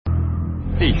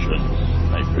Patience,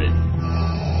 my friend.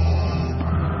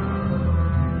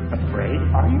 Afraid,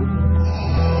 are you?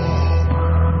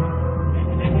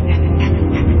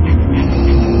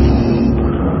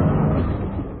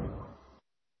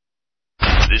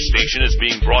 This station is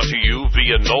being brought to you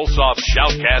via Nullsoft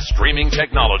Shoutcast streaming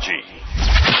technology.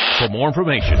 For more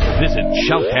information, visit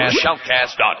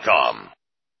shoutcast.com.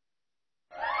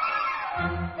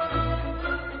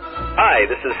 Hi,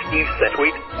 this is Steve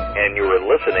Sentweet, and you are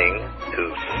listening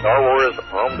to Star Wars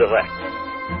en direct.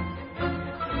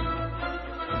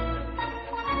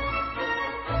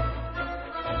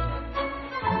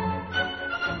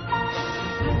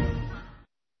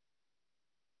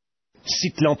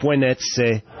 Cyclan.net,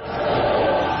 c'est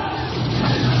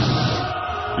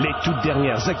les toutes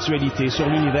dernières actualités sur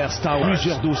l'univers Star Wars,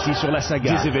 plusieurs dossiers sur la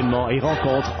saga, des événements et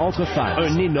rencontres entre fans,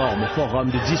 un énorme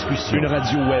forum de discussion, une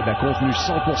radio web à contenu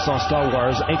 100% Star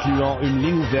Wars, incluant une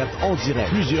ligne ouverte en direct,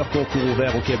 plusieurs concours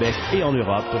ouverts au Québec et en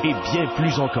Europe, et bien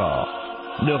plus encore.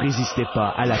 Ne résistez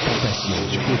pas à la tentation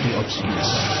du côté obscur.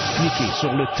 Cliquez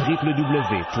sur le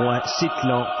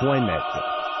www.cyclan.net.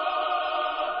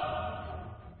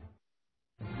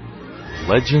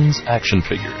 Legends Action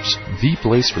Figures, the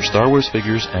place for Star Wars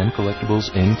figures and collectibles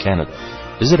in Canada.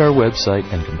 Visit our website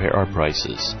and compare our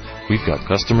prices. We've got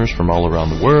customers from all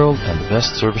around the world and the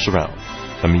best service around.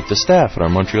 Come meet the staff at our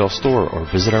Montreal store or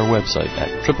visit our website at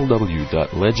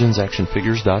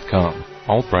www.legendsactionfigures.com.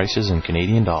 All prices in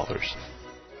Canadian dollars.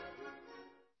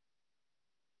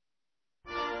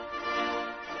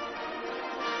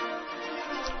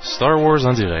 Star Wars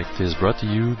en Direct is brought to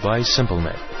you by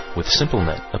SimpleNet. With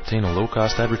SimpleNet, obtain a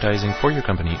low-cost advertising for your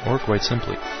company or, quite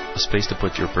simply, a space to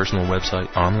put your personal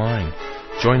website online.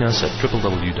 Join us at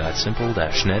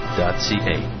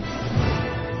www.simple-net.ca.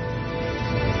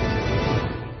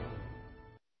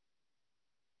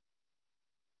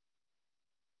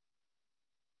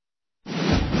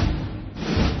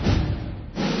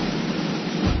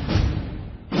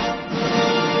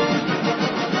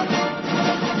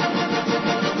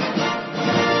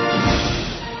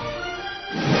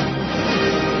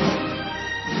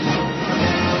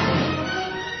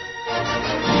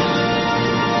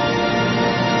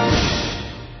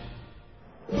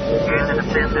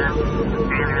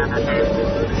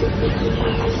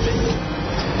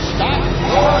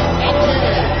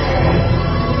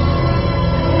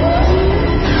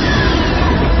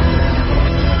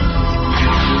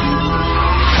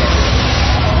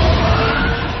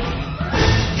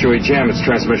 Jam its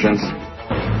transmissions.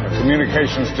 A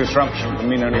communications disruption can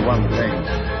mean only one thing.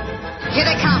 Here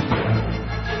they come.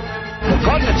 The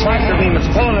coordinate tractor beam is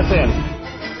pulling us in.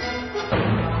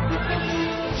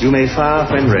 You may fire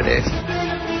when ready.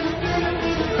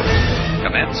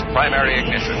 Commence primary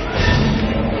ignition.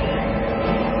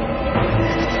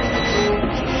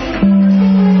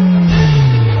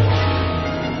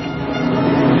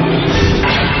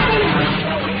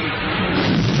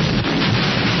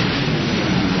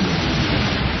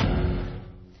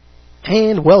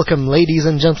 And welcome, ladies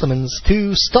and gentlemen,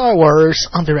 to Star Wars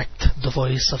on Direct, the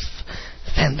voice of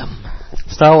fandom.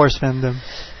 Star Wars fandom.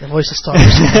 The voice of Star Wars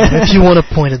fandom, if you want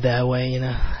to point it that way, you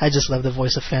know. I just love the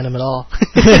voice of fandom at all.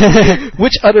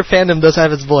 Which other fandom does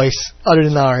have its voice other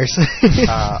than ours?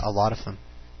 A lot of them.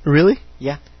 Really?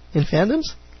 Yeah. In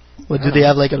fandoms? What, do they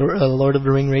have like a Lord of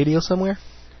the Ring radio somewhere?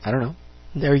 I don't know.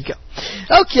 There you go.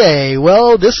 Okay,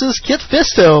 well, this is Kit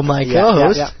Fisto, my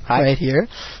co-host, right here.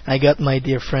 I got my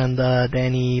dear friend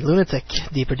Danny Lunatic,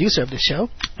 the producer of the show.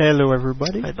 Hello,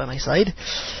 everybody. Right by my side.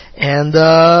 And,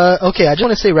 okay, I just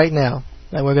want to say right now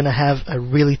that we're going to have a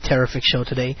really terrific show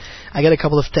today. I got a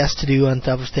couple of tests to do on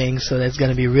top of things, so that's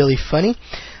going to be really funny.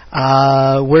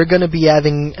 We're going to be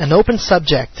having an open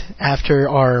subject after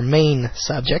our main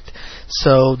subject.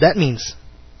 So that means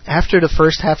after the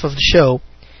first half of the show,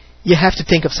 you have to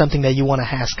think of something that you want to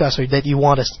ask us or that you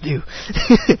want us to do.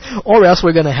 Or else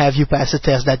we're going to have you pass a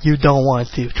test that you don't want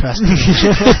to, trust me.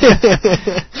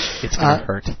 It's going to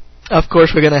hurt. Of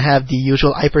course, we're going to have the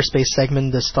usual hyperspace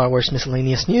segment, the Star Wars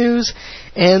miscellaneous news,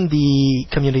 and the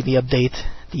community update,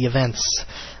 the events.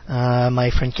 My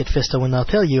friend Kit Fisto will now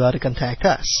tell you how to contact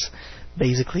us.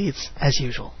 Basically, it's as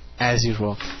usual. As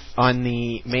usual. On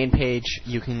the main page,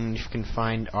 you can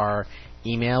find our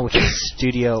email, which is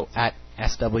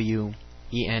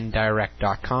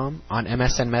studio@swendirect.com. On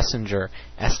MSN Messenger,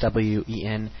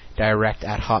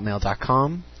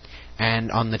 swendirect@hotmail.com.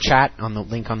 And on the chat, on the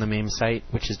link on the main site,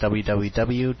 which is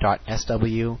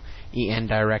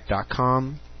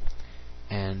www.swendirect.com.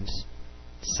 And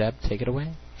Seb, take it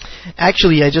away.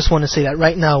 Actually, I just want to say that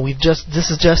right now, this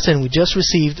is Justin, we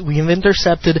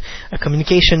intercepted a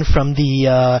communication from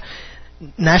the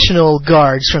national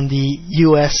guards from the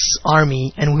U.S.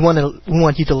 Army, and we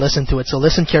want you to listen to it. So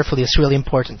listen carefully; it's really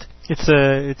important. It's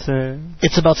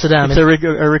about Saddam. It's a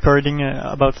recording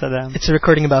about Saddam. It's a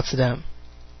recording about Saddam.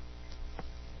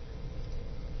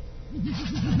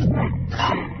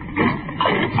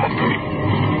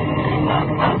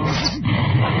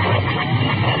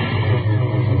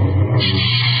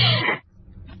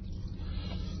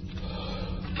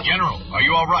 General, are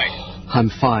you all right? I'm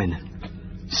fine.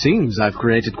 Seems I've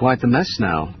created quite the mess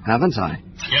now, haven't I?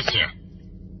 Yes, sir.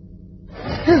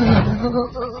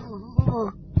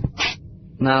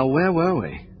 Now, where were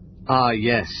we? Ah,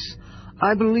 yes.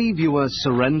 I believe you were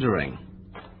surrendering.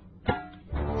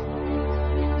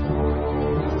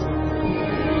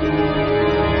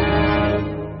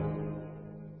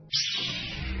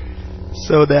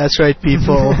 So that's right,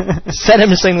 people. Saddam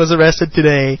Hussein was arrested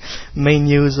today. Main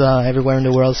news everywhere in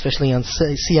the world, especially on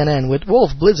CNN, with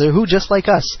Wolf Blitzer, who, just like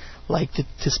us, like to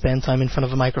spend time in front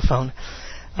of a microphone.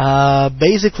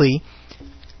 Basically,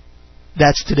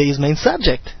 that's today's main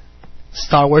subject.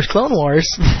 Star Wars Clone Wars.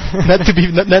 not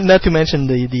to mention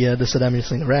the Saddam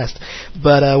Hussein arrest.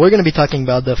 But we're going to be talking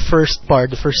about the first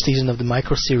season of the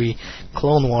micro-series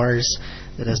Clone Wars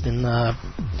that has been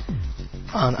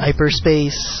on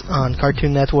Hyperspace, on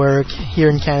Cartoon Network. Here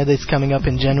in Canada, it's coming up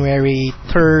in January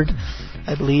 3rd,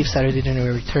 I believe, Saturday,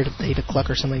 January 3rd at 8 o'clock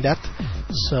or something like that.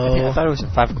 So I thought it was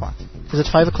at 5 o'clock. Is it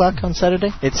 5 o'clock on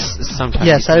Saturday? It's sometime.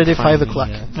 Yeah, Saturday, 5 o'clock.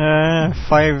 5.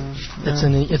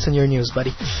 It's in your news,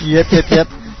 buddy. Yep.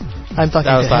 I'm talking.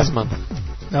 That was last month.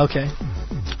 Okay.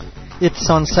 It's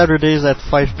on Saturdays at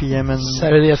 5 p.m. and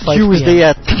Saturday at 5 Tuesday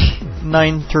at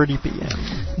 9:30 p.m.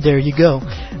 There you go.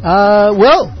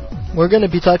 Well, we're going to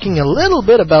be talking a little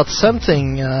bit about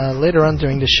something later on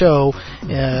during the show,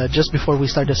 just before we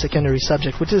start the secondary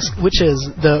subject, which is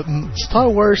the Star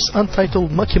Wars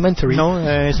Untitled mockumentary.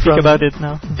 No, speak about it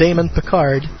now. Damon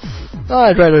Picard.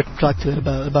 I'd rather talk to it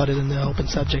about it in the open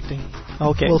subject thing.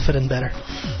 Okay. We'll fit in better.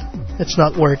 It's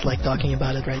not worth talking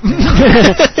about it right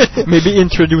now. Maybe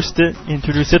introduce it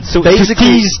so basically,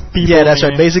 to tease people. Yeah, that's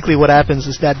right. Basically what happens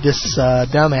is that this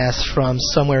dumbass from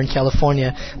somewhere in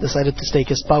California decided to take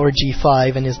his Power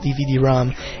G5 and his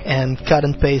DVD-ROM and cut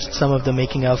and paste some of the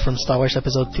making of from Star Wars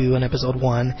Episode 2 and Episode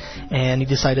 1, and he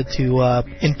decided to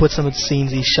input some of the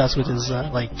scenes he shots with his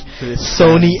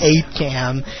Sony 8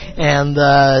 cam, and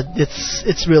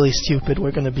it's really stupid.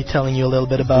 We're going to be telling you a little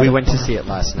bit about it. We went to see it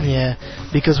last night. Yeah,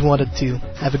 because we wanted to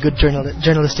have a good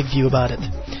journalistic view about it.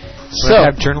 So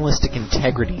have journalistic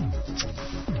integrity.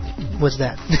 What's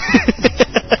that?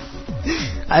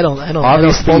 I don't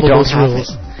Obviously follow don't those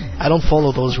rules. I don't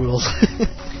follow those rules.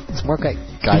 It's more like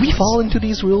guidance. Do we fall into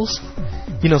these rules?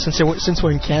 Since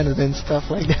we're in Canada and stuff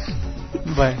like that.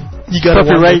 But you got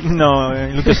copyright? No,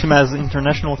 Lucasfilm has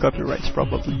international copyrights,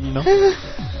 probably.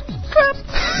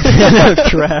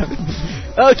 Crap.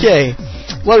 Okay.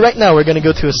 Well, right now we're going to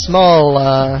go to a small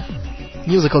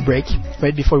musical break.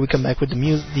 Right before we come back with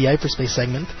the Hyperspace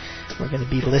segment, we're going to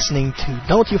be listening to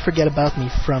 "Don't You Forget About Me"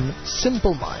 from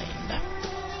Simple Mind.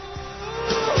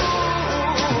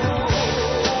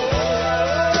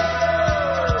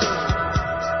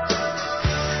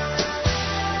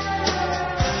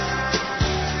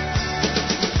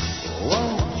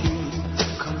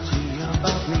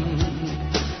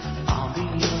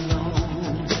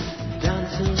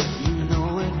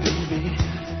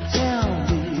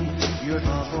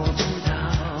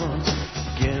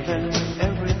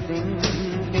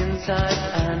 Inside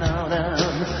and out,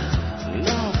 and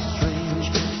love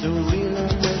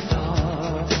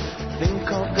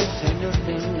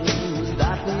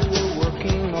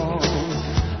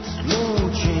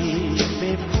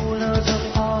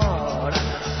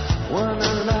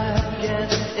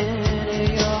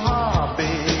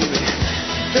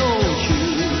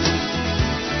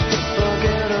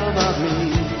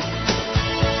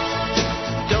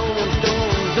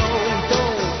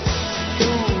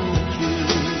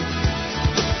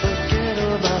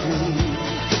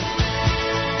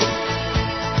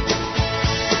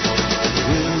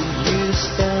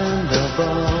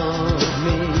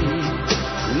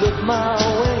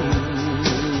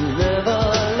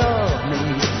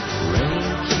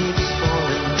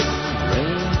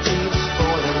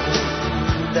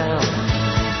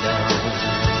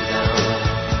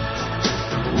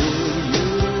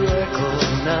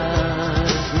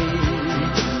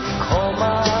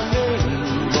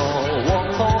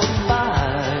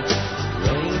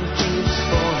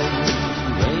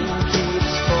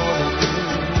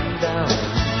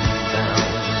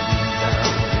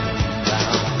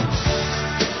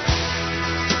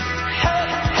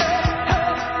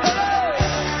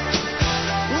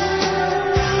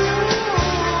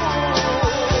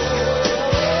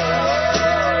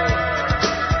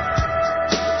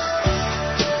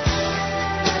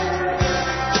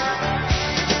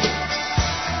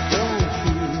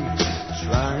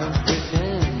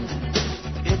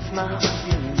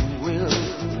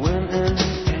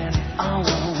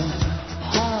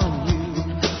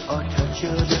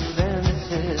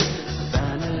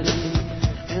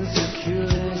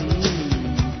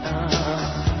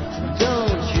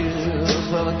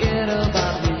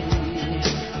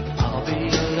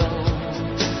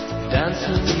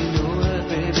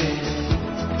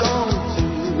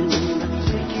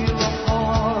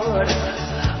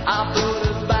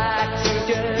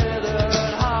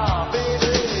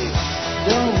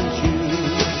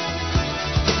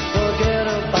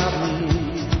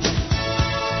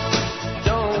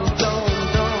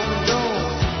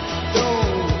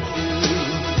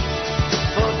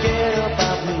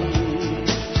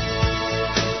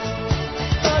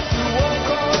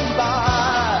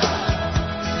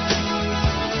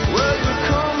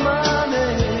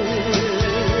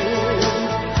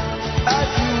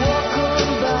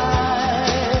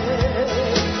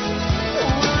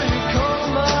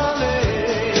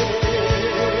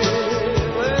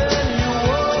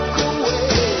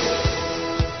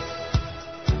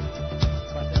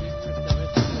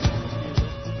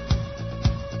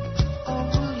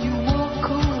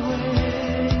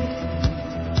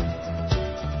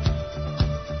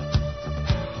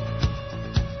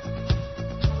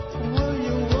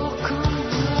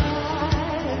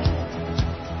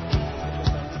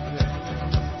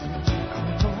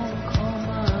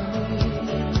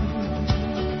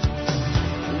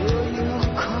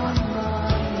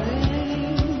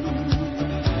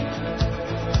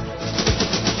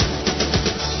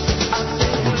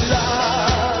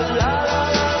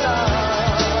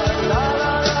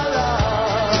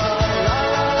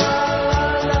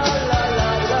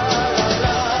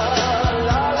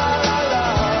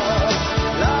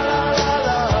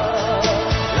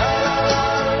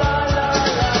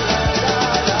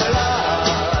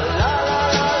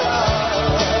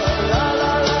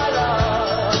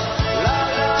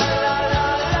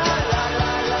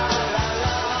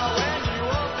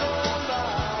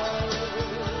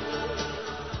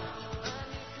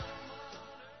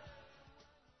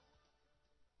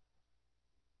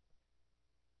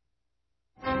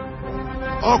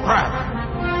Oh, crap.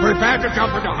 Prepare to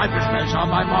jump into hyperspace on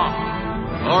my mark.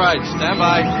 All right, stand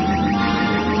by.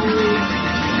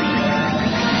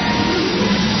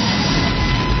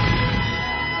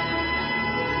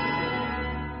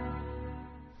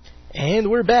 And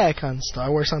we're back on Star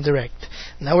Wars on Direct.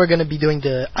 Now we're going to be doing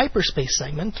the hyperspace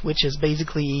segment, which is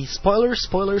basically spoilers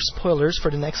for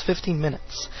the next 15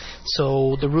 minutes.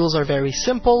 So the rules are very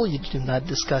simple. You do not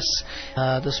discuss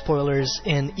the spoilers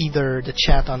in either the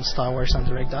chat on Star Wars on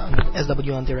Direct, on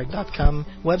swondirect.com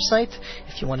website.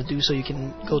 If you want to do so, you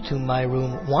can go to My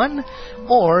Room 1,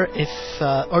 or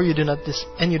you do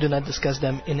not discuss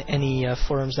them in any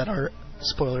forums that are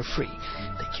spoiler free.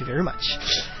 Thank you very much.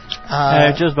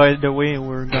 Just by the way,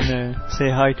 we're gonna say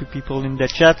hi to people in the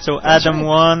chat. So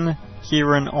Adam1,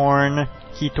 Kieran Orn,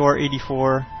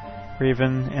 Ketor84,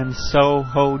 Raven, and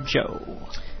Soho Joe.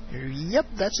 Yep,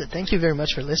 that's it. Thank you very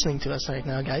much for listening to us right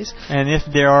now, guys. And if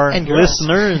there are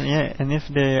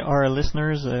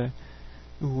listeners,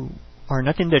 who are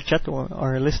not in the chat or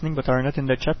are listening but are not in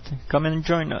the chat, come and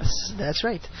join us. That's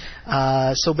right.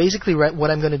 So basically, what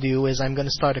I'm going to do is I'm going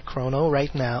to start a chrono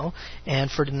right now,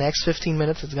 and for the next 15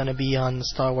 minutes it's going to be on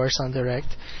Star Wars on Direct,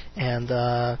 and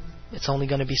it's only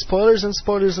going to be spoilers and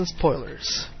spoilers and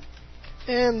spoilers.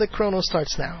 And the chrono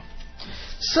starts now.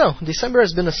 So December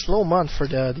has been a slow month for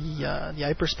the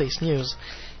hyperspace news,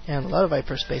 and a lot of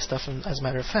hyperspace stuff, as a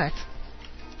matter of fact.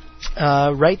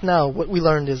 Right now, what we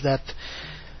learned is that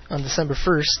on December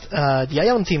 1st, the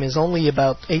Island team is only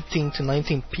about 18 to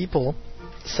 19 people,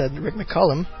 said Rick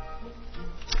McCollum,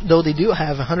 though they do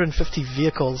have 150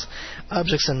 vehicles,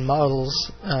 objects, and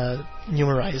models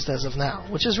numerized as of now,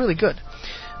 which is really good.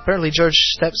 Apparently, George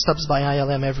stops by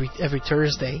ILM every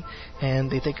Thursday,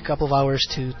 and they take a couple of hours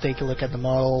to take a look at the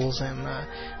models, and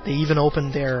they even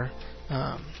open their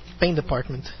paint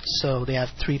department, so they have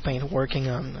 3 paint working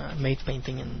on mate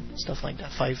painting and stuff like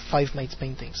that, five mates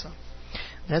painting, so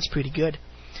that's pretty good.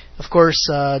 Of course,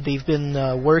 they've been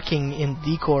working in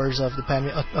decors of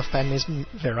Padme's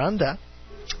veranda,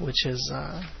 which is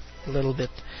a little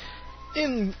bit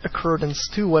in accordance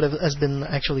to what has been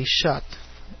actually shot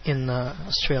in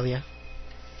Australia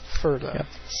for the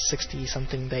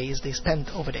 60-something days they spent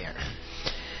over there.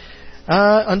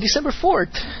 On December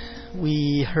 4th,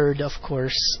 we heard, of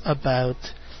course, about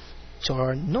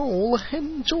Noel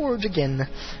and George again.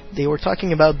 They were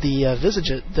talking about the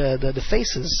the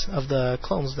faces of the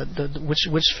clones,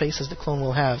 which faces the clone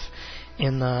will have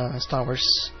in Star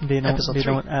Wars Episode 3. They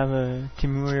don't have a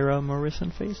Temuera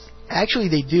Morrison face? Actually,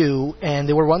 they do, and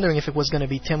they were wondering if it was going to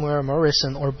be Temuera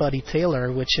Morrison or Buddy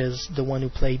Taylor, which is the one who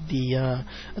played the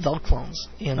adult clones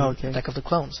in Attack of the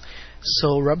Clones.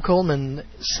 So Rob Coleman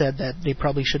said that they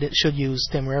probably should use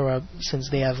Temuera since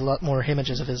they have a lot more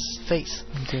images of his face.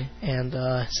 Okay. And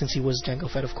since he was Jango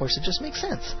Fett, of course, it just makes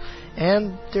sense.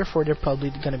 And therefore, they're probably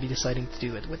going to be deciding to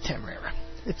do it with Temuera.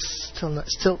 It's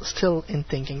still in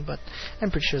thinking, but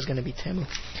I'm pretty sure it's going to be Temu.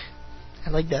 I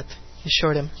like that. You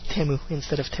short him Temu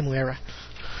instead of Temuera.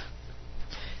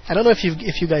 I don't know if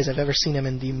you guys have ever seen him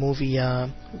in the movie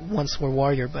Once Were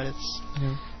Warrior, but it's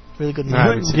really good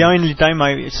movie. The only time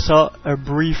I saw a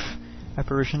brief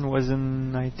apparition was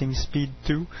in, I think, Speed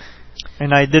 2,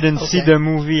 and I didn't see the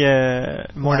movie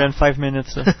more than 5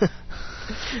 minutes.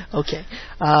 Okay.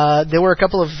 There were a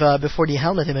couple of Before the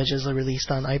Helmet images released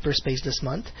on Hyperspace this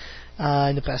month,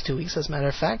 in the past 2 weeks, as a matter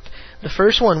of fact. The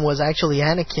first one was actually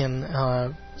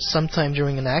Anakin sometime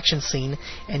during an action scene,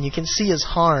 and you can see his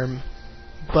arm,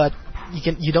 but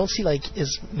you don't see like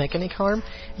his mechanic arm.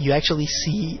 You actually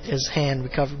see his hand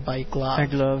recovered by a glove. A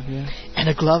glove, yeah. And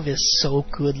the glove is so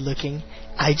good looking.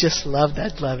 I just love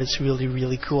that glove. It's really,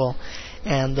 really cool.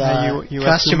 And you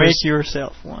have to make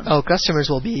yourself one. Oh, customers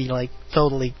will be like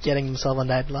totally getting themselves on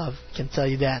that glove. Can tell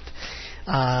you that.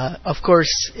 Of course,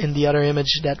 in the other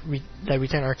image that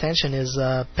retained our attention is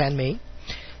Padme,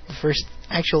 the first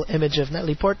actual image of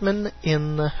Natalie Portman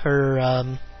in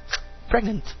her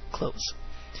pregnant clothes,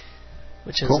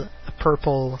 which is a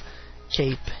purple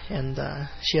cape, and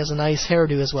she has a nice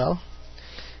hairdo as well.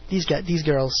 These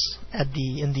girls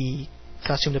in the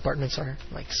costume departments are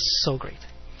like so great.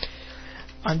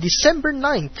 On December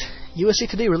 9th, USA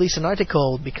Today released an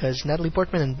article because Natalie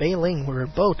Portman and Bai Ling were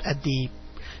both at the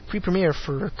pre-premiere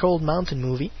for Cold Mountain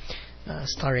movie,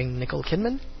 starring Nicole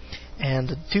Kidman, and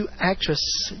the two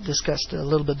actresses discussed a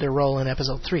little bit their role in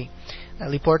Episode 3.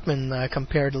 Natalie Portman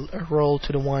compared her role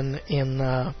to the one in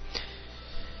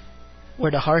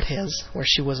Where the Heart Is, where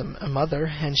she was a mother,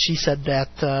 and she said that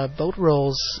both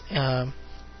roles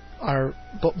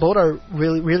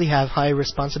really have high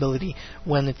responsibility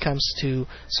when it comes to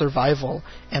survival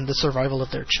and the survival of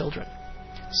their children.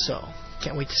 So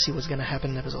can't wait to see what's going to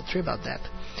happen in episode 3 about that.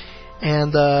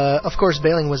 And of course,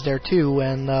 Bailing was there too,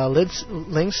 and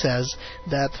Ling says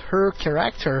that her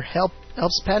character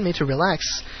helps Padme to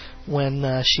relax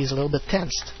when she's a little bit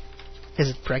tensed. Is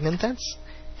it pregnant tense?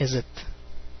 Is it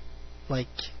like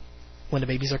when the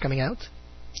babies are coming out?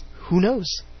 Who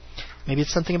knows? Maybe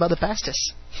it's something about the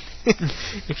pastis.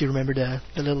 If you remember the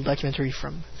little documentary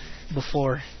from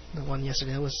before, the one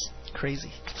yesterday, that was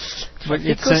crazy. But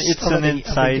it's an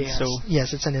inside, so...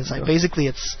 Yes, it's an inside. Basically,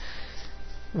 it's...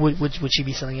 Would she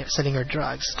be selling her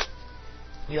drugs?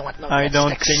 We don't want no I don't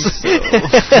sex. think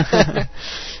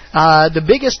so. The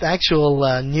biggest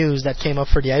actual news that came up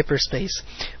for the hyperspace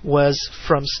was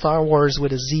from Star Wars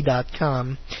with a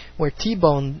Z.com, where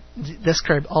T-Bone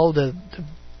described all the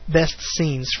best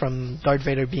scenes from Darth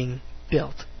Vader being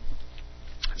built.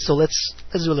 So let's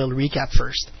do a little recap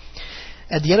first.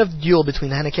 At the end of the duel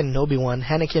between Anakin and Obi-Wan,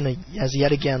 Anakin has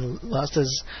yet again lost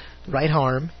his right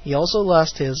arm. He also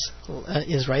lost his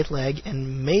right leg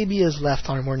and maybe his left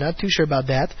arm. We're not too sure about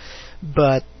that,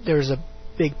 but there's a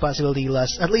big possibility he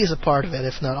lost at least a part of it,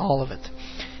 if not all of it.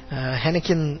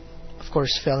 Anakin, of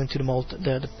course, fell into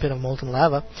the pit of molten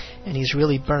lava, and he's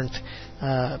really burnt.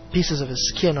 Pieces of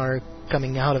his skin are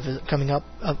coming up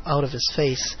out of his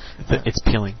face. It's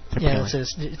peeling. Yeah,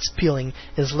 it's peeling.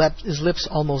 His lips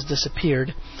almost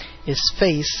disappeared. His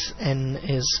face and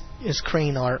his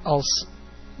crane are also,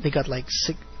 they got like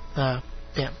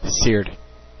seared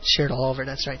all over.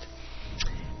 That's right.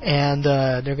 And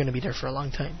they're going to be there for a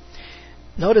long time.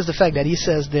 Notice the fact that he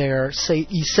says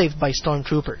he's saved by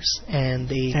stormtroopers, and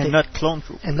not clone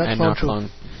troopers.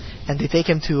 And they take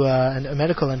him to a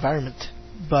medical environment.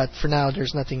 But for now,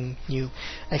 there's nothing new,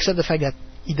 except the fact that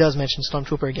he does mention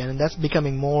Stormtrooper again, and that's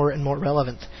becoming more and more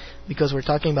relevant, because we're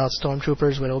talking about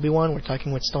Stormtroopers with Obi-Wan, we're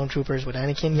talking with Stormtroopers with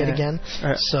Anakin yet again.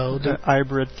 So the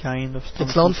hybrid kind of the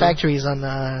clone factories on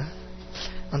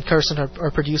Coruscant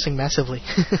are producing massively.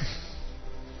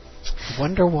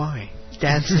 Wonder why.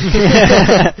 That's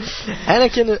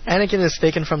Anakin is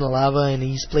taken from the lava and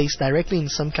he's placed directly in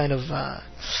some kind of.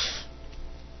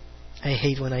 I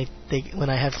hate when I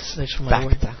have to search for my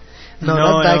word. No,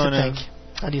 not back to tank.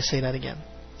 How do you say that again?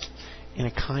 In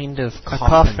a kind of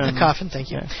coffin. A coffin,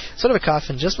 thank you. Yeah. Sort of a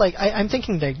coffin, just like I'm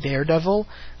thinking like Daredevil,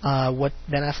 what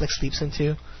Ben Affleck sleeps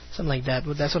into, something like that.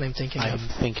 That's what I'm thinking of. I'm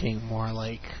thinking more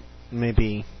like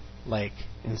maybe like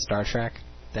in Star Trek,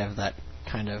 they have that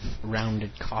kind of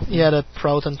rounded coffin. Yeah, the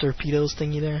proton torpedoes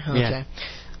thingy there. Okay. Yeah.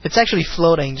 It's actually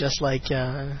floating, just like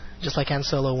Han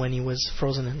Solo when he was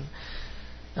frozen in.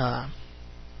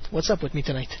 What's up with me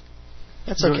tonight?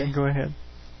 That's okay. Go ahead.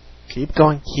 Keep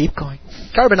going.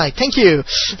 Carbonite, thank you.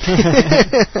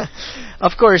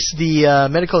 Of course, the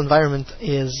medical environment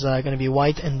is going to be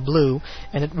white and blue,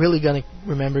 and it's really going to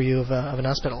remember you of an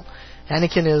hospital.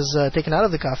 Anakin is taken out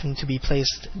of the coffin to be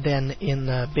placed then in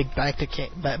big back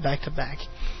to back,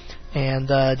 and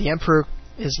the Emperor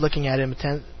is looking at him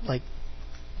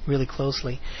really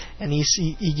closely, and he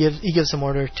gives some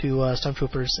order to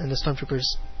stormtroopers, and the stormtroopers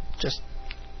just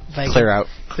clear out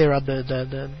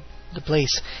the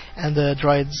place, and the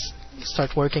droids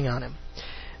start working on him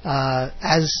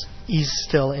as he's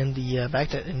still in the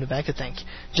Bacta tank,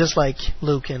 just like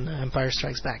Luke in Empire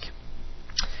Strikes Back.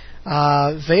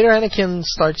 Vader Anakin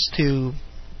starts to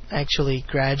actually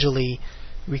gradually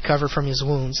recover from his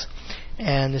wounds,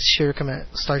 and his Shirakaman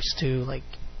starts to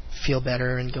feel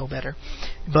better and go better.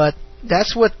 But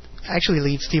that's what actually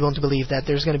leads T-Bone to believe that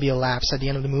there's going to be a lapse at the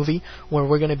end of the movie where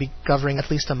we're going to be covering at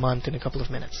least a month in a couple of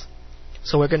minutes.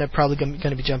 So we're probably going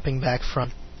to be jumping back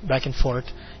and forth,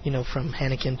 from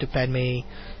Anakin to Padme.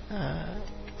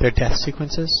 Their death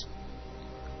sequences?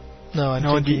 No,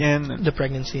 the end. The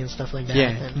pregnancy and stuff like that.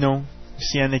 Yeah, no. You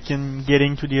see Anakin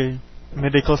getting to the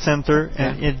medical center,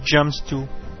 and it jumps to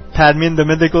Padme in the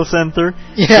medical center,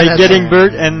 getting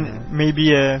birth, and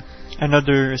maybe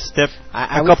another step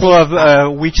a couple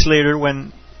of weeks later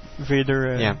when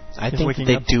Vader I think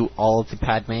they do all of the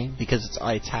Padme because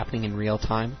it's happening in real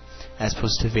time as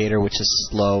opposed to Vader, which is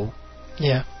slow.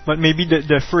 Yeah. But maybe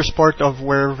the first part of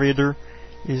where Vader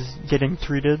is getting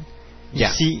treated, you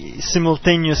see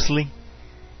simultaneously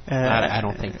I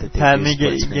don't think that they Padme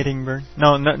getting burned.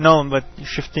 No, but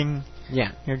shifting.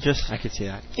 Yeah. You're just... I could see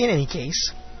that. In any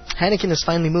case, Anakin has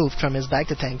finally moved from his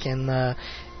Bacta tank and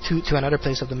to another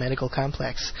place of the medical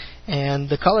complex. And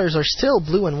the colors are still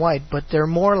blue and white, but they're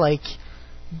more like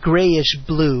grayish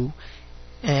blue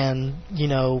and,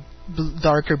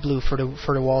 darker blue for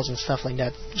the walls and stuff like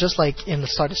that, just like in the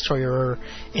Star Destroyer or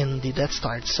in the Death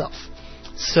Star itself.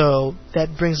 So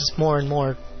that brings us more and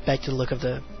more back to the look of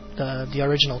the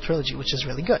original trilogy, which is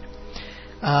really good.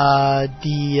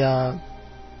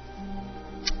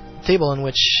 table on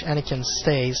which Anakin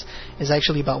stays is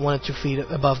actually about 1 or 2 feet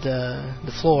above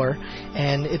the floor,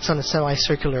 and it's on a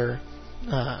semicircular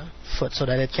foot, so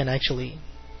that it can actually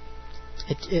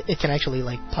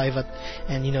like pivot,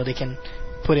 and they can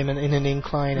put him in an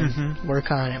incline and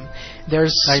work on him.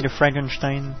 There's like the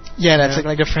Frankenstein. Yeah, that's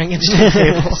like the Frankenstein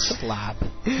table. Slab.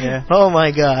 Yeah. Oh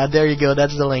my God! There you go.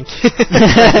 That's the link.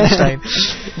 Frankenstein.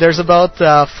 There's about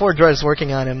 4 droids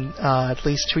working on him. At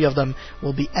least 3 of them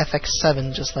will be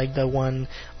FX7, just like the one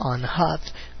on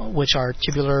Hutt, which are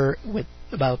tubular with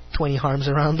about 20 arms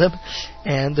around them.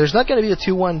 And there's not going to be a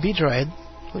 2-1B droid,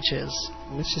 which is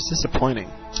just disappointing.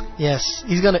 Yes,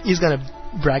 he's gonna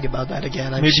brag about that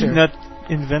again. I'm Maybe sure. Not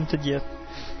invented yet.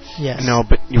 Yes. No,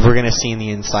 but we're gonna see in the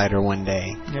Insider one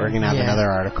day. Yeah. We're gonna have another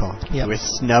article. Yep. We're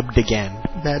snubbed again.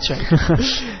 That's right.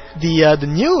 The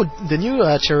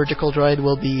new chirurgical droid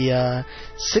will be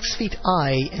 6 feet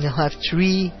high, and he'll have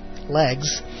 3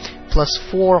 legs plus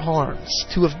 4 arms.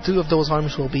 Two of those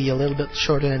arms will be a little bit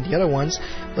shorter than the other ones,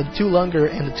 but the 2 longer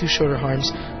and the 2 shorter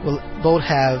arms will both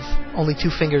have only 2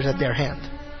 fingers at their hand.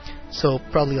 So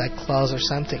probably like claws or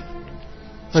something.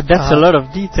 But that's a lot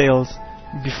of details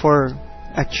before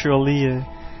actually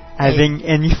having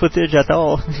any footage at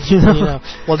all.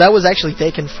 Well, that was actually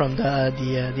taken from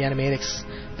the animatics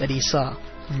that he saw.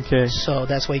 Okay. So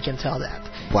that's why you can tell that.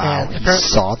 Wow, he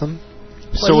saw them?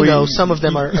 Well, so some of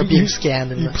them are being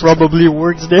scanned. He probably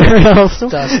works there also.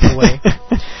 Does in a way.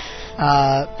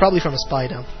 Probably from a spy,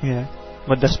 though. Yeah.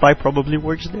 But the spy probably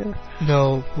works there.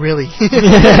 No, really.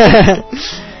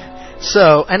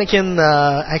 So Anakin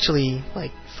actually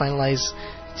finalized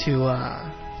to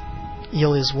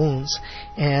heal his wounds,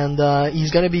 and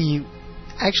he's going to be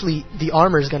the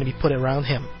armor is going to be put around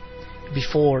him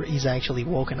before he's actually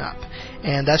woken up,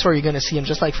 and that's where you're going to see him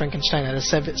just like Frankenstein at a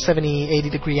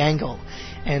 70-80 degree angle,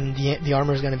 and the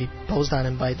armor is going to be posed on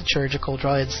him by the chirurgical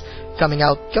droids coming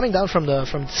down from the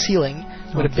ceiling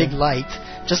with a big light,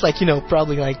 just like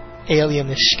probably like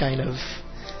alien-ish kind of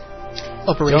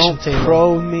operation table. Don't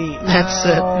pro me. That's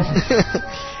it.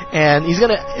 And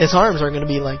his arms are gonna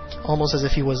be like almost as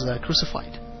if he was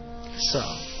crucified. So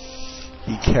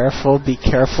be careful,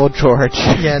 George.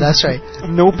 Yeah, that's right.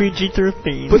 No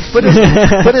PG-13.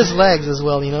 Put his legs as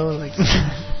well. Like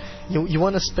you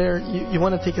want to spare. You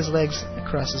want to take his legs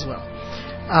across as well.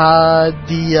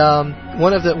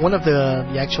 One of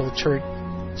the actual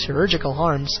chirurgical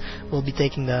arms will be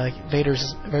taking the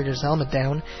Vader's helmet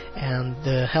down, and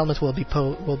the helmet will be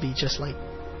put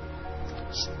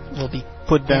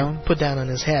down on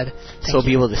his head. So we'll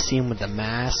be able to see him with the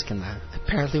mask and the.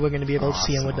 Apparently, we're going to be able to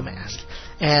see him with the mask,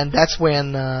 and that's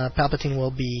when Palpatine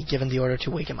will be given the order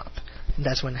to wake him up, and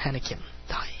that's when Anakin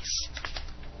dies.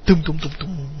 Dum dum dum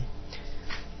dum.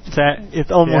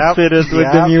 It almost fitted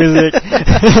with the music.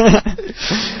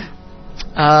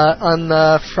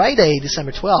 On Friday,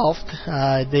 December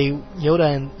 12th,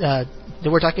 they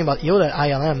were talking about Yoda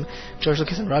ILM. George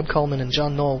Lucas and Rob Coleman and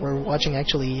John Knoll were watching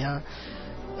actually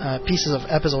pieces of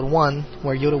Episode 1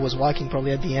 where Yoda was walking,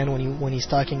 probably at the end when he's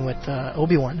talking with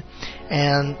Obi-Wan.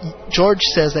 And George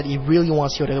says that he really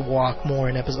wants Yoda to walk more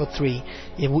in Episode 3.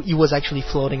 He was actually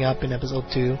floating up in Episode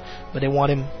 2, but they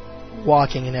want him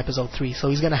walking in Episode 3, so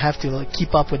he's gonna have to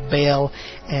keep up with Bail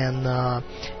and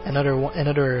another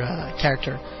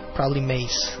character, probably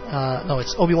Mace. No,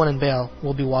 it's Obi-Wan and Bail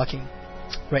will be walking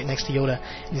right next to Yoda,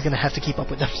 and he's gonna have to keep up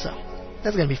with them. So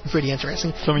that's gonna be pretty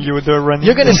interesting. Some Yoda running.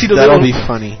 You're gonna see that'll be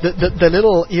funny. The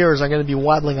little ears are gonna be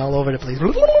waddling all over the place.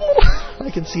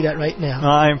 I can see that right now.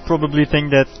 I probably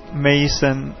think that Mace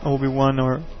and Obi-Wan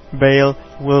or Bail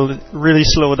will really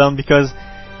slow down because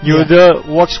Yoda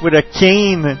walks with a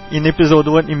cane in Episode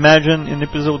 1. Imagine in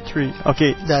Episode 3.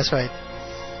 Okay. That's right.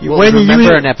 When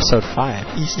remember in Episode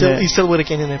 5. He's still with a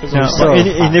cane in Episode 5. No,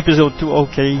 in Episode 2,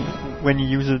 okay, when he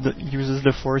uses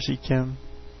the Force, he can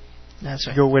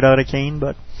go without a cane,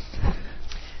 but...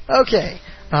 Okay.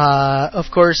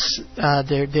 Of course,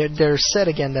 they're said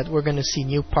again that we're going to see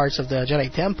new parts of the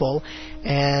Jedi Temple,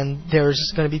 and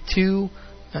there's going to be 2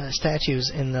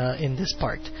 statues in this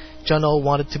part. John Knoll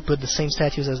wanted to put the same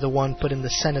statues as the one put in the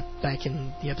Senate back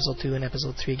in the Episode 2 and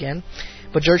Episode 3 again,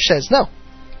 but George says no,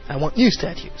 I want new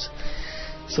statues.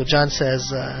 So John says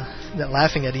that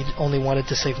laughing at he only wanted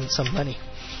to save some money,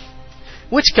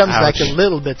 which comes back a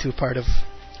little bit to part of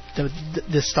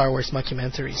the Star Wars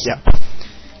mockumentaries. Yeah,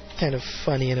 kind of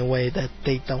funny in a way that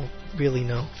they don't really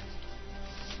know.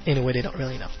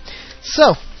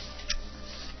 So,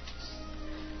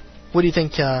 what do you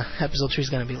think Episode 3 is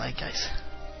going to be like, guys?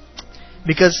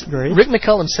 Because Rick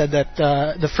McCullum said that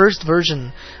the first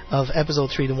version of Episode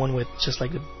 3, the one with just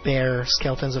like the bare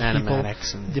skeletons of people,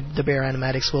 the bare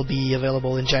animatics, will be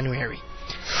available in January.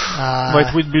 But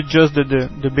it would be just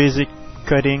the basic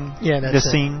cutting, the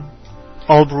scene,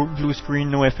 all blue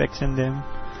screen, no effects in them.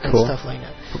 And stuff like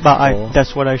that. But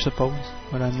that's what I suppose,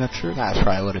 but I'm not sure. That's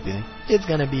probably what it'd be. It's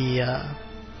gonna be,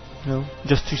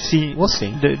 just to see. We'll see.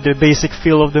 The basic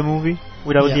feel of the movie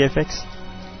without the effects.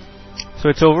 So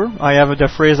it's over. I have the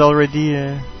phrase already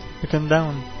written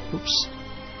down. Oops.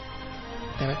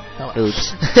 Damn it. Oh.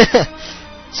 Oops.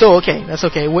 So okay, that's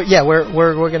okay.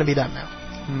 We're gonna be done now.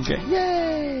 Okay.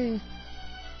 Yay!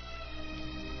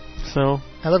 So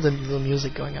I love the little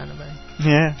music going on in the back.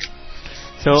 Yeah.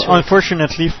 So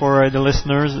unfortunately for the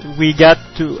listeners, we got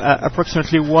to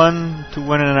approximately 1 to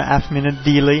 1.5 minute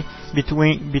delay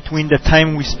between the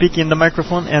time we speak in the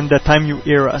microphone and the time you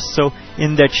hear us. So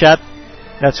in the chat,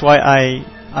 that's why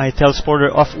I tell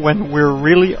Sporter off when we're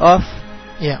really off.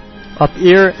 Yeah. Up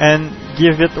here and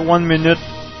give it 1 minute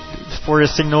for a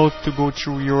signal to go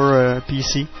through your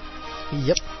PC.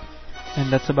 Yep.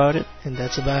 And that's about it.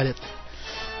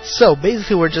 So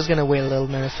basically, we're just gonna wait a little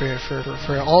minute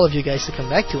for all of you guys to come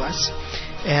back to us,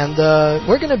 and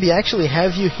we're gonna be actually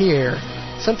have you hear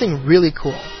something really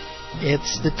cool.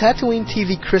 It's the Tatooine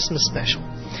TV Christmas special.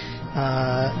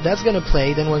 That's gonna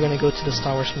play. Then we're gonna go to the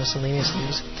Star Wars Miscellaneous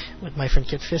News with my friend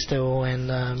Kit Fisto and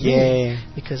me,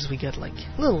 because we got like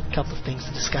a little couple of things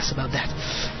to discuss about that.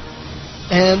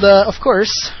 And of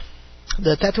course,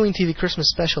 the Tatooine TV Christmas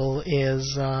special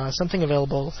is something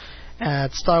available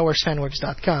at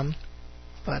StarWarsFanWorks.com,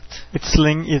 but it's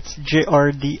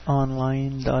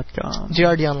JRDonline.com.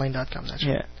 JRDonline.com, that's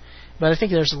right. Yeah. But I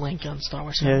think there's a link on Star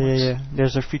Wars FanWorks. Yeah.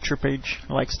 There's a feature page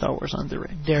like Star Wars on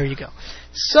Direct. There you go.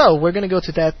 So we're gonna go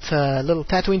to that little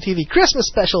Tatooine TV Christmas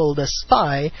special, The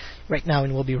Spy, right now,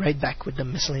 and we'll be right back with the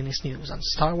miscellaneous news on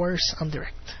Star Wars on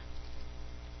Direct.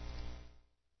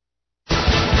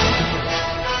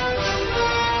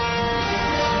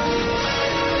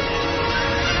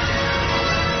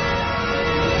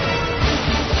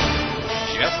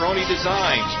 Jeffroni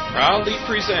Designs proudly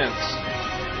presents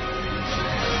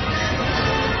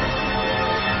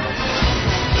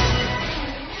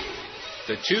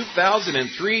the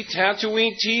 2003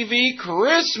 Tatooine TV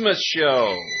Christmas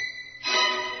Show.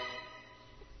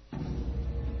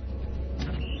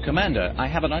 Commander, I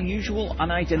have an unusual,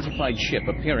 unidentified ship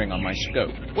appearing on my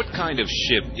scope. What kind of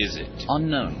ship is it?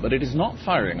 Unknown, but it is not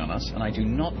firing on us, and I do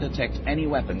not detect any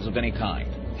weapons of any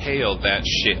kind. Hail that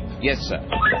ship. Yes, sir.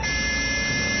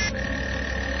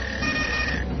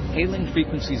 Hailing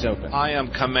frequencies open. I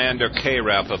am Commander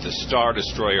K-Rap of the Star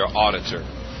Destroyer Auditor.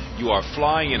 You are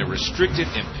flying in a restricted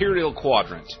Imperial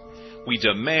quadrant. We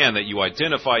demand that you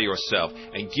identify yourself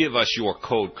and give us your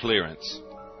code clearance.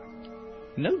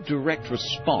 No direct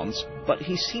response, but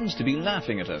he seems to be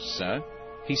laughing at us, sir.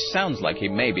 He sounds like he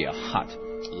may be a Hutt.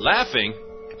 Laughing?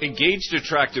 Engage the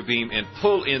tractor beam and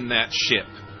pull in that ship.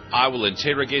 I will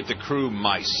interrogate the crew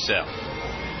myself.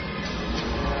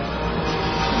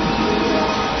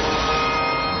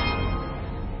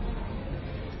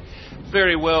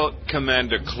 Very well,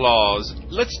 Commander Claus.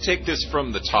 Let's take this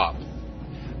from the top.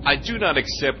 I do not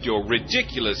accept your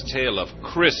ridiculous tale of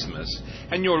Christmas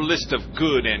and your list of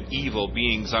good and evil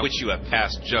beings on which you have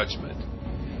passed judgment.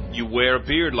 You wear a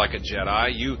beard like a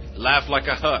Jedi. You laugh like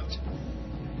a Hutt.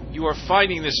 You are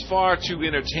finding this far too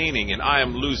entertaining, and I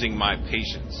am losing my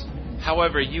patience.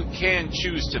 However, you can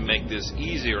choose to make this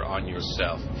easier on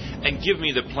yourself and give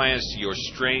me the plans to your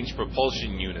strange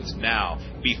propulsion units now,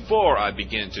 before I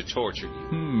begin to torture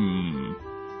you.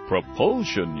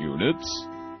 Propulsion units?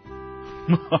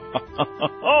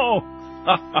 Oh,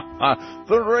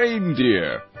 the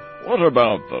reindeer. What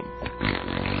about them?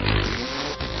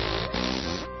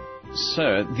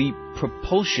 Sir, the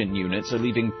propulsion units are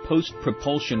leaving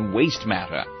post-propulsion waste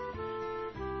matter.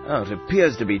 Oh, it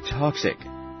appears to be toxic.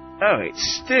 Oh, it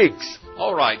stinks.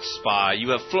 All right, spy, you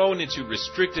have flown into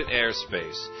restricted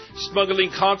airspace,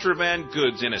 smuggling contraband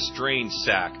goods in a strange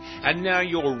sack, and now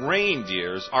your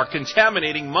reindeers are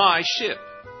contaminating my ship.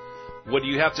 What do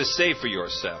you have to say for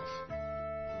yourself?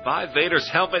 By Vader's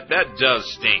helmet, that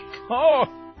does stink.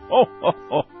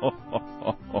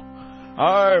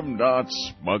 I'm not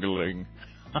smuggling.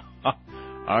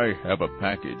 I have a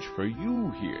package for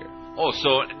you here. Oh,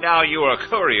 so now you're a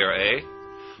courier, eh?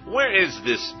 Where is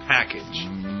this package?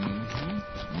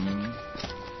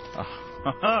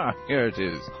 Here it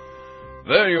is.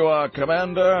 There you are,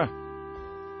 Commander.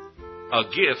 A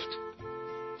gift?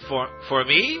 For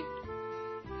me?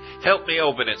 Help me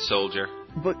open it, soldier.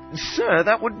 But, sir,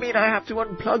 that would mean I have to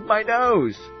unplug my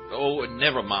nose. Oh,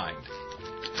 never mind.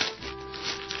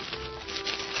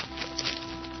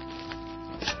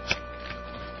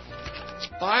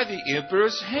 By the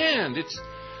Emperor's hand, it's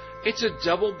It's a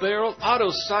double-barrel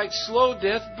auto-sight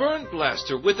slow-death burn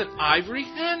blaster with an ivory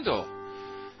handle.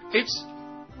 It's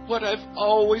what I've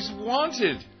always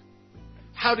wanted.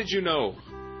 How did you know?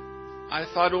 I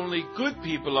thought only good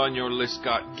people on your list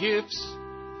got gifts.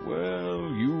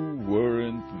 Well, you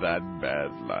weren't that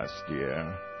bad last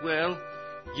year. Well,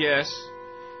 yes.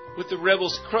 With the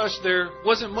Rebels crushed, there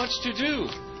wasn't much to do.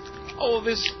 Oh,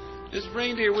 this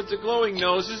reindeer with the glowing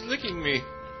nose is licking me.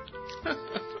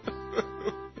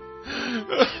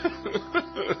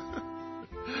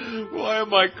 Why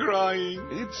am I crying?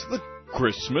 It's the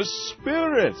Christmas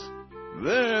spirit.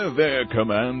 There,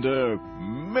 Commander.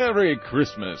 Merry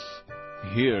Christmas.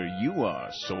 Here you are,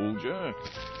 soldier.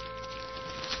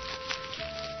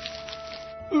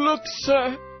 Look,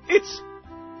 sir.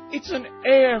 It's an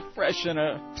air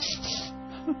freshener.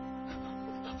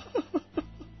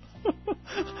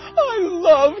 I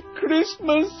love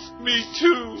Christmas. Me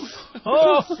too.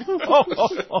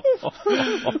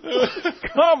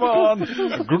 Come on,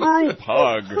 group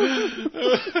hug.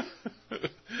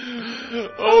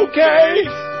 Okay.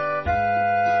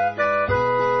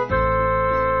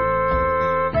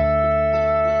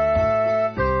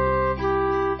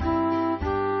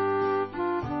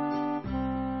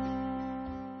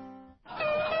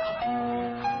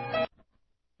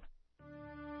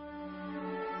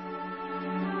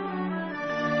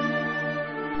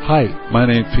 Hi, my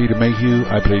name's Peter Mayhew.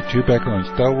 I play Chewbacca on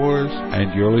Star Wars,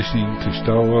 and you're listening to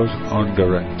Star Wars on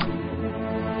Direct.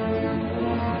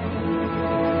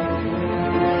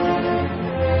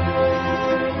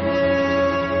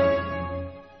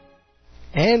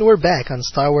 And we're back on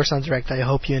Star Wars on Direct. I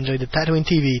hope you enjoyed the Tatooine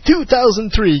TV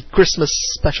 2003 Christmas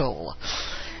special.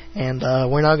 And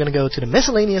we're now going to go to the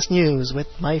miscellaneous news with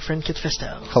my friend Kit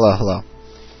Fisto. Hello.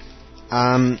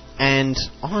 And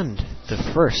on the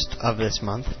 1st of this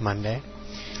month, Monday,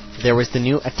 there was the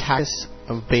new Attack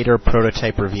of Vader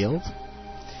prototype revealed,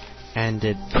 and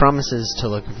it promises to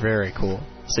look very cool.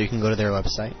 So you can go to their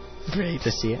website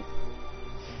to see it.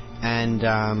 And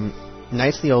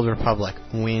Knights of the Old Republic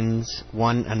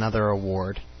won another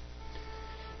award.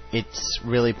 It's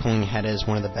really pulling ahead as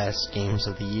one of the best games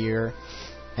of the year,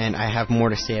 and I have more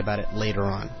to say about it later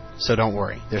on. So don't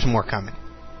worry, there's more coming.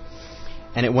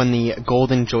 And it won the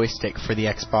Golden Joystick for the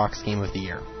Xbox Game of the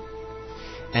Year.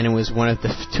 And it was one of the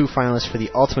 2 finalists for the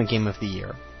Ultimate Game of the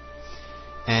Year.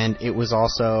 And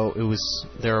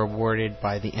they're awarded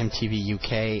by the MTV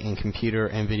UK and Computer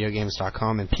and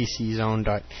VideoGames.com and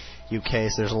PCZone.uk. So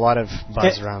there's a lot of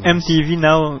buzz around this. MTV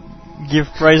now give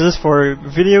prizes for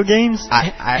video games?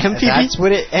 MTV? That's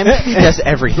what MTV does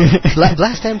everything.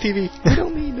 Blast MTV. We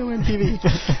don't need no MTV.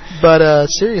 But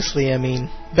seriously, I mean,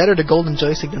 better the Golden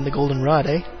Joystick than the Golden Rod,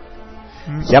 eh?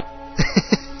 Yep.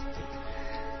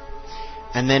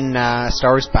 And then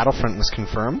Star Wars Battlefront was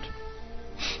confirmed.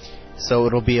 So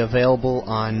it'll be available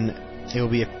it will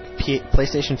be a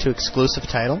PlayStation 2 exclusive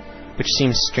title, which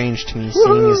seems strange to me,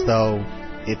 seeing as though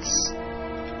its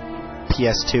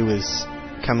PS2 is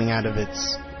coming out of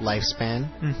its lifespan.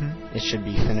 Mm-hmm. It should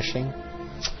be finishing.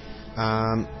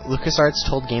 LucasArts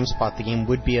told GameSpot the game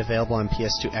would be available on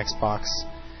PS2, Xbox,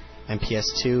 and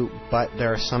PS2, but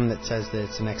there are some that says that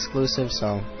it's an exclusive,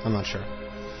 so I'm not sure.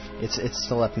 It's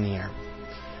still up in the air.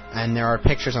 And there are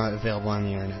pictures available on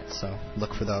the internet, so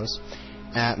look for those.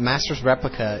 Masters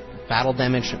Replica Battle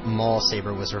Damage Maul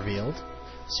Saber was revealed,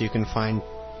 so you can find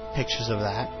pictures of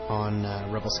that on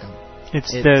Rebel Scum.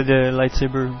 It's the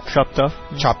lightsaber chopped off?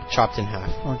 Chopped in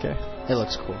half. Okay. It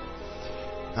looks cool.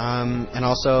 And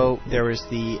also, there is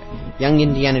the Young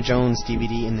Indiana Jones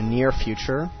DVD in the near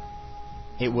future.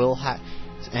 It will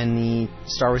and the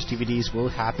Star Wars DVDs will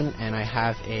happen, and I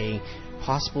have a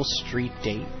possible street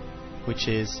date, which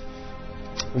is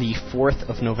the 4th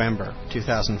of November,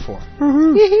 2004.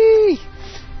 Mm-hmm.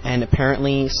 And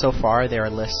apparently, so far, they are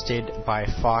listed by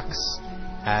Fox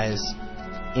as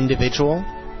individual,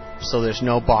 so there's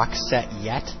no box set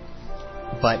yet,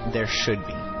 but there should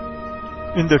be.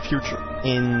 In the future.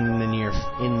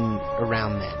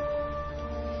 Around then.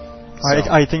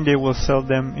 So. I think they will sell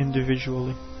them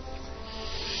individually.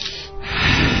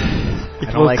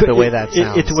 I don't like the way that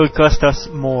sounds. It will cost us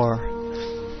more.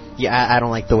 Yeah, I don't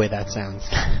like the way that sounds.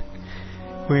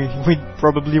 We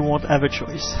probably won't have a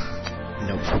choice.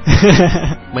 Nope.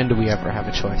 When do we ever have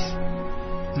a choice?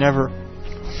 Never.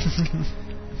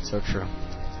 So true.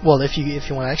 Well, if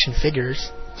you want action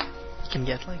figures, you can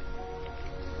get like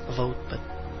a vote, but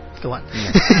go on.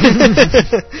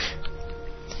 Yeah.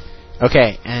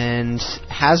 Okay, and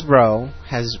Hasbro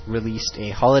has released a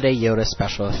Holiday Yoda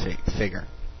special figure,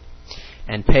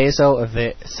 and Paizo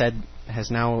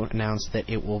has now announced that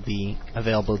it will be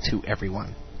available to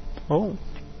everyone. Oh.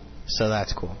 So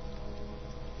that's cool.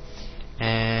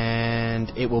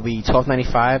 and it will be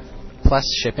 $12.95 plus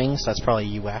shipping, so that's probably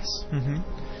US.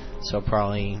 So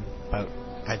probably about,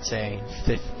 I'd say,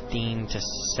 $15 to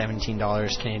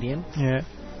 $17 Canadian. Yeah.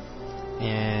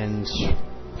 And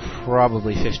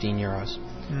probably 15 euros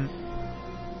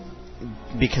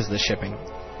because of the shipping.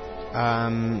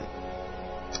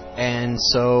 And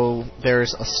so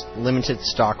there's a limited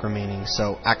stock remaining,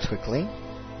 so act quickly.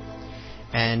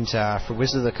 And for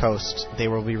Wizard of the Coast, they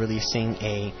will be releasing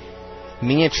a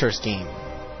miniatures game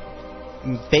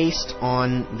based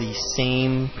on the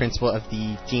same principle of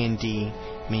the D&D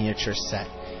miniature set.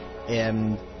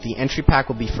 The entry pack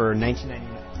will be for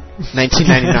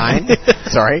 $19.99.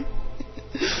 Sorry.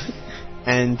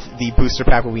 And the booster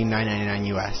pack will be $9.99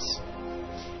 US.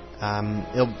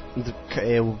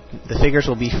 The figures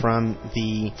will be from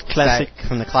the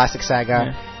classic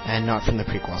saga and not from the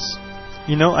prequels.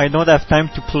 You know, I don't have time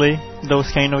to play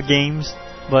those kind of games,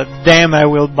 but damn, I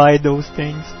will buy those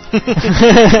things.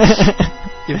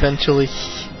 Eventually.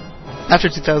 After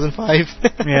 2005.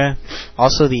 Yeah.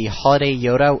 Also, the Holiday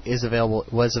Yoda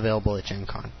was available at Gen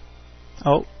Con.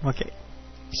 Oh, okay.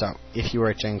 So, if you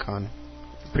were at Gen Con,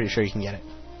 pretty sure you can get it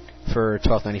for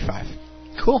 $12.95.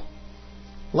 Cool.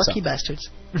 Lucky bastards.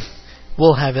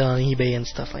 We'll have it on eBay and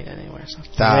stuff like that anywhere. So.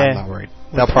 I'm not worried.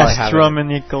 They'll probably have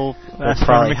it. They'll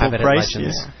probably have it price, at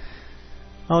Legends.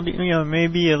 Yes.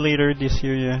 Maybe later this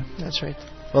year. Yeah, that's right.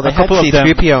 Well, they had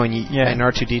C-3PO and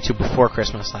R2-D2 before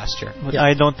Christmas last year. But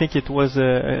I don't think it was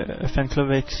a fan club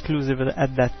exclusive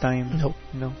at that time.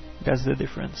 No, that's the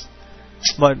difference.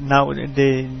 But now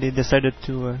they decided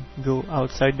to go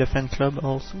outside the fan club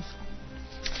also.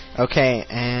 Okay,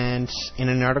 and in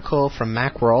an article from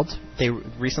Macworld, they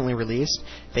recently released,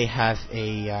 they have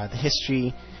the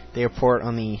history. They report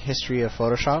on the history of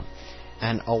Photoshop,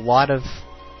 and a lot of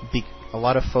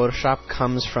Photoshop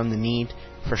comes from the need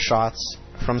for shots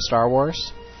from Star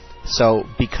Wars. So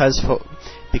because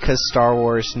Star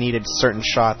Wars needed certain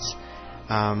shots,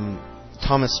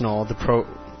 Thomas Knoll, the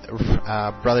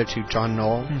brother to John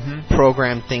Knoll,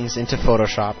 programmed things into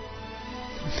Photoshop.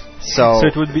 So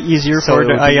it would be easier for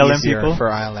the ILM people? For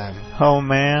ILM. Oh,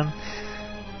 man.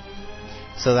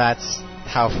 So that's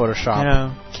how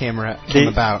Photoshop came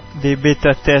about. They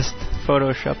beta test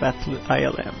Photoshop at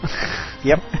ILM.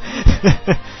 Yep.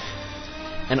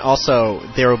 And also,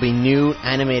 there will be new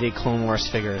animated Clone Wars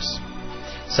figures.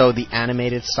 So the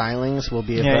animated stylings will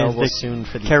be available soon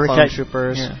for the Clone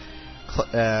Troopers,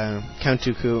 Count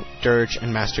Dooku, Dirge,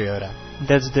 and Master Yoda.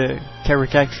 That's the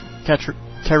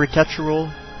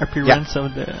caricatural appearance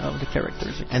of the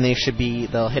characters. And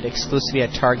they'll hit exclusively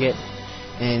at Target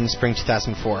in spring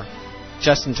 2004,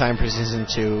 just in time for season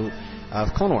 2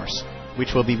 of Clone Wars,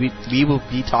 which we will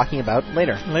be talking about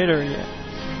later.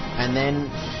 And then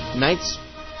Knights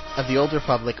of the Old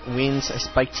Republic wins a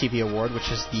Spike TV award, which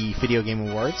is the video game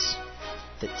awards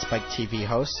that Spike TV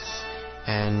hosts,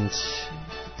 and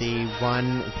they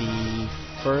won the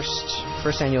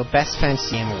first annual Best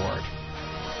Fantasy Game Award.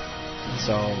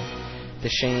 So the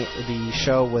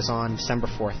show was on December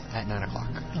 4th at 9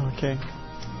 o'clock. Okay.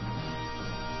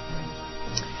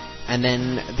 And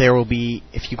then there will be,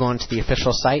 if you go onto the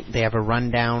official site, they have a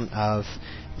rundown of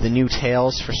the new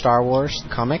Tales for Star Wars,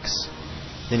 the comics,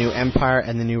 the new Empire,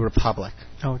 and the new Republic.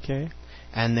 Okay.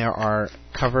 And there are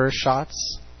cover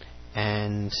shots,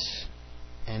 and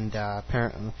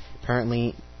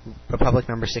apparently Republic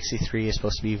number 63 is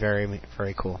supposed to be very,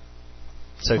 very cool.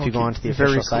 So if you go onto the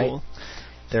official site,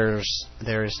 there's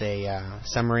a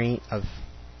summary of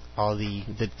all the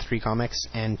 3 comics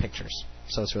and pictures.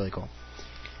 So it's really cool.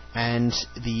 And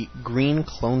the Green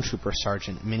Clone Trooper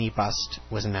Sergeant mini bust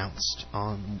was announced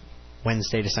on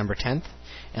Wednesday, December 10th.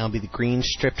 And it'll be the green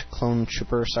stripped Clone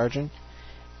Trooper Sergeant,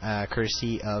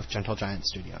 courtesy of Gentle Giant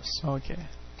Studios. Okay.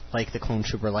 Like the Clone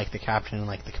Trooper, like the Captain, and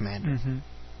like the Commander.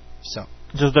 So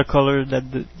just the color that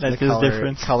is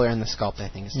different. Color and the sculpt, I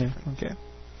think, is different. Okay.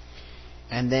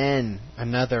 And then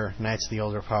another Knights of the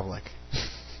Old Republic.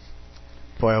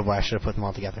 Boy, oh boy, I should have put them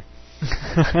all together.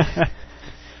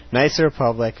 Knights of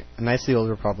the Old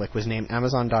Republic was named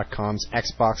Amazon.com's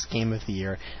Xbox Game of the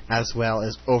Year, as well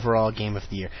as overall Game of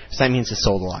the Year. So that means it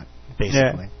sold a lot,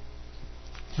 basically.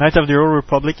 Yeah. Knights of the Old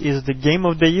Republic is the Game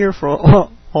of the Year for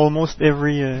almost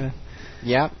every...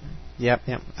 Yep.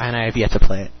 And I have yet to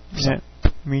play it. So. Yeah,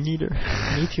 me neither.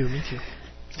 Me too.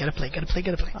 Gotta play.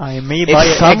 I may buy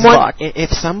an Xbox.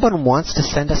 If someone wants to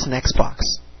send us an Xbox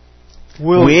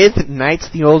with Knights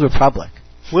of the Old Republic,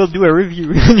 we'll do a review.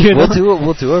 We'll do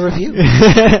a review.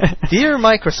 Dear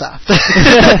Microsoft,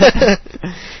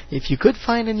 if you could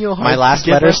find in your heart, my last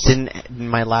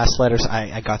letters,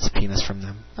 I got subpoenas from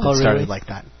them. Oh, it started really? like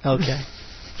that. Okay.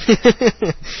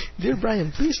 Dear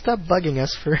Brian, please stop bugging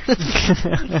us for.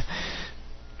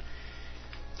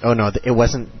 Oh no, it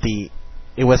wasn't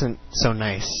so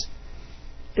nice.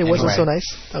 It wasn't so nice?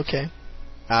 Okay.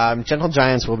 Gentle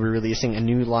Giants will be releasing a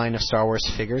new line of Star Wars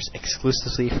figures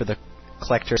exclusively for the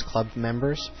Collectors Club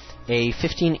members. A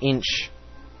 15-inch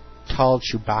tall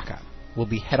Chewbacca will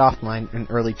be head offline in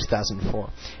early 2004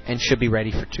 and should be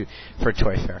ready for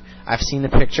Toy Fair. I've seen the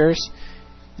pictures.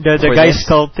 The guy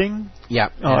sculpting? Yeah.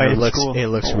 Oh, it looks cool. It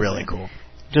looks really cool.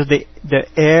 Just the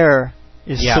air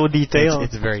is so detailed.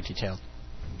 It's very detailed.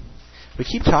 We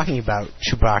keep talking about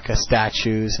Chewbacca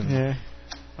statues and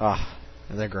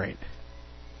they're great.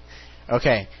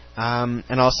 Okay,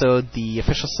 and also the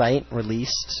official site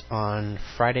released on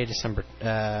Friday, December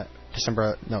 11th.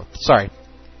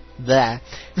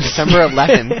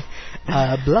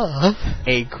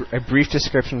 A brief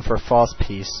description for False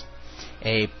Peace,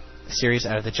 a series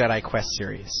out of the Jedi Quest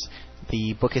series.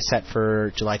 The book is set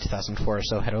for July 2004,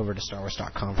 so head over to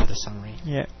StarWars.com for the summary.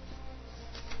 Yeah.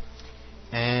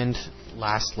 And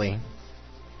lastly,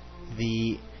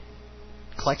 the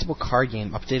collectible card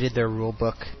game updated their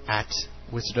rulebook at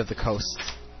Wizard of the Coast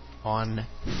on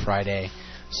Friday,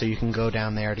 so you can go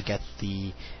down there to get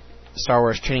the Star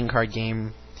Wars trading card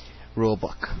game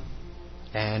rulebook,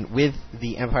 and with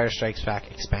the Empire Strikes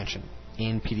Back expansion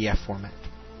in PDF format.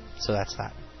 So that's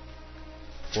that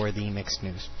for the mixed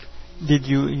news. Did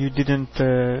you didn't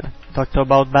talk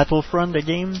about Battlefront, the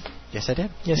game? Yes, I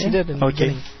did. Yes, you did in the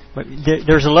beginning. But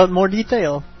there's a lot more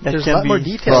detail. There's a lot more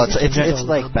detail. Well, it's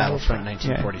like Battlefront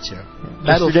 1942. Yeah.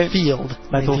 Battlefield.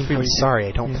 I'm sorry,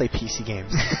 I don't play PC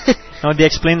games. No, they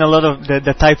explain a lot of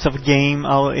the types of game,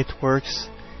 how it works.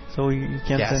 So you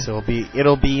can. Yeah, so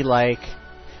it'll be like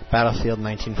Battlefield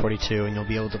 1942, and you'll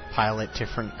be able to pilot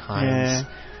different kinds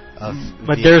of.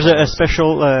 But there's a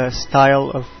special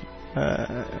style of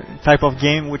type of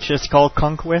game which is called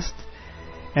Conquest,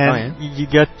 and you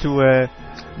get to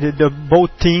the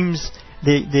both teams.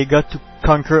 They got to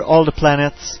conquer all the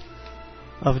planets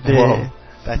of the. Whoa,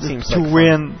 that seems to like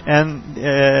win,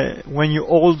 and when you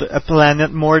hold a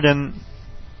planet more than,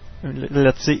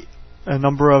 let's say, a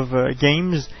number of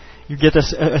games, you get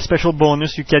a special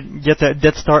bonus. You can get a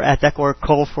Death Star attack or a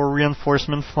call for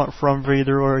reinforcement from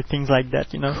Vader or things like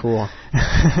that. You know. Cool.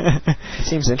 It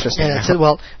seems interesting. Yeah, so,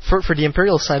 well, for the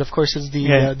Imperial side, of course, it's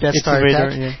the Death Star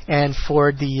attack, and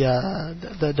for the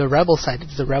Rebel side,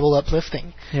 it's the Rebel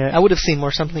uplifting. Yeah. I would have seen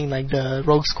more something like the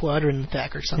Rogue Squadron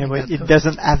attack or something. Yeah, but it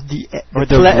doesn't have the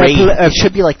it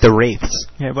should be like the Wraiths.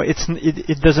 Yeah, but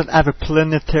it doesn't have a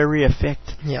planetary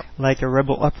effect. Yep. Like a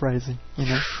Rebel uprising. You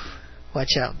know.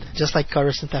 Watch out. Just like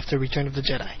Coruscant after Return of the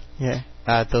Jedi. Yeah.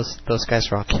 Those guys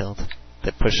were all killed.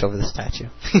 That pushed over the statue.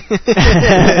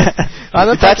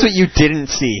 That's what you didn't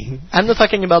see. I'm not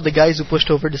talking about the guys who pushed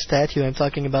over the statue. I'm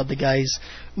talking about the guys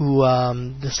who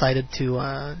decided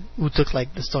to who took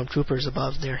like the stormtroopers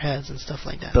above their heads and stuff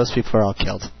like that. Those people are all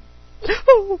killed.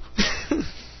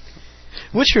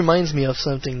 Which reminds me of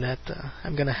something that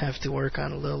I'm gonna have to work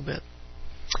on a little bit.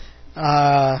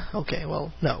 Okay,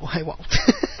 well, no, I won't.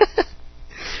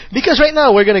 Because right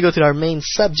now we're going to go to our main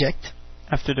subject.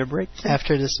 After the break?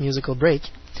 After this musical break,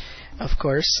 of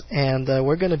course. And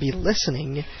we're going to be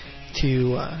listening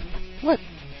to... what?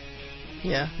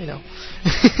 Yeah, you know.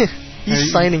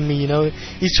 He's signing me, you know.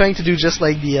 He's trying to do just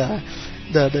like the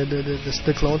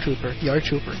clone trooper, the R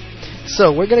Trooper.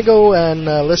 So we're going to go and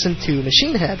listen to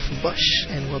Machine Head from Bush.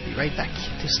 And we'll be right back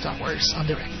to Star Wars on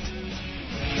Direct.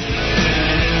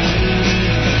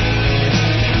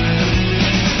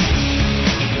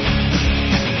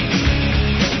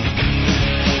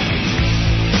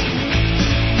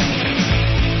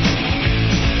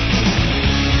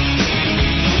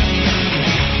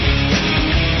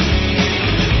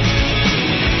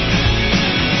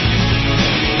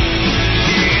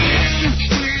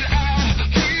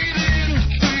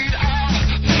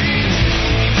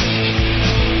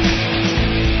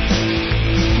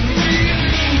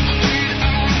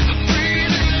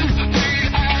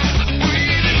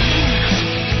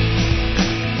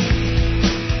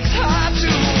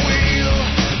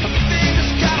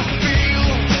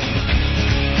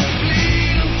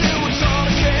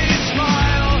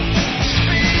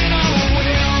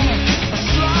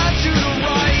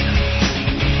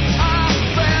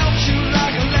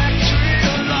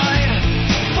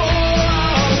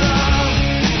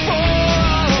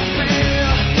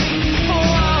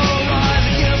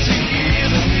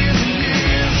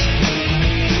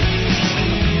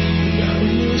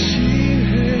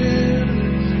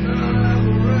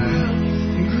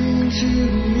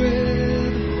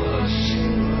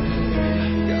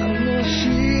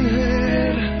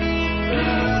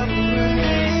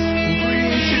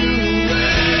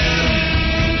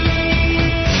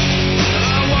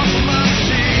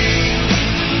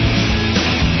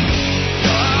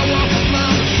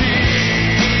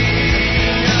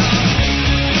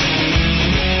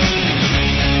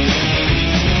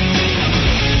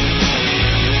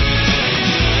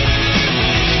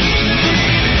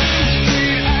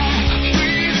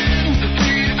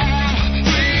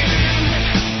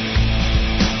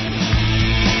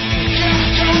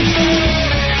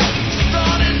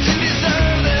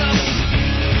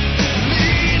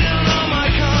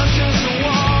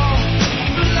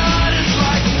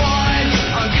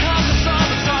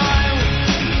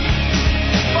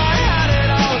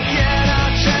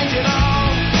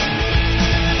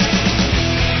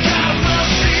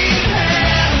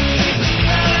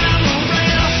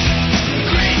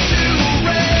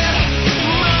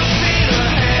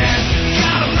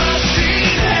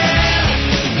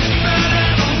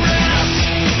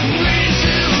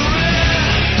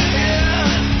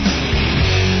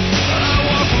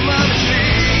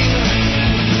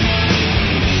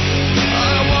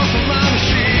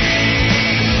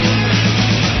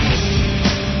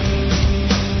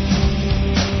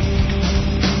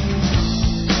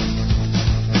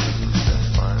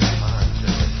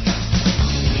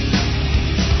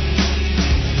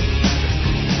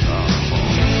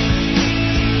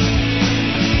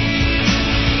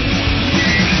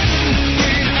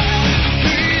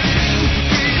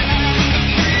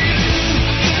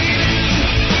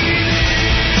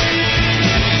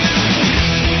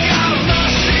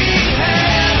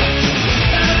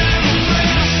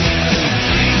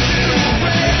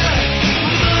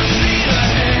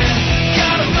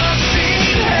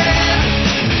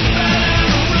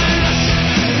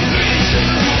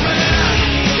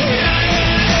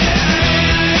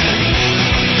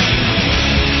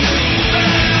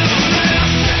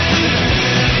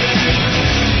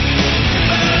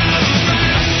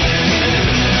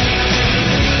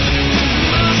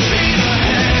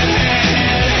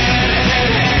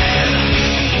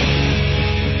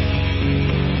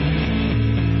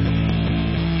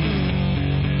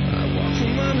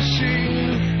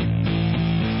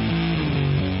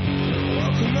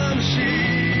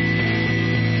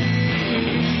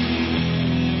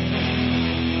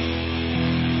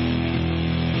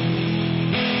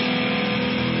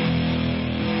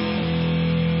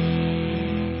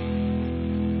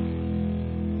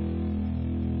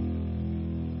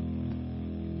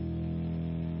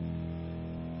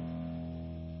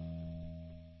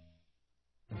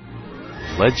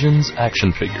 Legends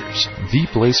Action Figures, the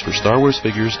place for Star Wars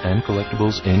figures and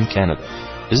collectibles in Canada.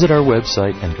 Visit our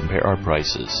website and compare our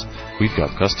prices. We've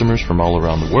got customers from all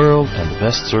around the world and the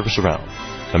best service around.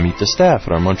 Come meet the staff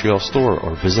at our Montreal store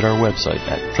or visit our website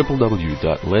at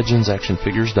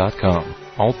www.legendsactionfigures.com.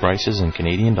 All prices in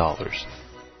Canadian dollars.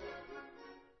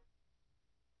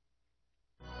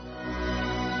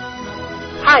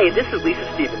 Hi, this is Lisa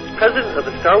Stevens, president of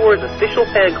the Star Wars Official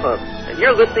Fan Club, and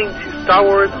you're listening to Star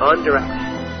Wars on Direct.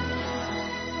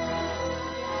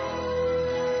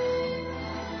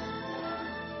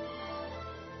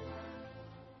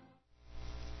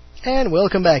 And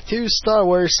welcome back to Star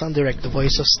Wars on Direct, the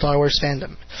voice of Star Wars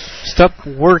fandom. Stop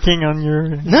working on your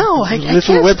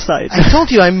little website. I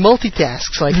told you I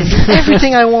multitask, so I can do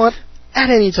everything I want at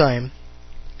any time.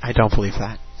 I don't believe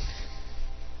that.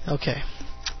 Okay.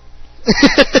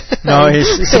 No,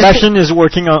 Sebastian is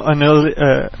working on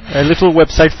a little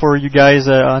website for you guys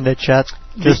on the chat,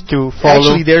 just to follow.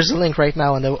 Actually, there's a link right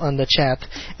now on the chat,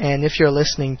 and if you're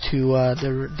listening to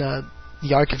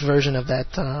the archive version of that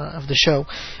of the show,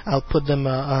 I'll put them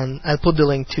I'll put the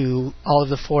link to all of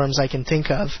the forums I can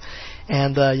think of,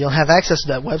 and you'll have access to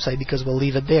that website because we'll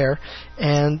leave it there.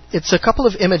 And it's a couple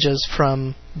of images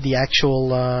from the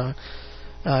actual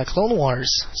Clone Wars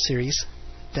series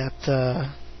that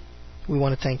we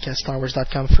want to thank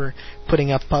StarWars.com for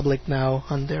putting up public now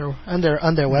on their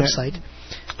website.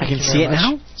 I can see it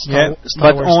now?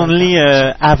 But only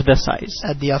half the size.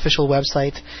 At the official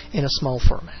website in a small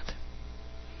format.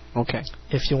 Okay.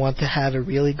 If you want to have a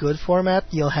really good format,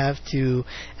 you'll have to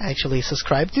actually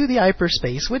subscribe to the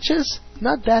Hyperspace, which is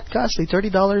not that costly,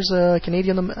 $30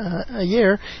 Canadian a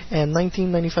year, and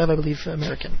 $19.95, I believe,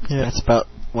 American. Yeah. That's about,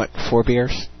 4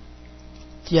 beers?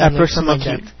 Yeah, something like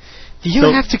that. Do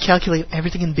you have to calculate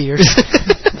everything in beers?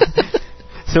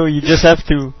 So you just have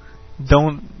to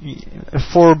a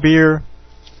 4 beer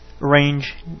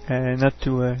range, not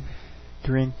to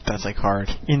drink. That's hard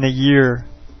in a year.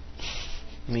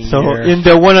 So in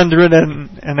the 100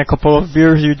 and a couple of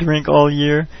beers you drink all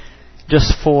year,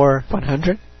 just 4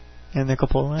 100 and a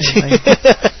couple.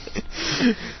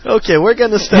 Okay, we're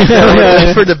gonna stop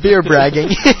for the beer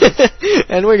bragging,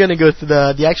 and we're gonna go to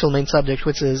the actual main subject,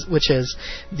 which is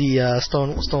the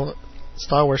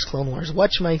Star Wars Clone Wars.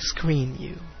 Watch my screen,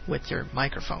 you, with your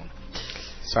microphone.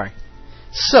 Sorry.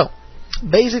 So,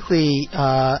 basically,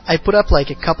 I put up a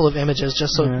couple of images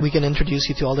just so we can introduce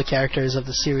you to all the characters of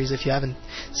the series if you haven't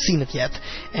seen it yet.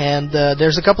 And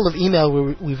there's a couple of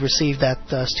emails we've received at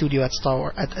studio at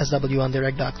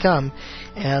swondirect.com,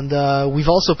 and we've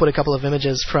also put a couple of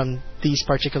images from these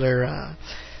particular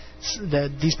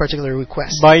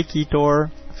requests. Bye, Ketor.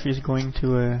 She's going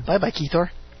to. Bye, Ketor.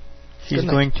 She's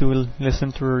going to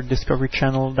listen to her Discovery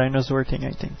Channel dinosaur thing,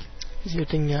 I think. Is your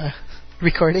thing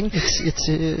recording?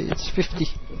 It's 50.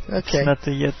 Okay. It's not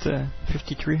yet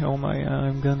 53. Oh my!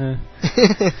 I'm gonna.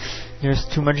 There's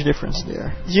too much difference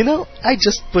there. You know, I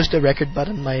just pushed the record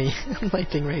button on my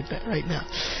thing right now.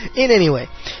 In any way,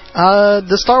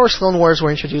 the Star Wars Clone Wars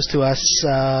were introduced to us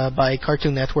by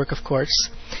Cartoon Network, of course,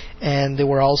 and they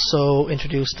were also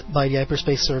introduced by the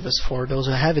Hyperspace service for those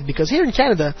who have it. Because here in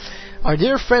Canada, our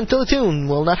dear friend Totoon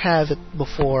will not have it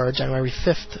before January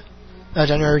 5th.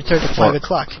 January 3rd at 5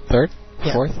 o'clock. 3rd?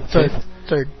 Yeah. 4th?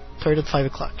 3rd at 5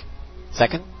 o'clock.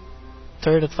 2nd?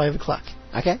 3rd at 5 o'clock.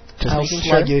 Okay. I'll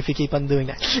slug you if you keep on doing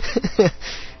that.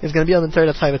 It's going to be on the 3rd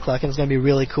at 5 o'clock, and it's going to be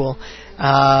really cool.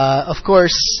 Of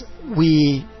course,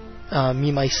 me,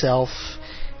 myself,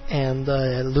 and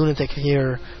Lunatic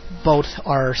here both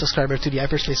are subscribers to the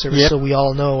Hyperspace service, so we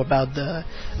all know about the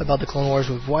Clone Wars.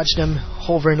 We've watched them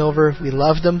over and over. We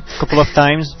love them. A couple of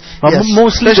times. Yes,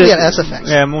 mostly especially at SFX.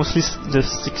 Yeah, mostly the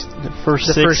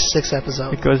first six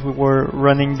episodes. Because we were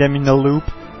running them in a loop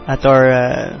at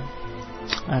our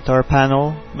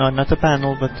panel. No, not a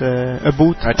panel, but a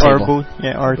booth. Our booth.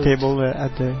 Yeah, our table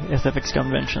at the SFX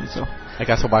convention. So I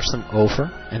got to watch them over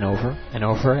and over and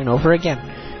over and over again.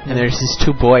 And there's these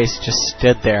two boys just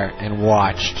stood there and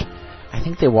watched. I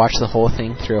think they watched the whole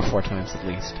thing 3 or 4 times at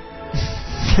least.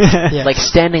 Like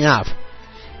standing up.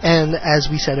 And as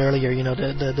we said earlier, you know,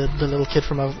 the little kid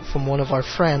from one of our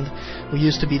friend who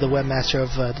used to be the webmaster of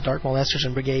the Dark Maul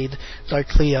Estrogen Brigade, Dark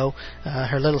Cleo,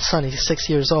 her little son, he's 6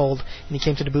 years old, and he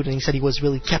came to the booth and he said he was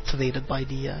really captivated by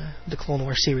the Clone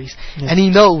Wars series. And he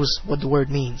knows what the word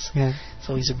means. Yeah.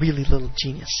 So he's a really little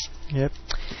genius. Yep.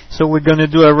 So we're going to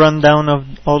do a rundown of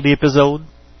all the episodes,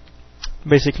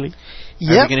 basically.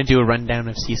 Yep. Are we going to do a rundown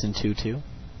of Season 2 too?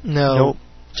 No. Nope.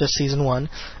 Just Season 1.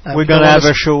 We're going to have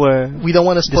a show we don't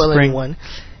want to spoil anyone.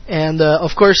 And,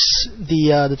 of course,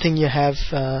 the thing you have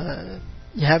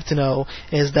to know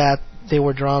is that they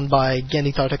were drawn by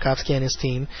Gendy Tartakovsky and his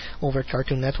team over at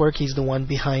Cartoon Network. He's the one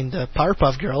behind the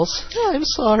Powerpuff Girls. Oh, I'm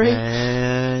sorry.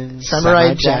 And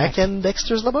Samurai Jack and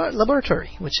Dexter's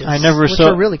Laboratory, which I never saw.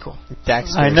 are really cool.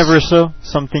 I never saw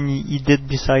something he did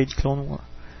besides Clone War.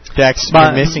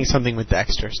 You're missing something with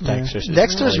Dexter's.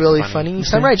 Dexter's really funny.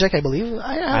 Samurai Jack, I believe.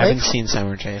 I haven't seen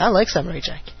Samurai Jack. I like Samurai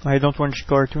Jack. I don't watch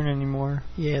cartoon anymore.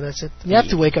 Yeah, that's it. You have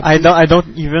to wake up. I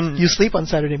don't even. You sleep on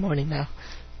Saturday morning now.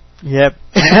 Yep.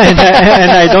 and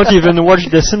I don't even watch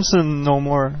The Simpsons no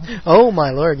more. Oh my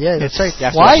lord! Yeah, that's right.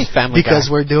 Why? Because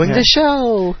we're doing the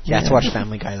show. You have to watch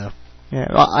Family Guy though. Yeah,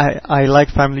 well, I like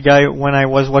Family Guy when I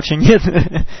was watching it,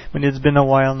 but it's been a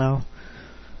while now.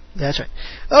 That's right.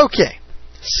 Okay.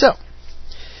 So,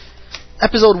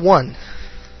 episode 1.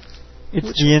 It's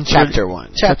the chapter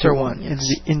 1. Chapter 1. Yes.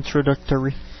 It's the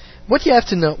introductory. What you have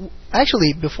to know,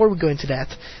 actually, before we go into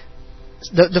that,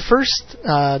 the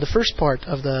first part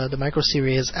of the micro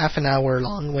series is half an hour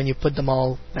long when you put them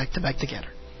all back to back together,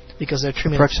 because they're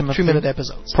 3-minute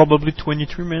episodes. Probably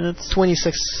 23 minutes.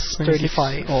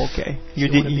 26:35. Oh, okay.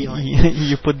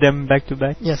 You put them back to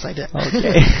back. Yes, I did.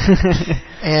 Okay.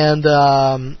 And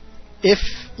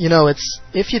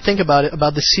if you think about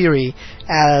the series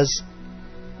as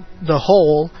the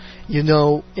whole,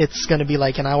 it's going to be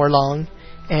like an hour long,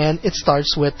 and it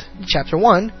starts with chapter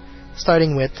 1,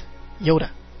 starting with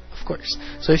Yoda, of course.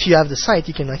 So if you have the site,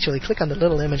 you can actually click on the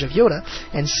little image of Yoda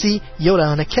and see Yoda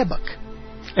on a kebuk.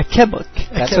 A kebuk.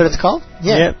 That's what it's called?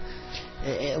 Yeah. Yep.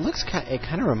 It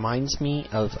kind of reminds me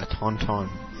of a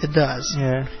tauntaun. It does.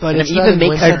 Yeah. But it even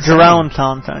makes a ground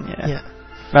tauntaun. Yeah.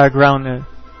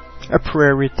 A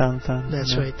prairie tauntaun.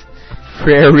 That's right.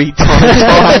 Prairie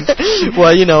tauntaun.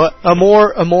 Well,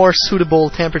 a more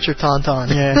suitable temperature tauntaun.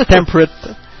 Yeah. Temperate.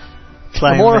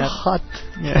 Climate. A more hot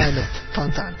climate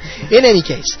tauntaun. In any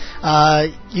case,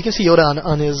 you can see Yoda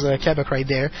on his kebuk right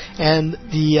there, and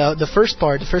the first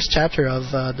chapter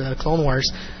of the Clone Wars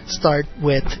start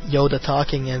with Yoda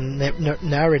talking and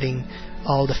narrating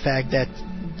all the fact that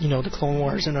the Clone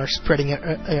Wars are spreading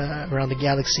around the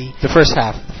galaxy. The first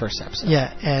episode.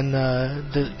 Yeah, and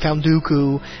the Count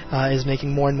Dooku is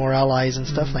making more and more allies and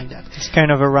stuff like that. It's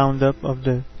kind of a roundup of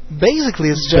the. Basically,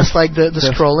 it's just like the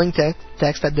scrolling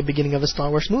text at the beginning of a Star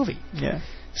Wars movie. Yeah.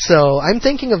 So I'm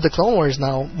thinking of the Clone Wars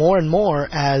now more and more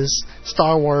as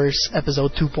Star Wars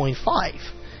Episode 2.5.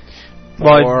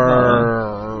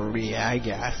 Yeah, I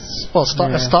guess. Well,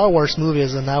 a Star Wars movie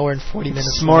is an hour and 40 minutes.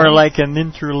 It's more like an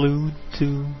interlude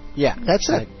to. Yeah, that's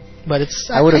it. But it's.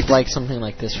 I would have liked something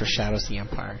like this for Shadows of the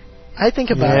Empire. I think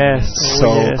about it.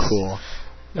 Cool.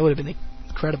 That would have been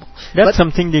incredible. That's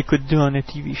something they could do on a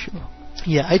TV show.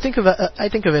 Yeah, I think of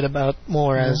it about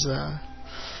more as I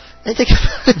think of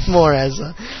it more as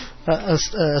a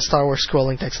Star Wars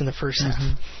scrolling text in the first half.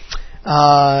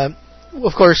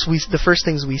 Of course, the first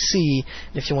things we see,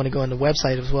 if you want to go on the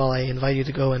website as well, I invite you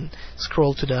to go and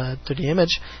scroll to the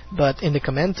image. But in the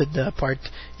commented part,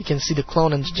 you can see the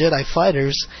clone and Jedi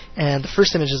fighters, and the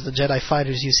first image is the Jedi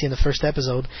fighters you see in the first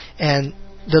episode, and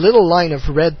the little line of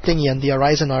red thingy on the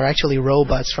horizon are actually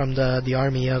robots from the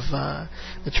army of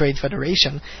the Trade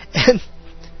Federation. And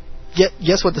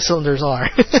guess what the cylinders are?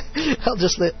 I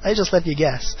just let you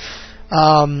guess.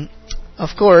 Of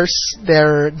course,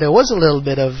 there was a little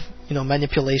bit of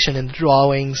manipulation in the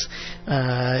drawings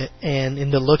and in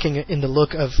the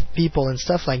look of people and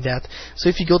stuff like that. So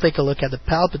if you go take a look at the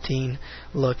Palpatine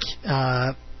look.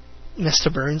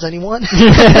 Mr. Burns, anyone?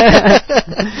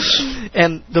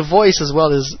 And the voice as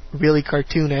well is really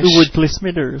cartoonish. Who would play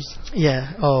Smithers?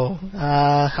 Yeah. Oh,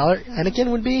 Anakin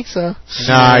would be. So.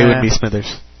 No, he wouldn't be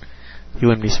Smithers. He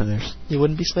wouldn't be Smithers. You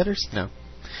wouldn't be Smithers? No.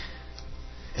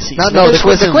 See,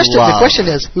 the question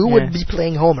is who would be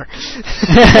playing Homer?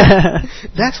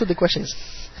 That's what the question is.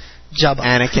 Jabba.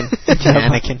 Anakin.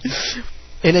 Anakin.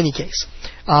 In any case,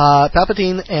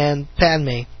 Palpatine and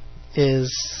Padme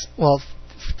is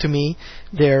to me,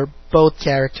 they're both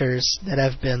characters that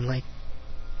have been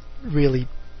really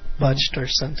butched or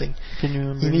something. Can you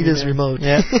remember? You need his remote.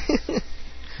 Yeah.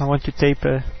 I want to tape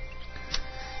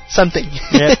something.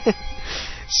 Yeah.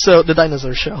 So the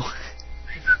dinosaur show.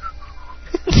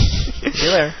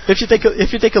 If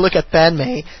you take a look at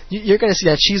Padme, you're going to see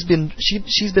that she's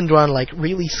been drawn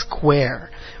really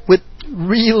square with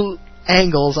real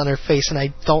angles on her face, and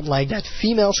I don't like that.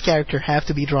 Female's character have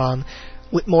to be drawn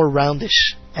with more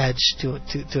roundish edge to it,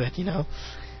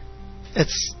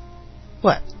 It's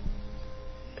what?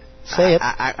 Say it.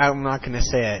 I'm not going to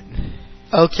say it.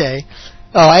 Okay.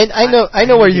 Oh, I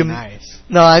know where you. Nice.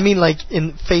 No, I mean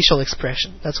in facial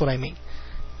expression. That's what I mean.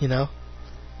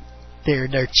 Their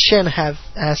chin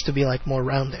has to be more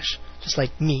roundish just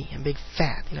like me. I'm big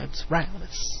fat. It's round.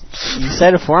 You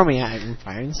said it for me. I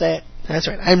didn't say it. That's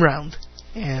right. I'm round,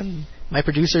 and my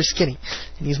producer's skinny,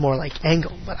 and he's more like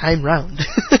Angle, but I'm round.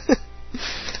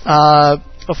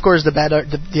 Of course,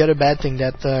 the other bad thing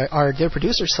that our dear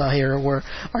producers saw here were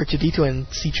R2-D2 and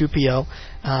C-3PO.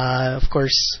 Of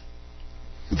course,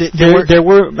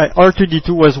 R2-D2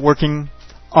 was working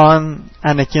on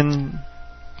Anakin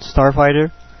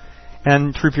Starfighter,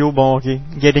 and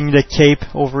 3PO, getting the cape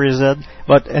over his head.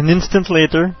 But an instant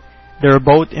later, they're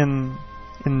both in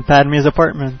Padme's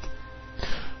apartment.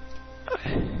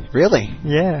 Really?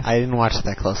 Yeah. I didn't watch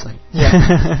that closely.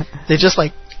 Yeah. They just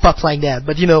popped like that.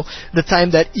 But the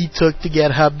time that he took to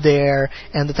get up there,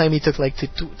 and the time he took to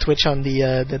twitch on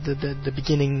the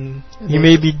beginning. He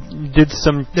maybe did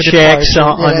some checks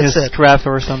on his craft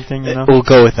or something. We'll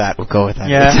go with that.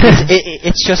 Yeah.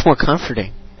 It's just more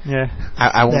comforting. Yeah.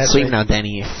 I won't sleep now,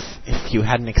 Denny. If you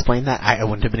hadn't explained that, I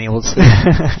wouldn't have been able to sleep.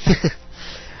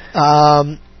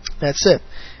 That's it.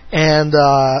 And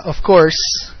of course,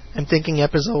 I'm thinking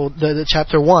the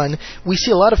chapter 1, we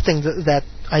see a lot of things that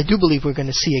I do believe we're going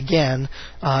to see again.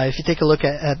 If you take a look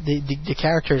at the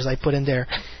characters I put in there,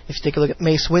 if you take a look at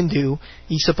Mace Windu,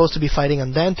 he's supposed to be fighting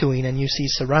on Dantooine, and you see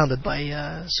surrounded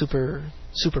by super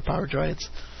power droids.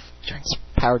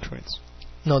 Power droids?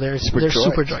 No, they're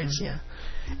super droids, yeah.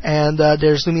 And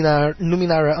there's Luminara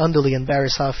Unduli and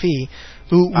Barriss Offee,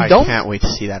 who I can't wait to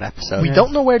see that episode. We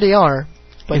don't know where they are.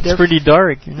 But it's pretty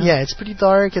dark, Yeah, it's pretty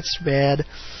dark. It's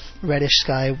reddish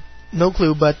sky. No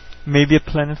clue, but maybe a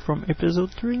planet from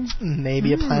Episode 3.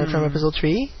 Maybe a planet from Episode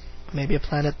 3. Maybe a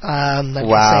planet. Wow,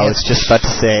 I was just about to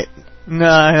say it.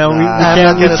 No, we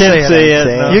can't say it.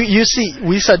 No. You see,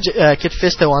 we saw Kit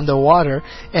Fisto underwater,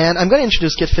 and I'm going to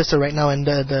introduce Kit Fisto right now. And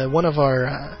one of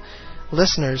our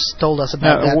listeners told us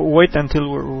about that. Wait until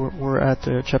we're at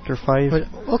chapter 5.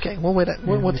 Okay, we'll wait.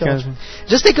 We'll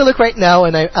just take a look right now,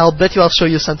 and I'll bet you I'll show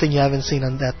you something you haven't seen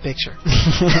on that picture.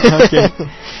 Okay.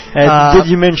 Did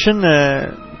you mention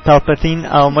Palpatine,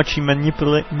 how much he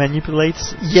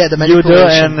manipulates? Yeah, the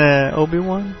manipulation. Yoda and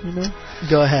Obi-Wan,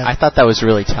 Go ahead. I thought that was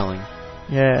really telling.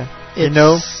 Yeah.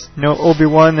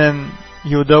 Obi-Wan and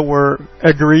Yoda were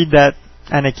agreed that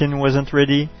Anakin wasn't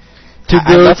ready.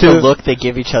 I love the look they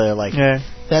give each other. Yeah,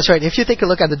 that's right. If you take a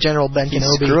look at the General Ben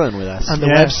Kenobi screwing with us on the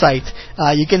website,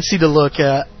 you can see the look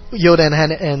Yoda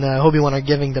and Obi-Wan are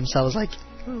giving themselves. Like,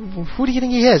 who do you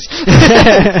think he is?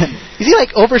 Is he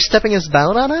overstepping his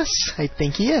bound on us? I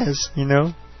think he is.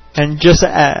 And just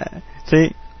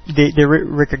they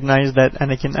recognize that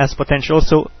Anakin has potential.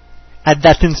 So at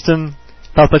that instant,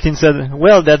 Palpatine said,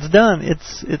 "Well, that's done.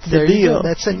 It's the deal.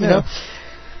 That's it.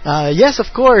 Yes,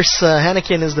 of course,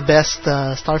 Anakin is the best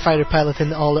starfighter pilot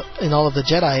in all of the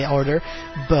Jedi Order,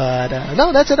 but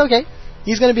no, that's it. Okay,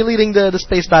 he's going to be leading the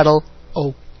space battle.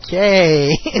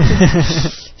 Okay,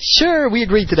 sure, we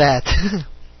agreed to that.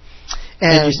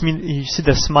 and you see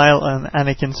the smile on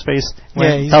Anakin's face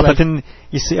when Palpatine.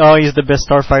 You see, he's the best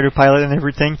starfighter pilot and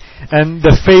everything, and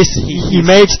the face he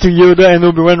makes to Yoda and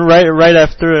Obi-Wan right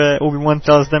after Obi-Wan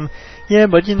tells them, "Yeah,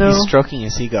 but he's stroking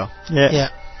his ego." Yeah.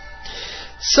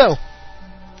 So,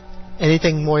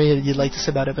 anything more you'd like to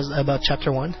say about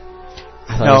chapter 1?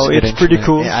 No, it's pretty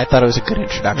cool. Yeah, I thought it was a good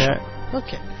introduction. Yeah.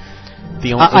 Okay.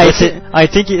 I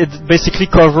think it basically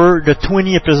covered the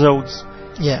 20 episodes.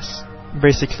 Yes.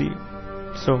 Basically.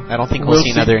 So I don't think we'll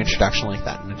see another introduction like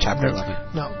that in chapter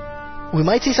 11. No. We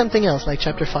might see something else like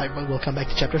chapter 5, but we'll come back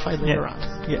to chapter 5 later on.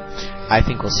 Yeah. I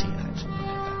think we'll see that.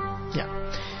 Yeah.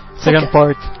 Second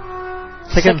part.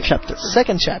 Second chapter.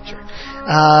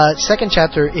 Second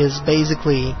chapter is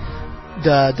basically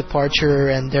the departure,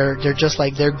 and they're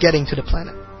getting to the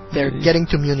planet. They're getting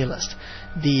to Munilust,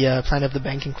 the planet of the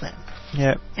banking clan.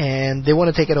 Yeah. And they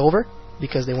want to take it over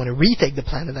because they want to retake the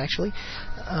planet. Actually,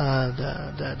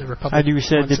 the Republic. How do you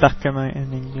say débarquement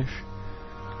in English?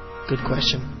 Good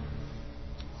question.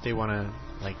 They want to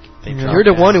You're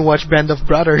the one who watched Band of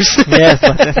Brothers. Yes,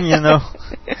 but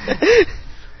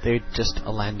They just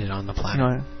landed on the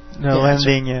planet.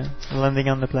 Landing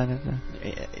on the planet.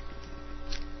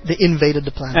 They invaded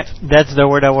the planet. That's the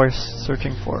word I was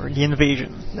searching for. The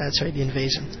invasion. That's right, the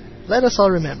invasion. Let us all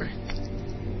remember.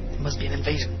 It must be an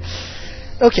invasion.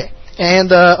 Okay,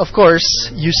 and of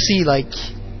course, you see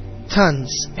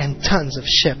tons and tons of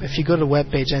ship. If you go to the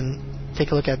webpage and take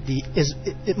a look at is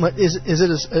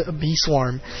it a bee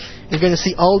swarm, you're going to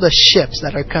see all the ships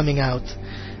that are coming out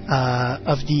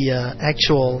of the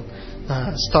actual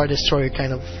Star Destroyer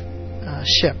kind of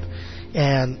ship,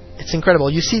 and it's incredible.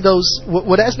 You see those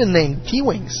what has been named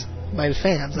T-Wings. by the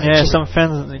fans. Yeah, actually. some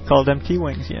fans they call them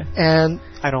T-wings. Yeah, and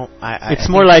it's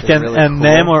more like an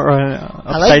M or an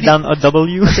upside down a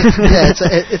W. Yeah,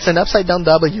 it's an upside down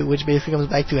W, which basically comes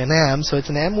back to an M. So it's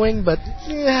an M-wing, but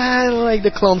I like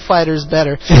the clone fighters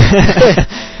better.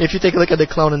 If you take a look at the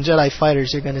clone and Jedi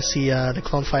fighters, you're gonna see the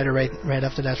clone fighter right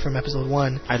after that from episode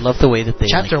 1. I love the way that they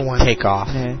Chapter 1 take off.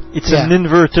 Yeah. It's an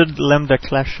inverted Lambda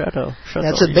class shuttle.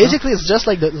 That's it. Basically, it's just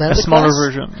like the Lambda a smaller class,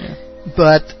 version. Yeah.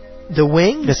 But the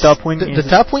wings, the top wing, the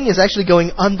top wing is actually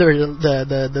going under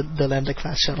the Lambda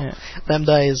class shuttle. Yeah.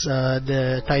 Lambda is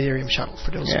the Tydirium shuttle,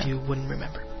 for those of you who wouldn't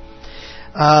remember.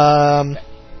 That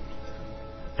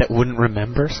wouldn't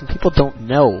remember? Some people don't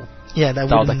know. Yeah, that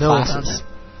wouldn't know about that.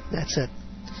 That's it.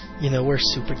 You know, we're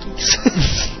super geeks.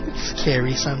 It's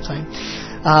scary sometimes.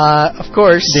 Of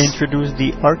course, they introduced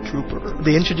the ARC Trooper.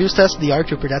 They introduced us the ARC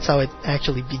Trooper. That's how it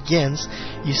actually begins.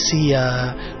 You see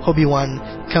Obi-Wan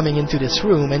coming into this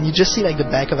room, and you just see like the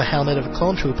back of a helmet of a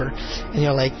clone trooper, and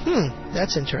you're like,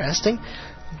 that's interesting.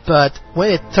 But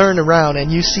when it turned around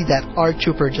and you see that ARC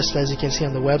Trooper, just as you can see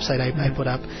on the website I put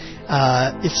up,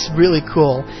 it's really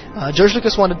cool. George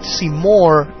Lucas wanted to see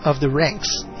more of the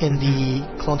ranks in the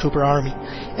Clone Trooper army.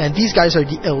 And these guys are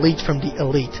the elite from the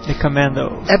elite. The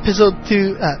Commando.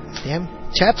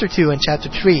 Chapter 2 and Chapter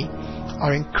 3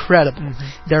 are incredible.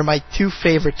 They're my two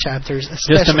favorite chapters.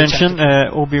 Just to mention,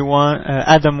 Obi-Wan,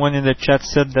 Adam 1 in the chat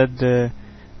said that the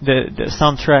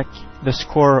soundtrack, the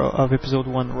score of Episode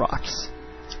 1 rocks.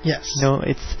 Yes. No,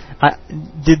 it's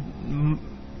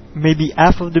maybe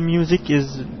half of the music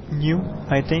is new,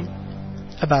 I think.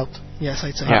 Yes,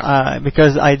 I'd say.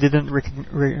 Because I didn't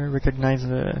recognize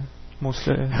most.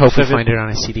 Hope we find it on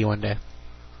a CD one day.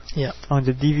 Yeah. On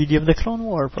the DVD of the Clone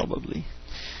War, probably.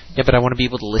 Yeah, but I want to be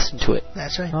able to listen to it.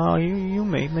 That's right. Oh, you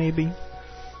maybe.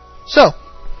 So.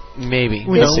 Maybe.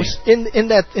 In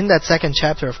that second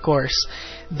chapter, of course,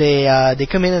 they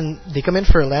come in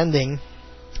for a landing,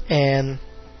 and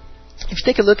if you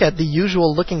take a look at the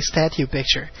usual looking statue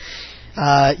picture,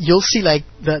 you'll see like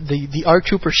the ARC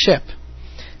Trooper ship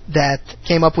that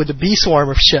came up with the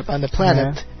B-Swarmer ship on the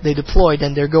planet. Yeah. They deployed,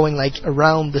 and they're going like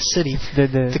around the city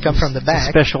to come from the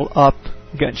back. The special op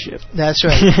gunship. That's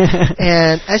right.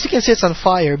 And as you can see, it's on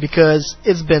fire because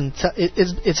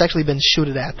it's actually been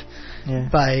shooted at. Yeah.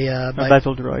 By a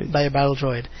battle droid. By a battle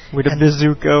droid. With a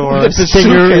bazooka or a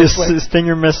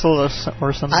Stinger missile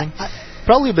or something.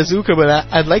 Probably a bazooka, but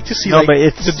I'd like to see but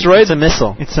it's the droid. It's a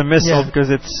missile. It's a missile because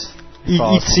it's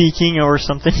heat-seeking or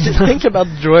something. Think about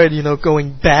the droid,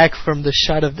 going back from the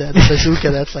shot of the bazooka.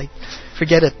 That's like,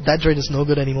 forget it. That droid is no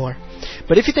good anymore.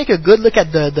 But if you take a good look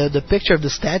at the picture of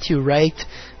the statue, right,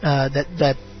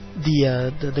 the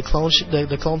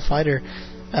clone fighter.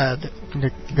 The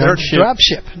gunship.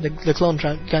 Dropship, the clone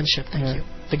gunship. Thank you.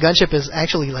 The gunship is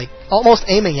actually like almost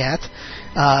aiming at.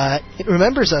 It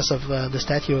remembers us of the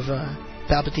statue of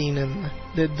Palpatine and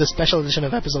the special edition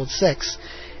of Episode 6.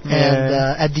 Yeah. And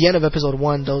at the end of Episode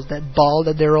 1, that ball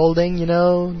that they're holding,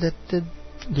 that the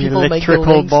people make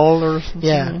electrical ball or something.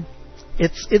 Yeah,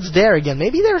 it's there again.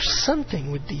 Maybe there's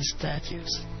something with these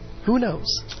statues. Who knows?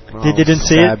 Well, they didn't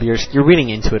say it. You're reading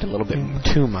into it a little bit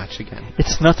too much again.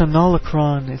 It's not an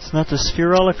holocron. It's not a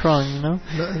sphere holocron, No,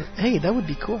 hey, that would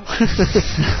be cool.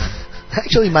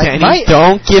 Actually,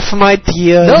 don't give him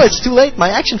ideas. No, it's too late.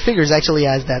 My action figures actually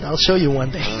has that. I'll show you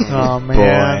one day. Oh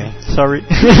man, sorry.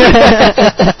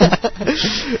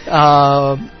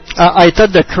 I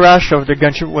thought the crash of the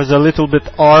gunship was a little bit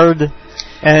hard,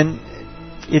 and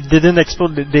it didn't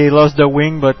explode. They lost the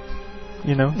wing, but.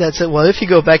 That's it. Well, if you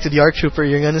go back to the ARC Trooper,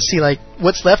 you're going to see like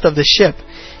what's left of the ship,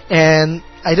 and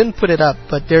I didn't put it up,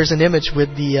 but there's an image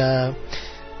with the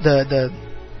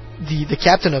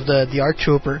captain of the ARC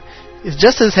Trooper. It's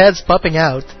just his head's popping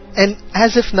out, and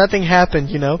as if nothing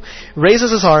happened, raises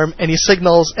his arm and he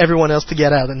signals everyone else to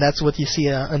get out, and that's what you see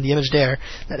on the image there.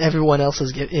 That everyone else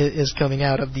is coming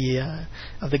out of the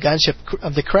gunship,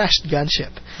 of the crashed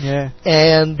gunship. Yeah.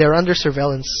 And they're under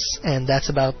surveillance, and that's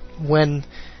about when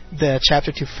the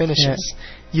Chapter 2 finishes. Yeah.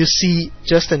 You see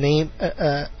just a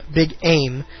big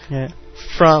aim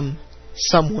from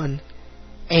someone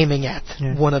aiming at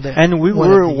one of the. And we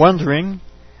were wondering,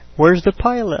 where's the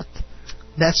pilot?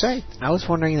 That's right. I was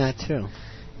wondering that too.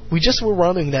 We just were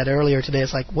wondering that earlier today.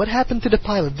 It's like, what happened to the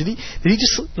pilot? Did he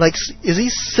just is he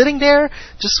sitting there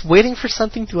just waiting for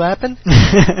something to happen?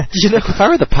 If I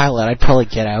were the pilot, I'd probably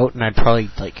get out and I'd probably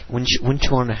wouldn't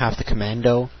you want to have the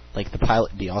commando, like the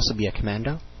pilot, also be a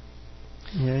commando?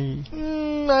 Yeah.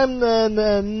 I'm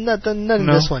not in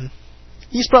this one.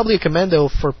 He's probably a commando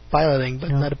for piloting, but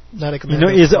not a commando.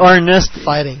 His harness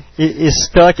fighting is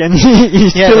stuck and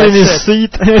he's still in his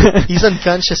seat. He's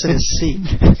unconscious in his seat.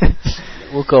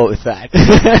 We'll go with that.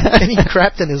 And he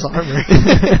crapped in his armor.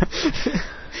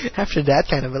 After that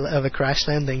kind of a crash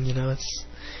landing, it's...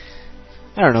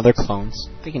 I don't know, they're clones.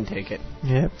 They can take it.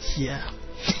 Yeah. Yeah.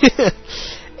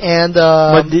 And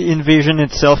but the invasion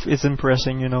itself is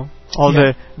impressing, All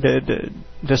the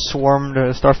swarm,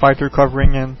 the starfighter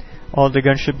covering, and all the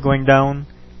gunship going down,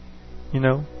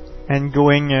 and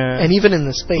going and even in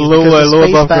the space, low, because the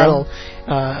space above battle,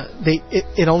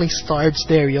 it only starts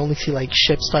there. You only see like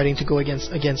ships starting to go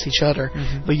against each other,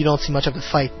 but you don't see much of the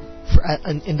fight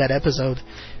in that episode.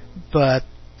 But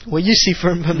what you see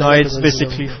from it's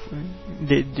basically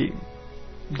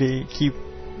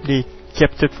they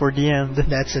kept it for the end.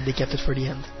 That's it. They kept it for the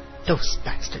end. Those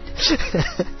bastards.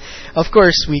 Of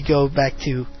course, we go back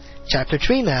to Chapter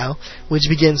 3 now, which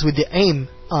begins with the aim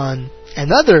on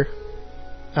another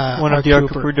one of the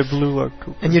ARC Trooper, the blue ARC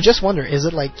Trooper. And you just wonder, is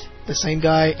it like the same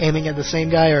guy aiming at the same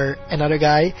guy or another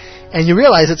guy? And you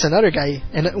realize it's another guy,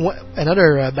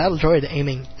 another battle droid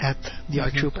aiming at the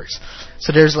ARC Troopers.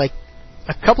 So there's like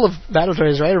a couple of battle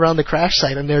droids right around the crash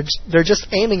site, and they're just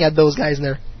aiming at those guys, and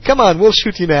they're, come on, we'll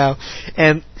shoot you now.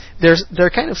 And they're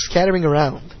kind of scattering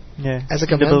around. Yeah, as a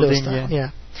commando style.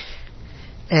 Yeah.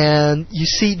 And you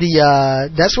see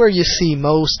that's where you see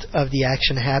most of the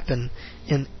action happen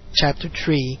in Chapter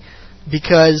 3,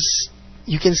 because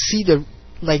you can see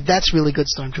that's really good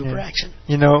Stormtrooper action.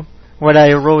 What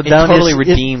I wrote down totally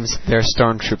redeems their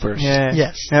Stormtroopers. Yeah.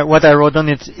 Yes. What I wrote down,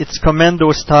 it's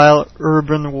commando style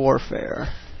urban warfare.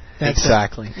 That's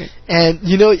exactly. And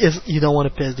you don't want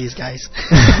to piss these guys.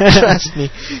 Trust me.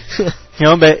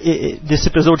 But this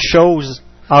episode shows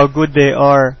how good they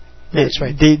are. That's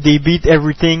right. They beat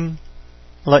everything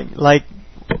like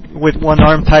with one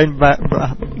arm tied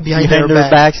behind their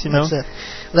backs, That's it.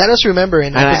 Let us remember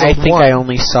in episode 1. I think I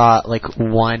only saw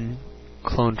one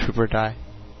clone trooper die.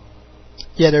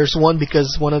 Yeah, there's one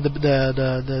because one of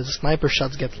the sniper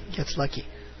shots gets lucky.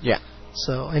 Yeah.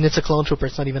 So, and it's a clone trooper,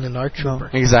 it's not even an ARC trooper.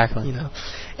 No, exactly.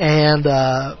 And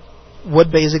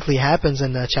what basically happens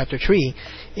in Chapter 3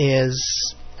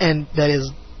 is, and that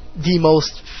is the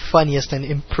most funniest and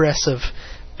impressive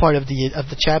part of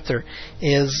the chapter,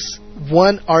 is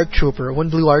one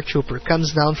blue ARC trooper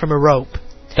comes down from a rope.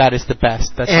 That is the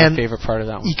best. That's my favorite part of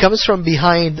that one. He comes from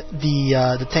behind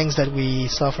the tanks that we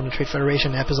saw from the Trade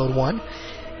Federation in episode 1.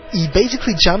 He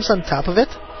basically jumps on top of it,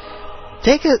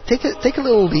 take a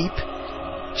little leap,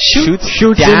 shoot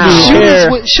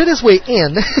his way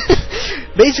in,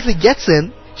 basically gets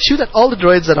in, shoot at all the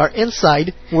droids that are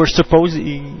inside. We're supposed to...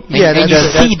 and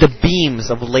you see the beams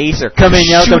of laser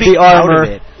coming out of the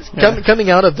armor. Coming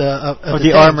out of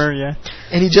the armor, yeah.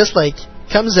 And he just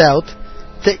comes out,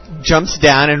 jumps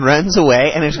down and runs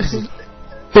away, and it's just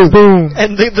boom, boom,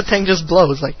 and the tank just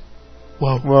blows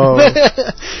whoa.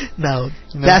 Now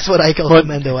that's what I call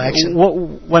commando action.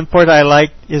 One part I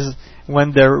like is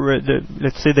when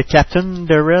let's say the captain,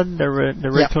 the red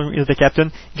clone is the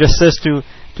captain, just says to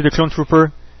the clone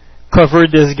trooper, cover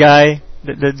this guy,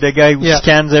 the guy who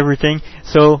scans everything.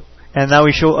 So. And now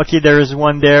we show, okay, there is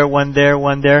one there, and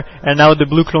now the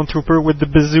blue clone trooper with the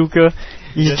bazooka,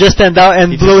 he just stands out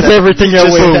and blows everything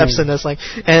away.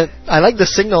 And I like the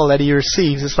signal that he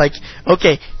receives. It's like,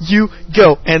 okay, you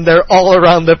go, and they're all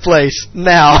around the place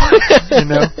now.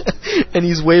 And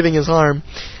he's waving his arm,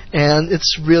 and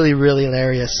it's really, really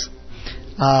hilarious.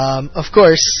 Of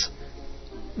course,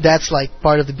 that's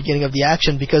part of the beginning of the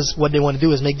action, because what they want to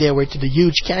do is make their way to the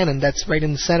huge cannon that's right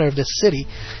in the center of the city.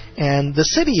 And the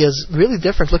city is really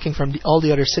different looking from all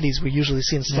the other cities we usually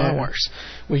see in Star Wars.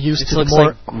 We're used to the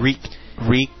more Greek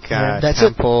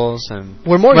temples, and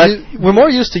we're more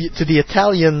used to the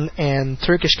Italian and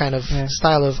Turkish kind of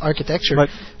style of architecture.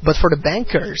 But for the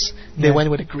bankers, they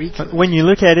went with a Greek. But when you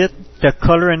look at it, the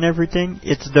color and everything,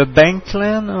 it's the bank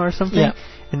clan or something,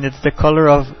 and it's the color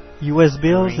of U.S.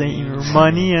 bills and your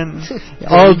money and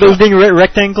all building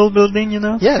rectangle building,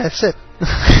 Yeah, that's it.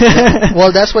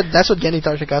 Well, that's what Genndy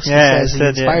Tartakovsky says. He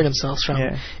inspired himself from.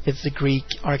 It's the Greek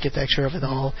architecture of it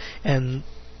all, and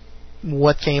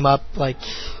what came up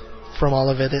from all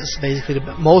of it is basically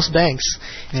most banks.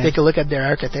 If you take a look at their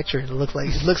architecture, it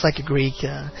looks like a Greek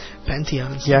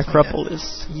pantheon. The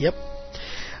Acropolis. Yep.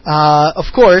 Of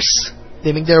course,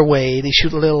 they make their way. They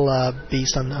shoot a little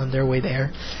beast on their way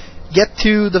there. Get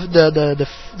to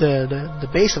the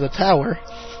base of the tower,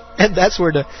 and that's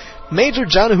where the Major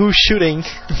John Who shooting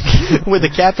with the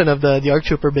captain of the ARC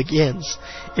Trooper begins.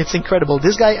 It's incredible.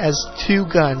 This guy has 2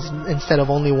 guns instead of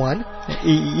only 1.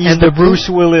 He's the Bruce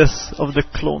Willis of the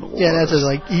Clone Wars. Yeah, that's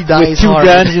it. He dies with 2 hard.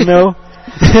 guns,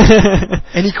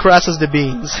 And he crosses the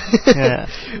beams.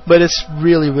 But it's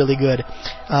really, really good.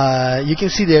 You can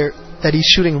see there that he's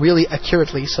shooting really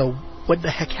accurately, so what the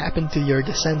heck happened to your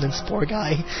descendants, poor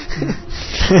guy?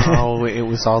 Oh, it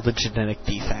was all the genetic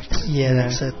defects. Yeah,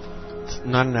 that's it.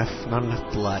 Not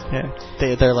enough blood.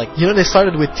 Yeah. They're like, they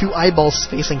started with 2 eyeballs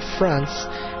facing fronts,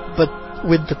 but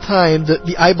with the time,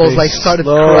 the eyeballs started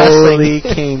slowly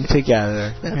crossing. came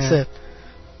together. That's it.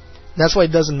 That's why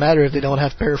it doesn't matter if they don't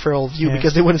have peripheral view,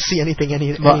 because they wouldn't see anything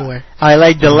anywhere. I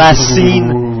like the last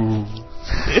scene.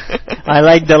 I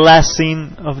like the last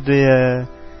scene of the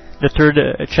third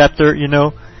chapter.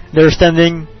 They're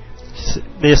standing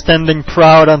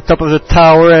proud on top of the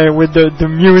tower with the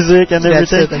music and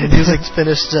everything. That's it, and the music's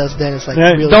finished just then. It's like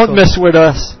really don't cool. mess with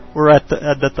us. We're at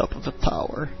the top of the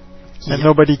tower, and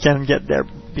nobody can get there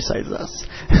besides us.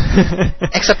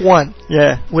 Except one.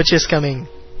 Yeah, which is coming.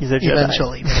 He's a Jedi.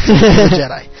 Eventually. He's a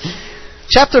Jedi.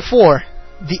 Chapter 4.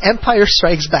 The Empire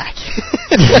Strikes Back.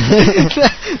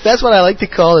 That's what I like to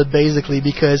call it, basically,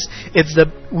 because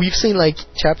we've seen like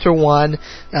Chapter 1,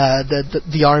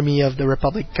 the army of the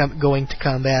Republic going to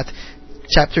combat.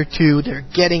 Chapter 2,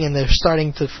 they're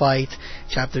starting to fight.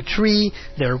 Chapter 3,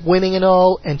 they're winning and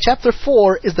all. And Chapter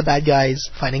 4 is the bad guys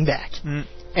fighting back.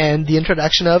 And the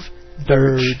introduction of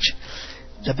Dirge.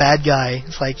 The bad guy.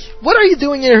 It's like, what are you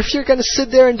doing here if you're going to sit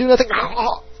there and do nothing?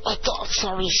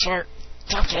 Sorry, sir.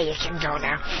 Okay, you can go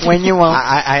now. When you want.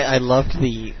 I loved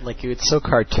it's so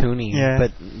cartoony,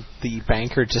 but the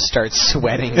banker just starts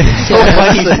sweating.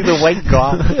 The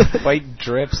white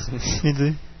drips.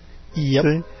 Yep.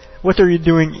 See? What are you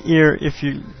doing here if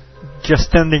you just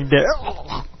standing there?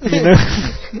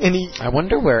 I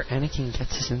wonder where Anakin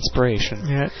gets his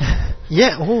inspiration.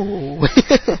 Yeah. Oh.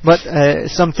 But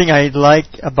something I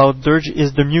like about Dirge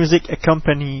is the music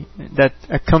that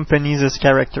accompanies his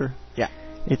character. Yeah.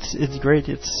 It's great.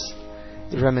 It's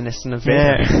reminiscent of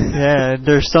Vader. Yeah.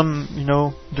 There's some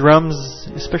drums,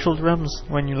 special drums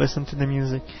when you listen to the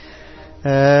music.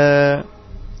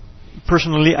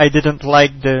 Personally, I didn't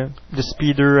like the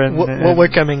speeder and what we're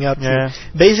coming up to.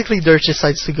 Basically, Dirge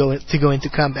decides to go into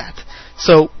combat.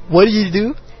 So what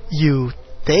do? You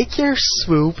take your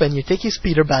swoop and you take your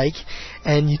speeder bike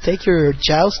and you take your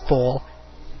joust pole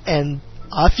and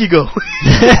off you go.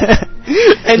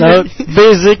 And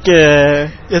basic.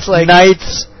 It's like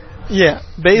knights. Yeah,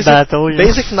 basic battle.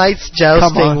 Basic knights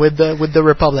jousting with the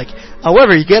Republic.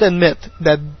 However, you gotta admit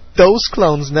that those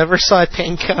clones never saw a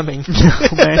tank coming.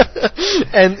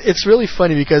 And it's really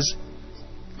funny because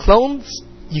clones,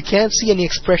 you can't see any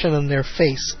expression on their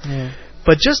face. Yeah.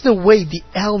 But just the way the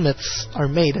helmets are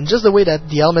made, and just the way that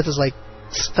the helmet is like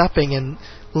stopping and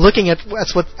looking at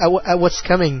what's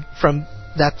coming from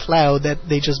that cloud, that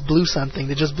they just blew something.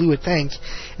 They just blew a tank.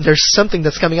 And there's something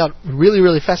that's coming out really,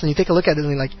 really fast, and you take a look at it and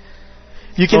you're like,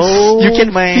 you can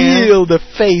feel the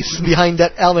face behind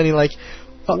that helmet, and you're like,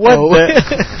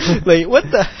 what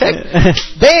the heck?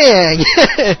 Bang!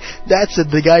 That's it,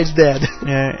 the guy's dead.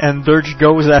 Yeah, and Dirge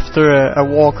goes after a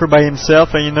walker by himself,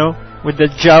 and with the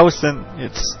joust, and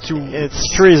it's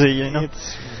crazy,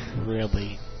 It's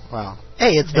really, wow.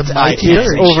 Hey, it's the mighty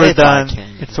Dirge.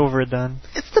 It's overdone.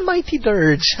 It's the mighty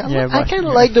Dirge. I kind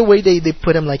of like the way they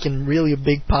put him like in really a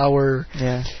big power.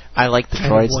 Yeah. I like the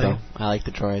droids though. I like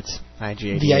the droids.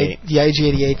 IG-88. The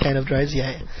IG-88 kind of droids,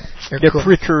 yeah. The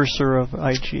precursor of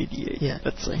IG-88. Yeah.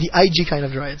 Let's say. The IG kind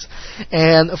of droids.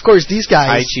 And of course these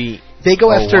guys they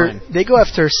go after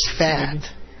SFAT,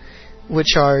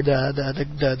 which are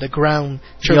the ground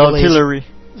turbo artillery.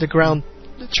 The ground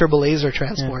turbo laser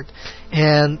transport.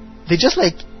 Yeah. And they just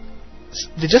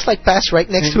pass right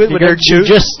next to it with their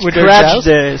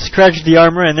scratch the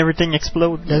armor and everything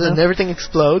explodes. And everything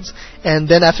explodes, and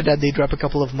then after that they drop a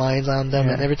couple of mines on them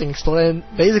and everything explodes. And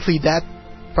basically that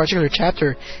particular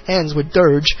chapter ends with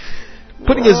Dirge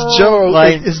putting his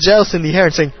joust in the air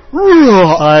and saying,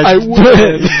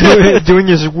 doing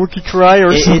his Wookiee cry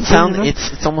or something.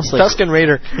 It's almost like Tusken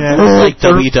Raider. Yeah. It's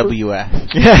like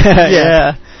WWF.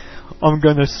 Yeah. I'm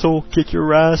gonna soul kick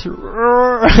your ass.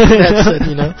 That's it,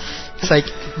 It's like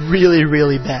really,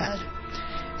 really bad.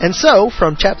 And so,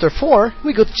 from Chapter 4,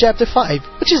 we go to Chapter 5,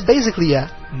 which is basically a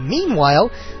meanwhile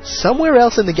somewhere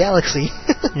else in the galaxy.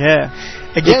 Yeah.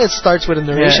 Again, it starts with a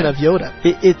narration of Yoda.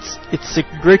 It's a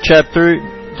great chapter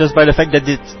just by the fact that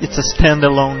it's a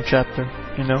standalone chapter,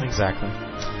 Exactly.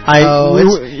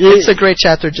 It's a great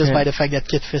chapter just by the fact that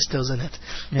Kit Fisto's in it.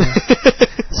 Yeah.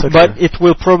 But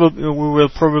we will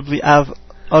probably have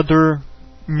other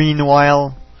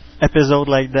meanwhile episode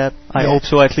like that. I hope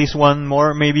so. At least one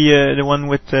more, maybe the one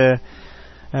with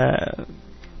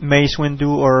Mace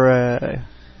Windu or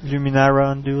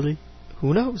Luminara and Dooley.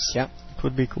 Who knows? Yeah, it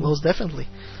would be cool. Most definitely.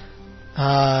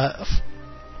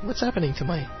 What's happening to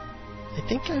my? I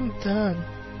think I'm done.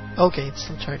 Okay, it's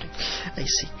still charging. I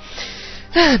see.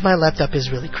 My laptop is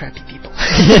really crappy, people.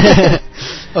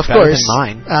 Of course,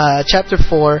 mine. Chapter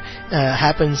 4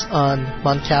 happens on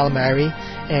Mon Calamari,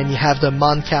 and you have the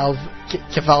Mon Cal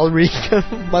Cavalry.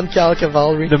 Mon Cal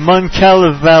Cavalry. The Mon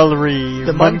Cavalry.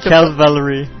 The Mon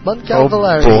Cavalry. Mon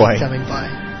Cavalry coming by.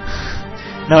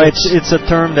 No, it's a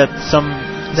term that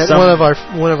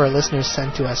one of our listeners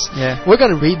sent to us. Yeah. We're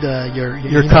gonna read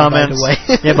your comments. By the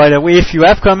way. Yeah, by the way, if you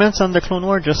have comments on the Clone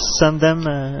War, just send them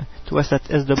to us at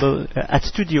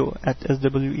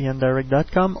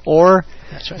studio@swendirect.com or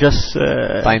just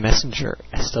by messenger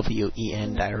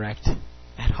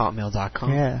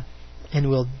swendirect@hotmail.com. Yeah. And it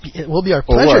will be our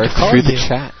pleasure to call through you. the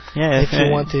chat. Yeah, if you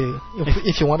want to,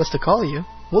 if you want us to call you,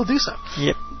 we'll do so.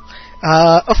 Yep.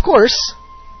 Of course,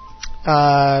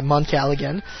 Mon Cal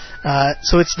again.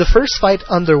 So it's the first fight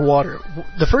underwater.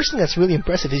 The first thing that's really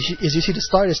impressive is you see the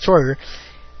Star Destroyer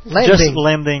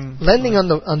landing on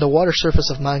the water surface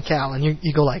of Mon Cal, and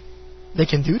you go like, they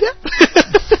can do that?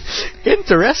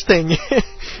 Interesting.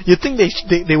 You'd think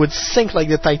they would sink like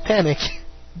the Titanic,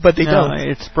 but they don't.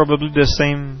 It's probably the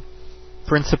same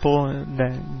principle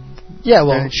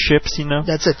ships,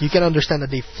 That's it. You can understand that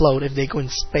they float if they go in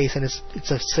space and it's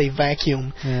a say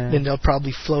vacuum. Yeah. Then they'll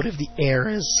probably float if the air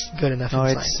is good enough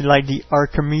inside. It's like the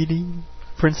Archimedes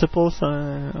principles.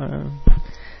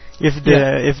 If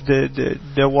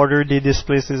the water they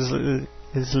displace is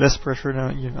less pressure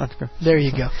than There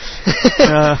you go.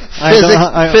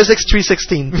 Physics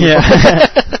 316. Yeah.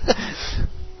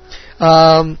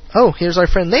 Here's our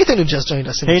friend Nathan who just joined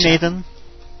us. Hey Nathan.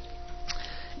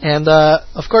 And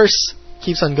of course,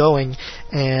 keeps on going,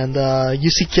 and you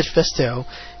see Kit Fisto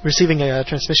receiving a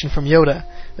transmission from Yoda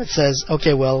that says,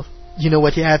 "Okay, well, you know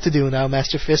what you have to do now,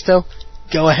 Master Fisto.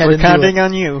 Go ahead and do it. We're counting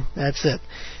on you." That's it.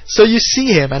 So you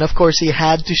see him, and of course he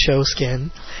had to show skin,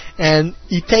 and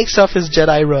he takes off his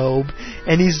Jedi robe,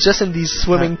 and he's just in these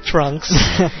swimming trunks,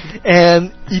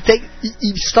 and he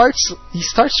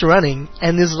starts running,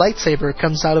 and his lightsaber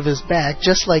comes out of his back,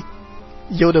 just like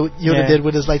Yoda did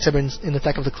with his lightsaber in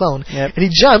Attack of the Clone. Yep. And he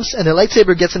jumps, and the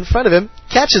lightsaber gets in front of him,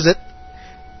 catches it,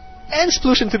 and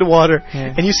sploosh into the water.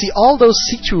 Yeah. And you see all those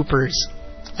sea troopers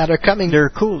that are coming. They're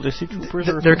cool. The sea troopers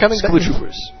they're coming Scuba back.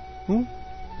 troopers. Who?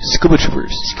 Scuba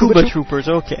troopers. Scuba troopers,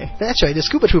 okay. That's right, the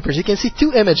scuba troopers. You can see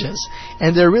 2 images,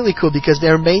 and they're really cool because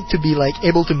they're made to be like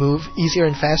able to move easier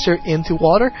and faster into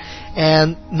water.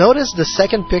 And notice the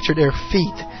second picture, their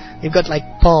feet. They've got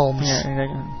like palms.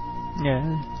 Yeah,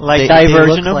 like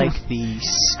diversion. They look like the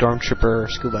Stormtrooper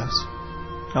Scubas.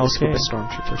 Okay. The Scuba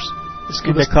Stormtroopers.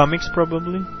 In the comics,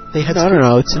 probably. They had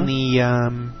no. It's in the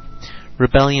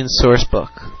Rebellion source book.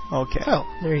 Okay. Oh,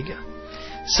 there you go.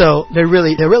 So they're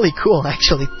really cool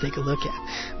actually to take a look at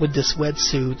with this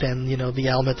wetsuit, and the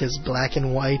helmet is black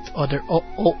and white.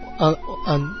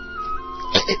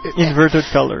 Inverted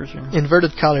colors. Yeah.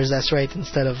 Inverted colors. That's right.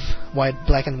 Instead of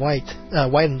black and white,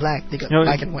 white and black, they got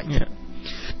black and white. Yeah.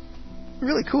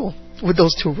 Really cool with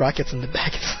those 2 rockets in the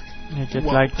back. You get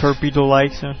like torpedo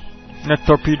lights, not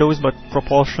torpedoes but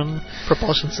propulsion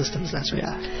systems. That's right.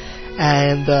 Yeah.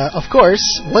 And of course,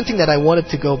 one thing that I wanted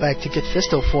to go back to Kit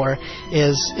Fisto for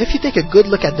is if you take a good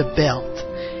look at the belt,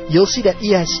 you'll see that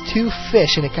he has 2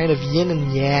 fish in a kind of yin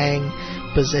and yang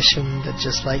position that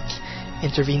just like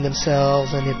intervene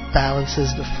themselves, and it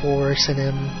balances the force in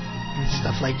him.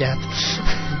 Stuff like that.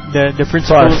 The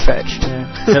principle fetched.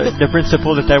 The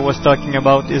principle that I was talking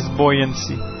about is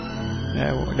buoyancy.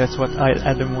 That's what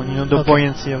Adam wanted. The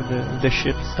buoyancy of the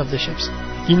ships. Of the ships.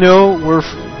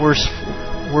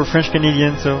 We're French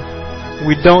Canadian, so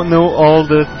we don't know all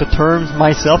the terms.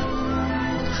 Myself,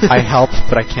 I help,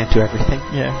 but I can't do everything.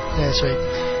 Yeah, that's right.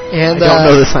 And I don't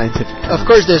know the scientific terms. Of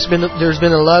course, there's been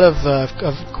a lot of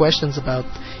questions about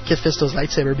Kit Fisto's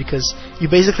lightsaber because you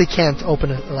basically can't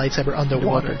open a lightsaber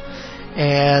underwater.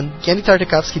 And Genndy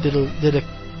Tartakovsky did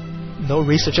no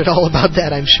research at all about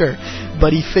that, I'm sure.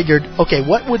 But he figured, okay,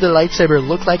 what would the lightsaber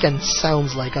look like and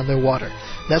sounds like underwater?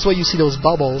 That's why you see those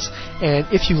bubbles, and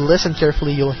if you listen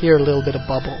carefully, you'll hear a little bit of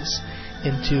bubbles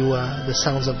into the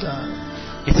sounds of the...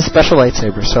 It's a special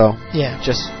lightsaber, so... Yeah.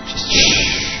 Just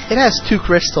It has 2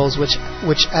 crystals, which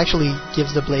actually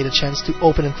gives the blade a chance to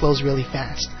open and close really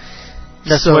fast.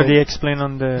 That's what they explain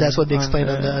on the... That's what they explain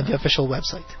on the official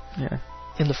website. Yeah.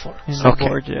 In the forum. In the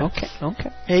board, yeah. Okay.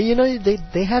 Hey,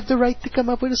 they have the right to come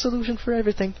up with a solution for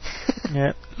everything.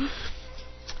 Yeah.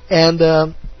 And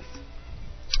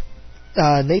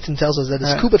Nathan tells us that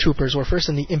the Scuba Troopers were first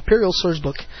in the Imperial source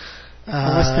book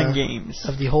Western Games.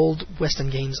 Of the old Western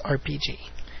Games RPG.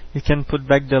 You can put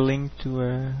back the link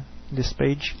to this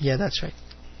page. Yeah, that's right.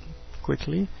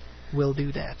 Quickly. We'll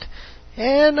do that.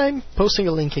 And I'm posting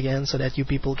a link again so that you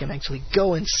people can actually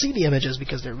go and see the images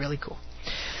because they're really cool.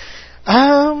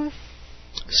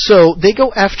 So they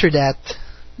go after that.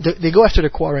 They go after the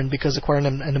Quarren because the Quarren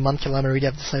and the Mon Calamari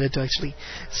have decided to actually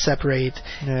separate.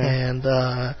 Yeah. And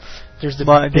there's the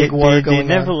big war going on.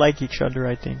 They never like each other,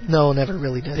 I think. No, never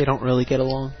really did. They don't really get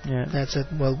along. Yeah. That's it.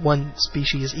 Well, one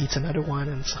species eats another one,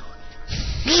 and so.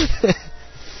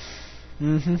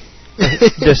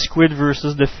 The squid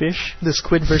versus the fish. The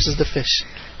squid versus the fish.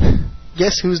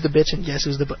 Guess who's the bitch and guess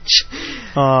who's the butch.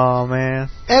 Oh, man.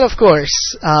 And of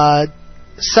course,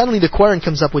 suddenly the Quarren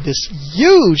comes up with this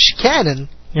huge cannon.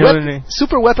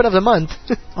 Super weapon of the month.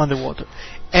 Underwater.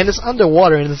 And it's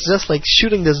underwater, and it's just like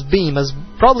shooting this beam,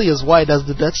 probably as wide as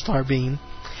the Death Star beam.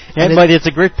 Yeah, but it's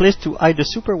a great place to hide the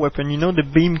super weapon. You know, the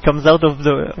beam comes out of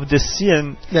the sea,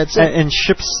 and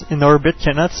ships in orbit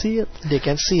cannot see it. They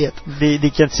can see it. They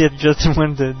can see it just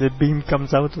when the beam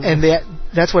comes out. And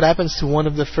that's what happens to one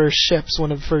of the first ships,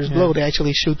 one of the first blow. They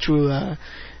actually shoot through a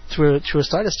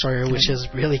Star Destroyer, which is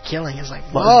really killing. It's like,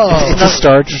 whoa! It's a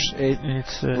Star.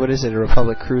 What is it? A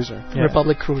Republic cruiser. Yeah.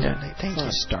 Republic cruiser. Yeah. Thank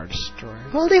you. Star Destroyer.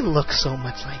 Well, they look so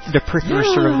much like the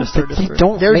precursor of the Star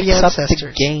Destroyer. They're mix the up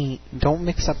ancestors. the game. Don't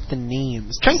mix up the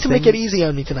names. Trying to make it easy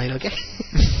on me tonight, okay?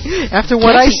 After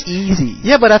what easy.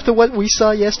 Yeah, but after what we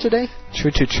saw yesterday.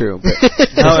 True. But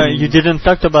no, you didn't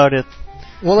talk about it.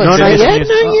 Well, not yet.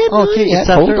 Okay, it's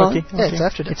after. Hold on. Okay. Yeah, it's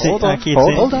after that. Hold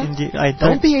on.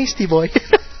 Don't be hasty, boy.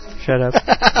 Shut up.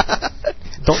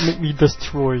 Don't make me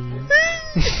destroy you.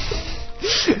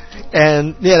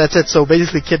 And yeah, that's it. So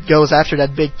basically Kit goes after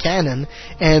that big cannon,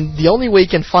 and the only way he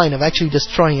can find of actually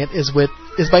destroying it is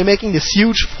by making this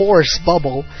huge force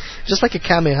bubble, just like a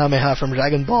Kamehameha from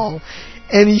Dragon Ball,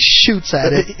 and he shoots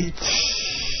at it.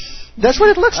 That's what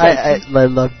it looks like. I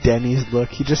love Denny's look.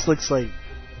 He just looks like...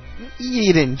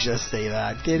 You didn't just say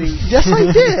that, did he? Yes,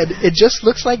 I did. It just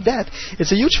looks like that.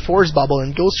 It's a huge force bubble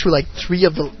and goes through like three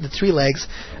of the three legs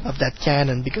of that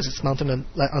cannon because it's mounted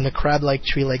on a crab-like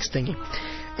tree legs thingy.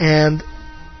 And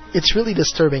it's really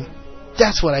disturbing.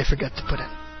 That's what I forgot to put in.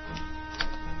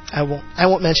 I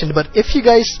won't mention it, but if you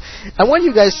guys, I want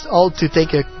you guys all to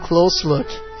take a close look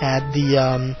at the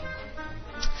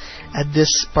at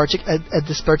this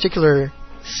particular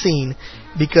scene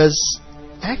because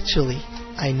actually.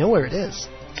 I know where it is.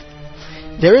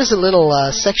 There is a little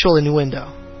sexual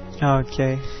innuendo.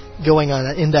 Okay. Going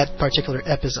on in that particular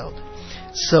episode.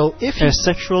 So if you... A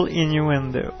sexual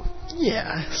innuendo.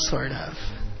 Yeah, sort of.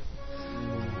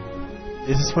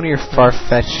 Is this one of your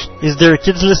far-fetched... Is there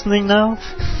kids listening now?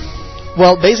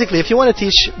 Well, basically, if you want to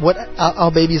teach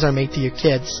how babies are made to your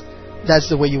kids, that's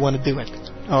the way you want to do it.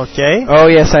 Okay. Oh,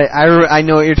 yes, I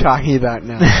know what you're talking about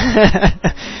now.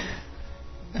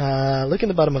 Look in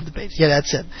the bottom of the page. Yeah,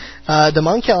 that's it. The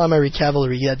Mon Calamari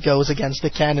cavalry that goes against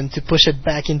the cannon to push it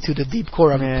back into the deep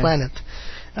core of the planet.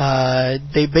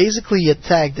 They basically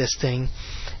attack this thing.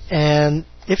 And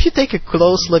if you take a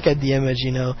close look at the image,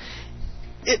 you know,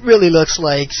 it really looks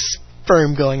like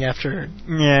sperm going after...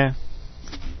 Yeah.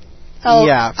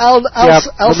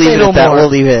 I'll say no more. We'll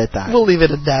leave it at that. We'll leave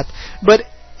it at that. But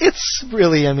it's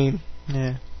really, I mean,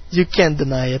 you can't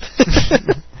deny it.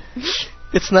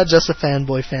 It's not just a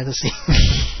fanboy fantasy.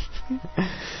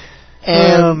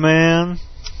 And oh, man.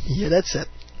 Yeah, that's it.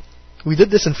 We did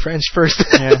this in French first.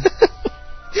 Yeah.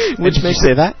 Which did makes you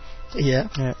say that? Yeah.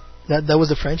 That was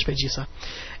the French page you saw.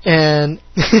 And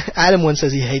Adam once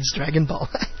says he hates Dragon Ball.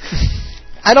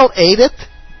 I don't hate it,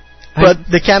 but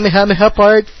the Kamehameha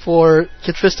part for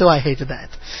Kit Fisto, I hated that.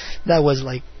 That was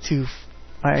like too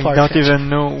I far-fetched. don't even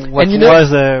know what and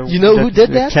was you know who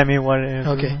did that?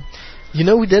 Okay. You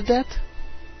know who did that?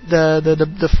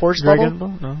 The force Dragon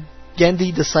bubble? Ball? No.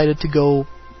 Gandhi decided to go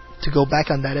back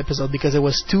on that episode because it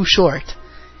was too short.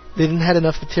 They didn't have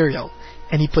enough material,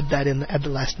 and he put that in at the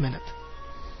last minute.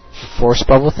 The force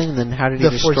bubble thing? Then how did he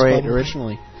destroy it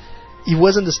originally? He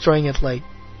wasn't destroying it like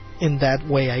in that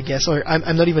way, I guess, or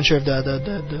I'm not even sure if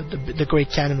the Great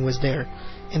Cannon was there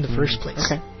in the first place.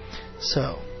 Okay.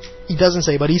 So he doesn't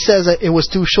say, but he says that it was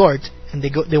too short, and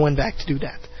they went back to do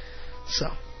that. So.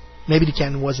 Maybe the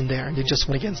cannon wasn't there, and they just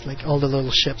went against like all the little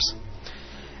ships.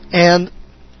 And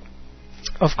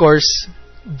of course,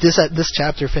 this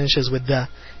chapter finishes with the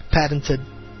patented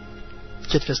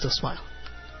Kit Fisto smile.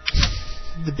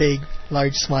 The big,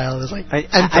 large smile is like.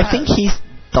 I think he's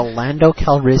the Lando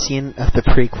Calrissian of the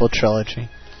prequel trilogy.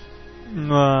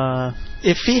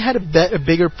 If he had a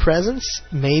bigger presence,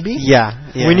 maybe.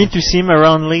 Yeah. We need to see him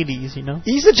around ladies, you know.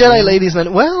 He's a Jedi ladies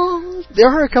man. Well, there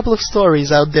are a couple of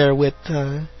stories out there with.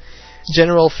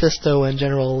 General Fisto and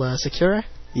General Secura?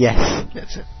 Yes.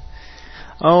 That's it.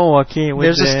 Oh, okay.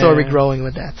 There's a story growing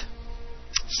with that.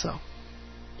 So.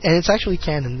 and it's actually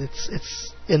canon.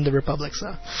 It's in the Republic,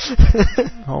 so.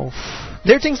 Oh.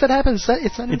 There are things that happen. It's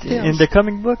not in Tales. In the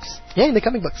comic books? Yeah, in the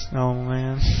comic books. Oh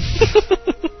man.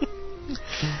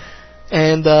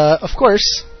 And of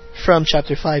course, from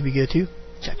chapter 5 we go to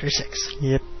chapter 6.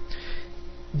 Yep.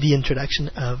 The introduction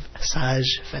of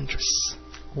Sage Ventress.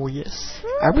 Oh yes.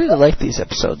 I really like these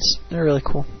episodes. They're really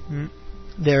cool.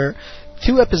 They're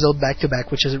 2 episodes back to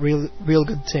back, which is a real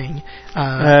good thing.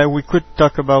 We could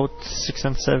talk about 6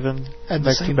 and 7 at back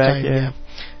the same to back. time.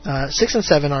 Yeah. 6 and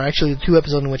 7 are actually the 2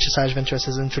 episodes in which Sage Ventress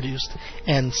is introduced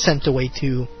and sent away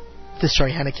to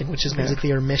destroy Anakin, which is basically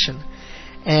her mission.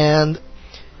 And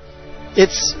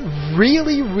it's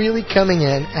really, really coming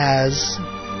in as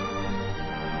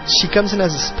she comes in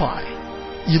as a spy.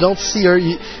 You don't see her.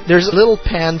 There's a little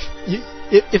pan.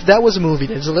 If that was a movie,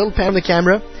 there's a little pan on the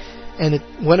camera, and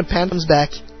when a pan comes back,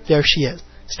 there she is,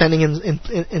 standing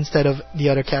instead of the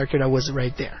other character that was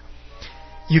right there.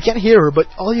 You can't hear her, but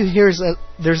all you hear is that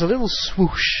there's a little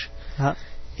swoosh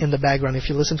in the background. If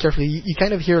you listen carefully, you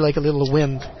kind of hear like a little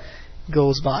wind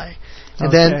goes by.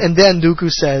 And then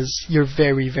Dooku says, "You're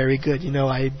very, very good.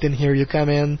 I didn't hear you come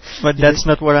in." But that's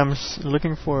not what I'm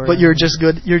looking for. But you're just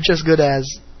good. You're just good as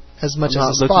much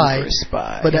as a spy.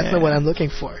 But that's not what I'm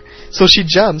looking for. So she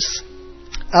jumps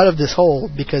out of this hole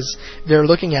because they're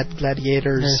looking at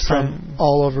gladiators from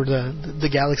all over the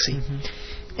galaxy,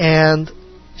 and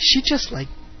she just like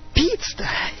beats the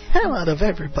hell out of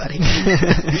everybody.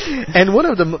 And one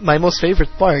of my most favorite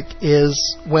part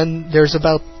is when there's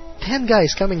about 10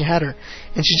 guys coming at her,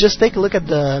 and she just take a look at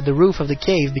the roof of the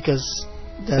cave because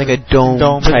like a dome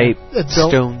type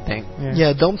stone thing.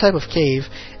 Yeah, dome type of cave,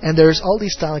 and there's all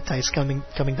these stalactites coming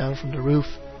down from the roof,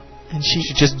 and she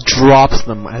just drops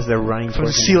them as they're running from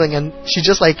the ceiling, and she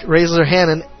just like raises her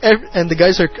hand, and the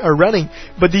guys are running,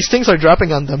 but these things are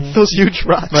dropping on them, those huge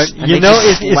rocks. But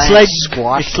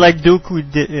it's like Dooku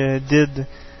did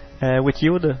with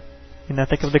Yoda in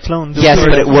Attack of the Clones. Yes,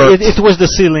 but it worked. It was the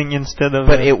ceiling instead of.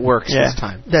 But it works this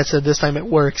time. This time it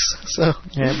works. So.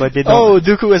 Yeah, but they don't. Oh,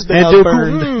 Dooku has been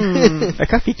outburned. A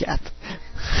copycat.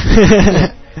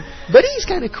 But he's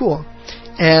kind of cool,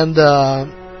 and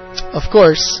of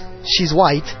course she's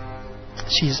white.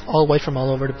 She's all white from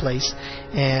all over the place,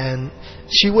 and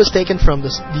she was taken from the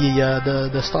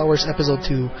Star Wars Episode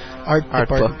 2 art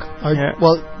department.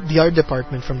 Well, the art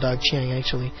department from Doug Chiang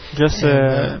actually. Just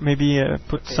maybe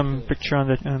put some picture on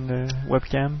the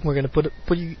webcam. We're gonna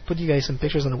put you guys some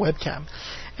pictures on the webcam,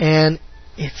 and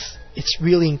it's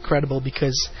really incredible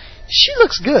because she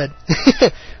looks good.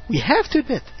 We have to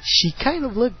admit she kind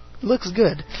of looks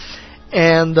good.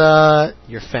 And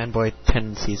your fanboy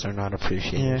tendencies are not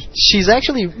appreciated. Yeah. She's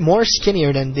actually more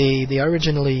skinnier than they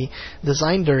originally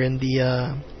designed her in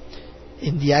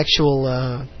the actual.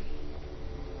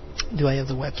 Do I have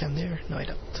the webcam there? No, I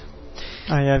don't.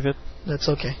 I have it. That's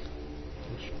okay.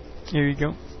 Here you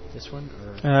go. This one?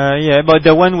 Yeah, but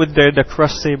the one with the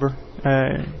cross saber.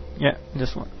 Yeah,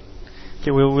 this one.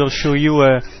 Okay, we'll show you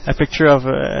a picture of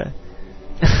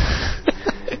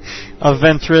of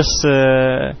Ventress.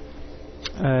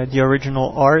 The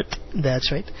original art.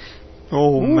 That's right.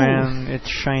 Oh man, it's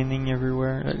shining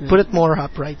everywhere. Put it more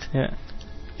upright. Yeah.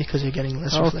 Because you're getting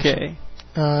less reflection. Okay.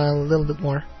 A little bit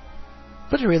more.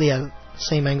 Put it really at the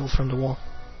same angle from the wall.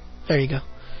 There you go.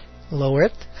 Lower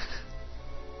it.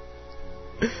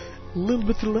 A little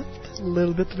bit to the left. A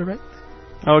little bit to the right.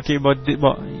 Okay, but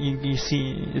you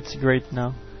see, it's great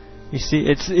now. You see,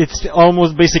 it's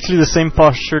almost basically the same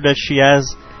posture that she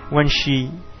has when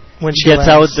she gets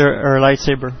out her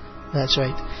lightsaber. That's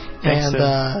right. And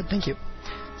thank you.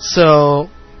 So,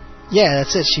 yeah,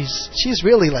 that's it. She's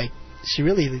really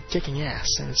kicking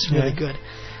ass, and it's really good.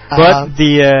 But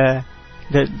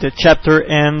the chapter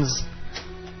ends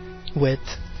with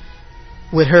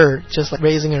her just like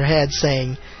raising her head,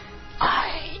 saying,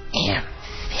 "I am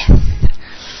Sith."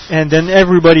 And then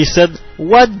everybody said,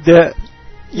 "What the?"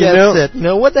 That's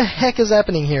it. What the heck is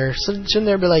happening here? So shouldn't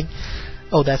there be like,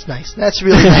 "Oh, that's nice. That's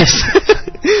really nice."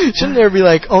 Shouldn't there be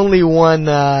like only one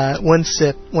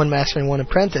Sith, one master, and one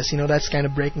apprentice? That's kind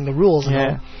of breaking the rules.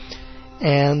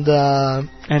 And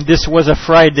this was a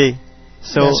Friday,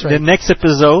 so right. The next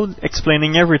episode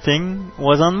explaining everything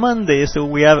was on Monday. So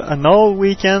we have an all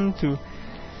weekend to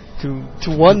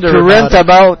wonder to rant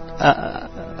about.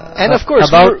 And of course,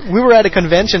 we were at a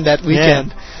convention that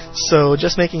weekend, so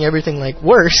just making everything like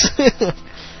worse.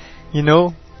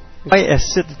 Why a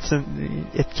Sith?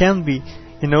 It can be,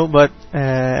 but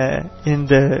in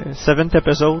the 7th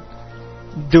episode,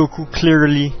 Dooku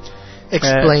clearly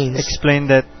explained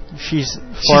that she's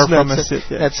far from a Sith.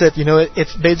 Yeah. That's it. You know, it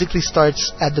basically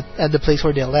starts at the place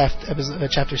where they left,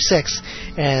 chapter 6,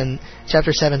 and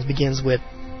chapter 7 begins with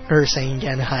her saying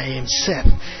again, "Hi, I am Sith,"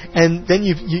 and then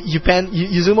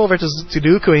you zoom over to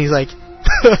Dooku, and he's like,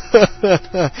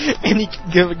 and he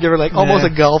give her like almost a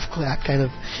golf clap kind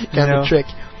of trick.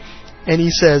 And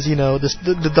he says, you know,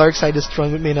 the dark side is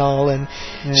strong with me and all, and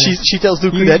she tells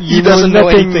Dooku that he doesn't know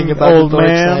anything about the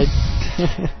dark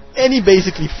side. And he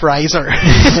basically fries her.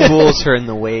 Schools her in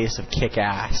the ways of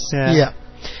kick-ass. Yeah.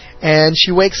 And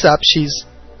she wakes up, she's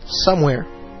somewhere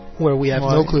where we have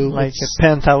no clue. Like a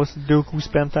penthouse, Dooku's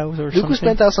penthouse or something? Dooku's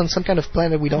penthouse on some kind of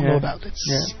planet we don't know about.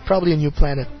 It's probably a new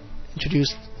planet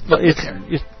introduced. But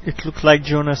it looks like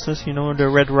Jonas's, you know, the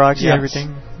red rocks and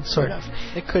everything. Sort of.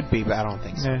 It could be, but I don't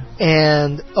think so. Yeah.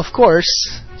 And, of course,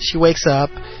 she wakes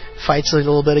up, fights a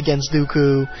little bit against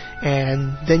Dooku,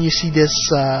 and then you see this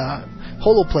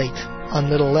holoplate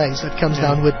on little legs that comes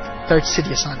down with Darth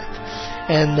Sidious on it.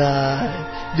 And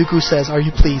Dooku says, "Are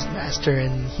you pleased, Master?"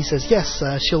 And he says, "Yes,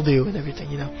 she'll do," and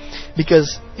everything, you know.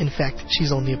 Because, in fact,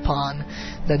 she's only a pawn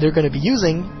that they're going to be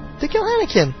using to kill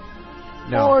Anakin.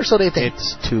 No, or so they think.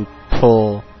 It's to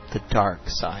pull the dark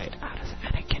side out of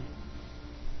Anakin.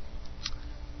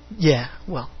 Yeah,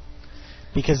 well.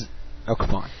 Because, oh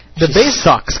come on. The base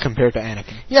sucks compared to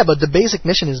Anakin. Yeah, but the basic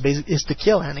mission is to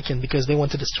kill Anakin because they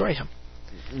want to destroy him.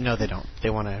 No, they don't. They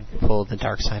want to pull the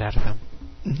dark side out of him.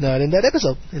 Not in that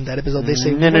episode. In that episode, they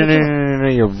say... No,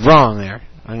 you're wrong there.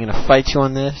 I'm going to fight you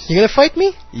on this. You're going to fight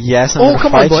me? Yes, I'm going to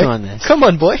fight you on this. Come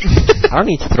on, boy. I don't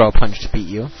need to throw a punch to beat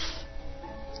you.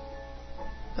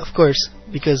 Of course,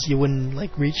 because you wouldn't,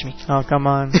 reach me. Oh, come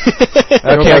on.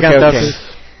 Okay.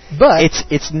 But...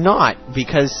 It's not,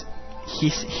 because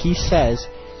he says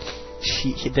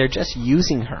they're just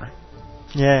using her.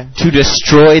 Yeah. To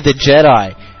destroy the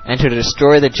Jedi. And to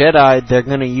destroy the Jedi, they're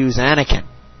going to use Anakin.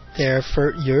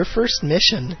 Your first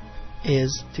mission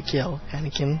is to kill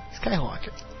Anakin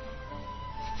Skywalker.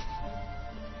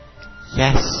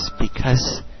 Yes,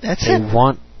 because they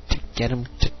want to get him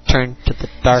to turn to the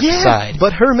dark side.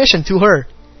 But her mission to her,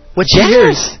 what she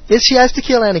hears, is she has to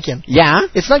kill Anakin. Yeah.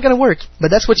 It's not going to work, but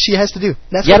that's what she has to do.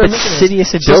 That's what her mission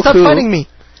Sidious is. So stop fighting me.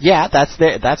 Yeah, that's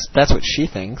what she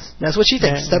thinks. That's what she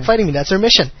thinks. Stop fighting me. That's her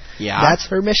mission. Yeah. That's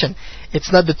her mission.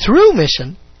 It's not the true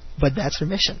mission, but that's her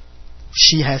mission.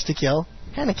 She has to kill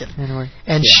Anakin. Anyway.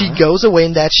 And she goes away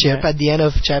in that ship at the end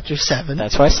of chapter 7.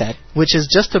 That's what I said. Which is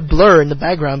just a blur in the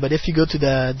background, but if you go to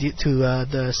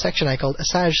the section I called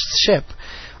Asajj's ship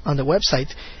on the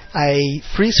website, I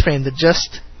freeze framed it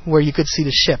just where you could see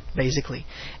the ship, basically.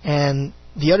 And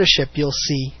the other ship you'll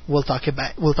see, we'll talk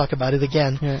about it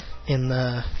again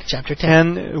in chapter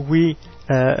 10. And we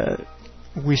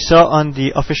saw on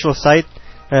the official site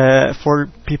for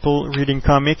people reading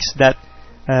comics that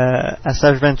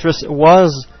Asajj Ventress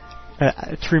was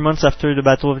 3 months after the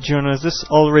Battle of Geonosis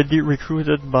already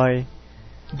recruited by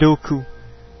Dooku,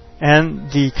 and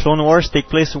the Clone Wars take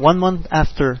place 1 month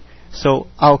after. So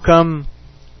how come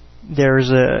there's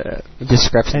a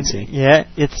discrepancy?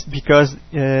 It's because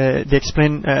they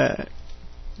explained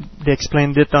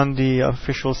it on the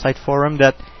official site forum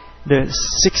that the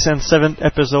 6th and 7th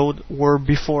episode were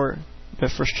before the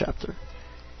first chapter.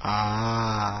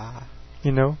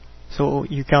 You know, so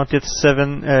you counted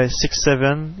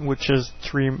 6-7, which is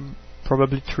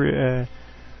probably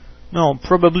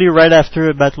right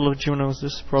after Battle of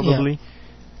Geonosis, probably.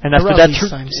 And after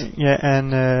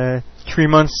that, 3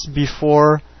 months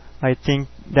before, I think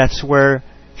that's where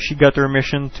she got her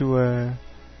mission to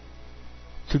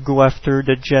go after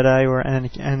the Jedi or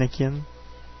Anakin.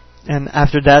 And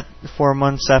after that, 4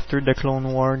 months after the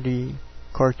Clone War, the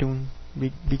cartoon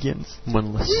begins.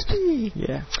 Munilist.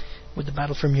 Yeah. With the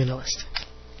battle for Munilist.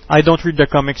 I don't read the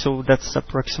comics, so that's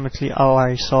approximately how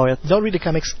I saw it. Don't read the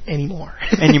comics anymore.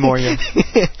 Yeah.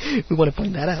 We want to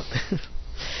point that out.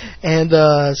 And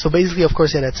so basically, of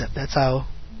course, that's it. That's how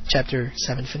chapter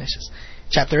 7 finishes.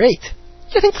 Chapter 8,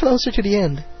 getting closer to the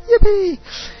end. Yippee!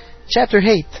 Chapter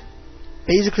 8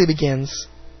 basically begins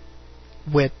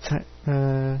with...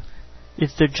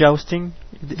 it's the jousting?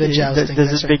 The jousting.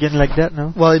 Does it begin like that,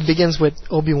 no? Well, it begins with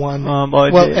Obi-Wan.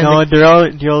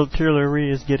 The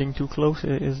artillery is getting too close.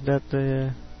 Is that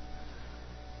the...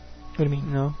 What do you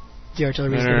mean? No. The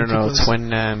artillery is getting too close. It's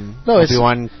when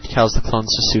Obi-Wan tells the clones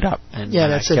to suit up and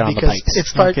that's get it, on the because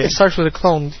bikes. It starts with a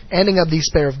clone ending up these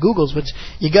pair of googles, which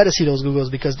you got to see those googles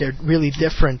because they're really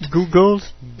different. Googles?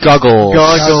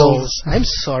 Goggles. I'm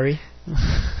sorry.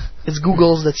 It's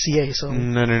Googles.ca, so...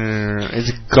 No.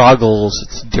 It's Goggles.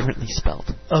 It's differently spelled.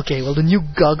 Okay, well, the new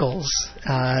goggles,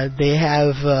 they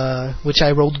have, which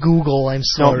I wrote Google, I'm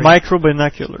sorry. No, micro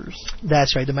binoculars.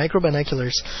 That's right, the micro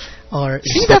binoculars are...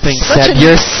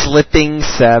 You're slipping,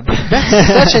 Seb.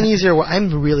 That's such an easier one.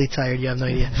 I'm really tired, you have no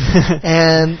idea.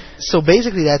 And so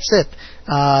basically that's it.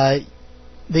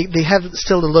 They have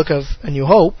still the look of A New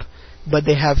Hope, but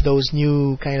they have those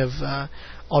new kind of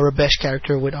Aurebesh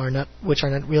character which are not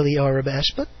really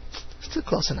Aurebesh, but still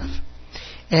close enough.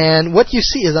 And what you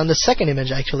see is on the second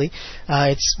image, actually,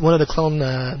 it's one of the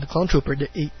clone trooper.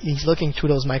 He's looking through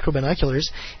those micro binoculars,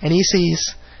 and he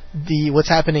sees what's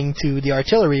happening to the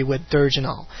artillery with Dirge and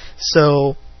all.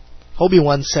 So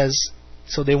Obi-Wan says,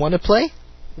 "So they want to play?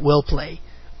 We'll play.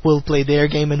 We'll play their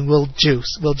game, and we'll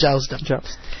joust them."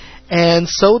 And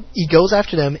so he goes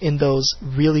after them in those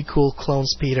really cool clone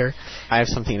speeder. I have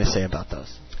something to say about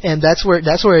those. And that's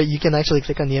where you can actually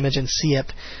click on the image and see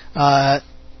it.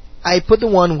 I put the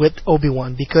one with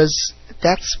Obi-Wan because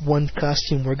that's one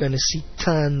costume we're going to see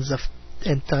tons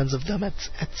and tons of them at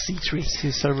C3.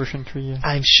 See Celebration 3, yeah.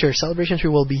 I'm sure Celebration 3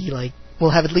 we'll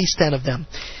have at least 10 of them.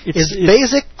 It's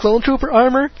basic clone trooper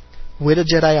armor with a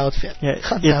Jedi outfit. Yeah,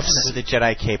 it's with a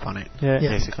Jedi cape on it. Yeah,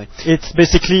 basically. It's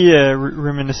basically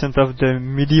reminiscent of the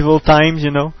medieval times, you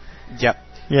know. Yep.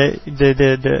 Yeah,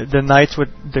 the knights with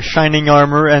the shining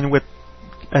armor and with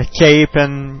a cape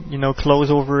and clothes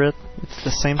over it. It's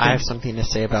the same thing. I have something to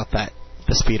say about that.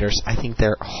 The speeders. I think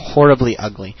they're horribly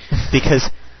ugly because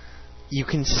you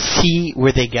can see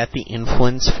where they get the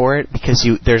influence for it because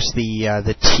there's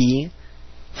the T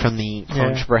from the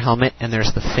clone trooper helmet and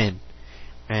there's the fin.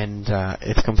 And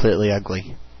it's completely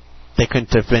ugly. They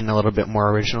couldn't have been a little bit more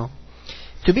original.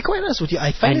 To be quite honest with you,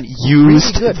 I find it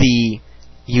used really good.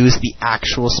 Used the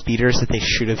actual speeders that they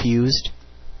should have used.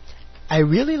 I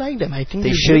really like them. I think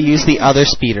they should have used the other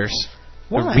speeders.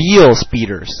 Why? The real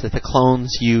speeders that the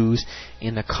clones use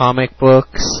in the comic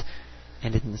books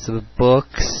and in the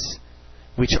books,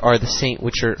 which are the same,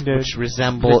 which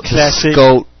resemble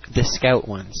the scout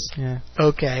ones. Yeah.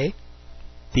 Okay.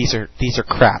 These are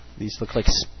crap. These look like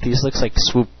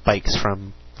swoop bikes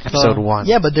from episode 1.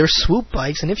 Yeah, but they're swoop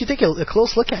bikes, and if you take a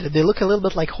close look at it, they look a little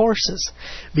bit like horses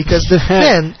because the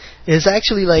fin is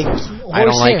actually like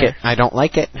horsehair. I don't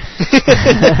like it.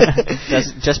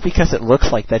 Just because it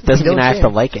looks like that doesn't mean I have to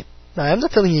like it. No, I'm not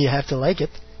telling you have to like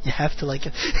it. You have to like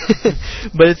it.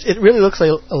 But it really looks like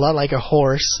a lot like a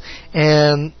horse,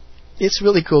 and it's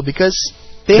really cool because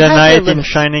they the have knight in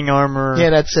shining armor.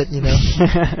 Yeah, that's it,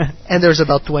 And there's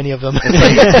about 20 of them.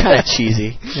 It's kind of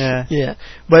cheesy. Yeah. Yeah.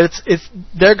 But it's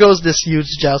there goes this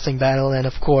huge jousting battle, and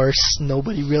of course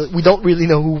we don't really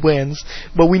know who wins,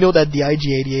 but we know that the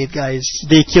IG-88 guys,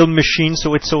 they killed machines,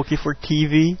 so it's okay for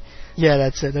TV. Yeah,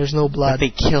 that's it. There's no blood. But they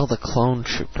kill the clone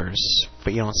troopers,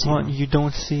 but you don't see them. You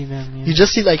don't see them. Yeah. You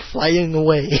just see flying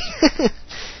away.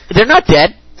 They're not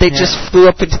dead. They just flew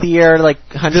up into the air like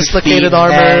 100 dislocated feet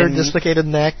armor, dislocated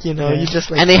neck. You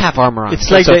just and they have armor on. It's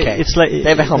so like it's okay. They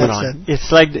have a helmet on.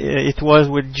 It's like it was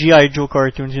with G.I. Joe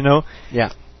cartoons,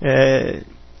 Yeah.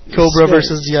 Cobra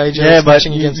versus G.I. Joe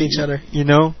smashing against each other.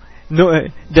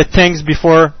 The tanks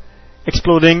before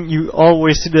exploding, you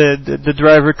always see the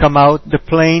driver come out. The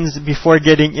planes before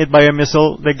getting hit by a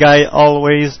missile, the guy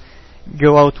always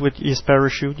go out with his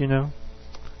parachute.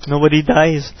 Nobody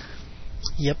dies.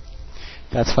 Yep.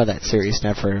 That's why that series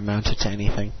never amounted to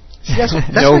anything. That's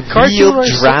no real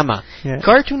drama.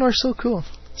 Cartoons are so cool.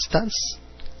 Stunts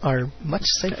are much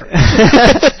safer.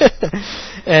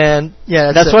 And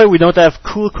that's why we don't have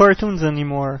cool cartoons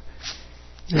anymore.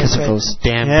 Because of those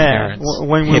damn parents.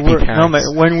 When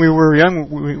we were young,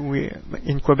 we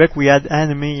in Quebec we had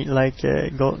anime like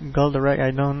Goldorak.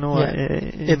 I don't know. Yeah.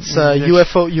 It's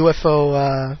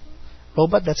UFO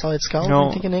robot. That's how it's called.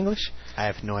 I think in English. I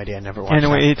have no idea. I never watched.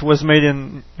 Anyway, it was made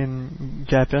in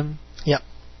Japan. Yeah.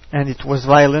 And it was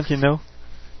violent, And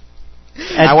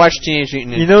I watched Teenage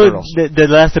Mutant Ninja Turtles. The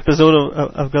last episode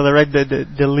of Goldorak,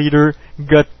 the leader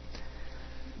got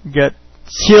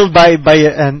killed by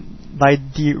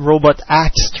the robot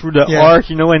axe through the arc,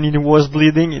 and he was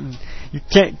bleeding. And you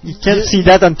can't see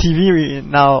that on TV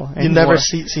now. You never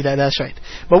see that. That's right.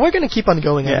 But we're going to keep on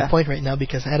going on the point right now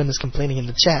because Adam is complaining in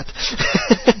the chat.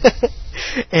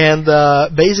 And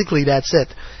basically that's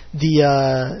it.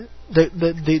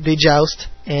 They joust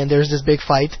and there's this big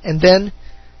fight, and then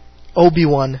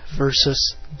Obi-Wan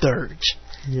versus Dirge.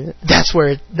 Yeah. That's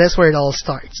where it all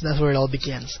starts. That's where it all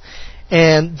begins.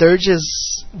 And Dirge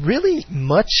is really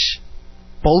much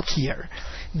bulkier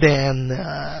than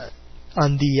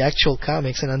on the actual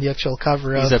comics and on the actual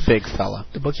cover of He's a big fella.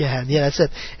 The book you had. Yeah, that's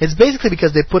it. It's basically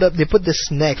because they put this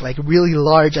neck like really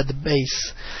large at the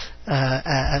base,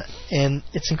 and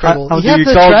it's incredible. How do have you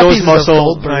the call trapeze those muscles?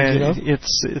 of Goldberg, you know?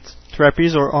 It's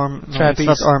trapeze or arm? No, Trapeze.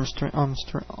 it's not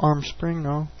arm spring.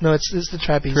 No. No, it's the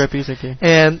trapeze. Trapeze, okay.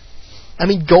 And I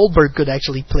mean, Goldberg could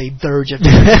actually play Dirge if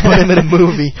you put him in a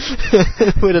movie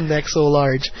with a neck so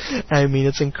large. I mean,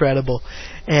 it's incredible.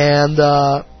 And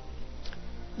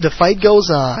the fight goes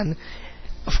on.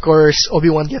 Of course,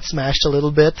 Obi-Wan gets smashed a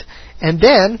little bit. And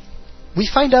then we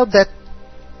find out that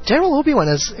General Obi-Wan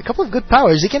has a couple of good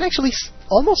powers. He can actually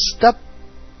almost stop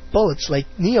bullets like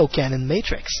Neo can in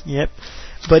Matrix. Yep.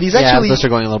 But he's actually those are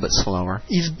going a little bit slower.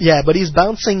 But he's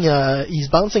bouncing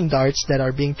darts that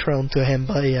are being thrown to him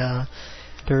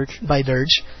by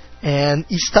Dirge, and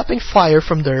he's stopping fire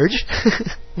from Dirge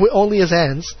with only his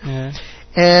hands. Yeah.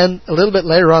 And a little bit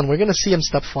later on, we're gonna see him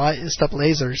stop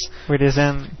lasers with his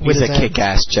hand. He's a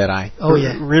kick-ass Jedi. Oh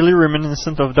yeah, really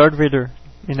reminiscent of Darth Vader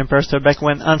in Empire Strikes Back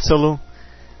when Han Solo.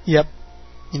 Yep.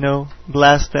 You know,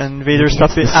 blast and Vader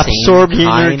stuff it absorb the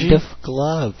energy. Kind of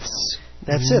gloves.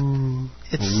 That's it.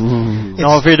 It's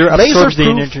no, Vader absorbs the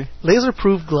energy.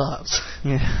 Laser-proof gloves.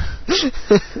 Yeah.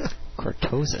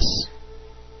 Cortosis.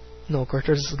 No,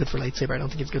 Cortosis is good for lightsaber. I don't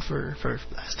think it's good for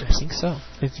blaster. I think so.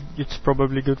 It's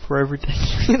probably good for everything.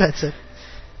 That's it.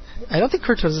 I don't think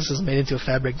Cortosis is made into a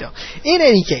fabric though. In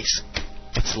any case,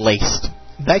 it's laced.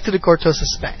 Back to the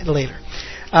Cortosis later.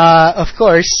 Of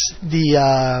course,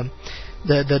 the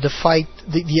fight,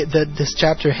 this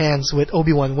chapter ends with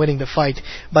Obi-Wan winning the fight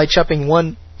by chopping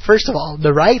first of all,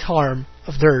 the right arm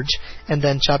of Dirge, and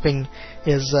then chopping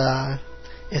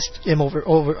him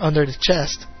over under the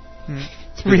chest.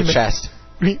 Through the chest.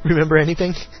 Remember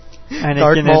anything?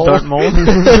 Darth Maul.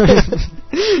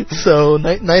 So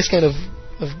nice kind of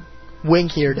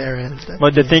wink here, there.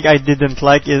 But the thing I didn't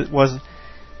like was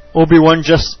Obi-Wan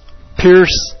just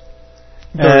pierce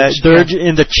Dirge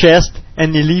in the chest,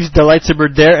 and he leaves the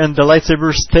lightsaber there, and the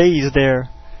lightsaber stays there.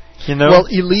 You know? Well,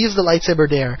 he leaves the lightsaber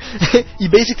there. He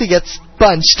basically gets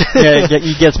punched.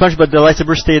 He gets punched, but the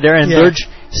lightsaber stays there, and Dirge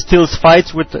still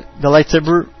fights with the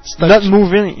lightsaber not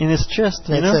moving in his chest.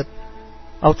 That's you know? it.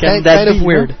 How can that be? Kind of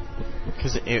weird.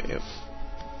 Because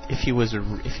if he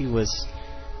was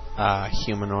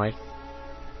humanoid,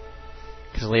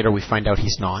 because later we find out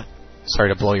he's not. Sorry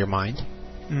to blow your mind.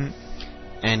 Mm.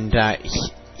 And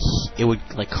it would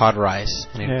like cauterize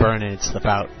and it'd burn and it'd slip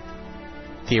out.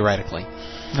 Theoretically.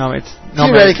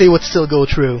 Theoretically, it would still go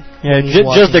through. Yeah,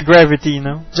 just the gravity, you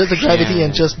know. Just the gravity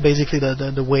and just basically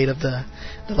the weight of the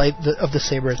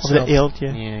saber itself. Of the hilt,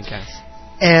 I guess.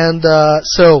 And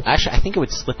so actually, I think it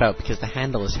would slip out because the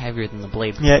handle is heavier than the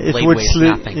blade. Yeah, it would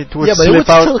slip. It would but slip it would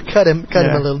out. Still cut him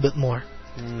a little bit more.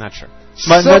 Not sure.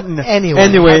 But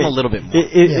anyway, a little bit more.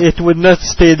 It would not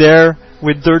stay there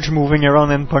with Dirge moving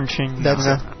around and punching. That's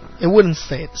it. It wouldn't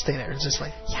stay there. It's just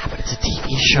like but it's a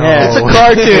TV show. Yeah, it's a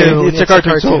cartoon. It's a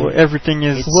cartoon. So everything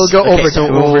is. We'll go over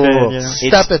that. Yeah.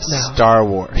 Stop it now. Star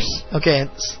Wars. Okay,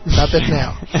 stop it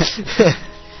now.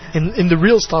 In the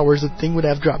real Star Wars, the thing would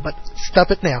have dropped, but stop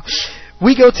it now.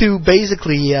 We go to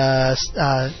basically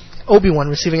Obi-Wan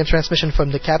receiving a transmission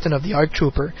from the captain of the ARC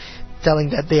Trooper,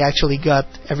 telling that they actually got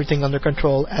everything under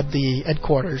control at the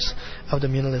headquarters of the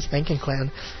Munilist banking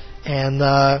clan,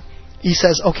 and he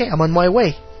says, "Okay, I'm on my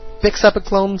way." Picks up a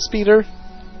clone speeder,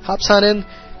 hops on in,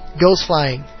 goes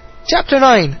flying. Chapter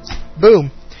 9,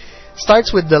 boom.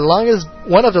 Starts with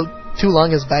one of the two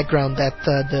longest background that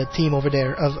the team over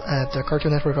there at the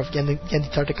Cartoon Network of Genndy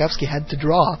Tartakovsky had to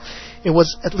draw. It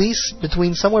was at least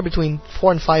somewhere between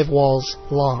 4 and 5 walls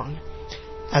long,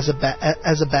 as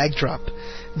a backdrop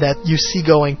that you see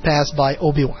going past by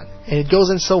Obi-Wan, and it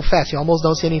goes in so fast you almost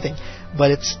don't see anything.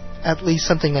 But it's at least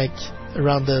something like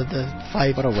around the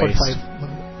 4 to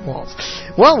 5 walls.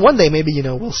 Well, one day maybe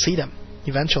we'll see them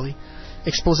eventually.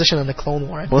 Exposition on the Clone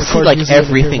War. We'll see like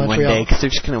everything one day because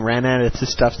they're just gonna run out of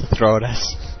stuff to throw at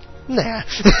us. Nah,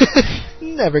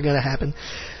 never gonna happen.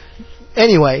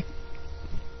 Anyway,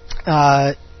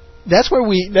 that's what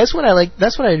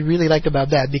I really liked about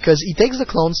that, because he takes the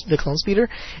clone speeder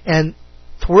and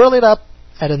twirl it up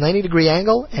at a 90-degree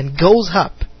angle and goes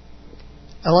up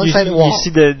alongside the wall.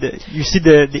 You see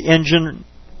the engine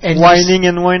whining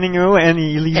and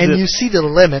he leaves it. And you see the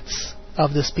limits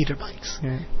of the speeder bikes,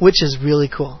 which is really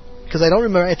cool. Because I don't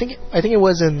remember. I think it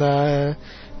was in the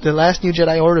last New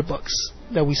Jedi Order books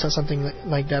that we saw something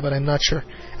like that, but I'm not sure.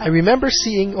 I remember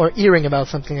seeing or hearing about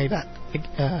something like that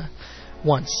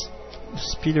once.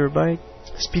 Speeder bike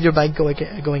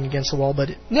going against the wall, but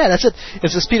that's it.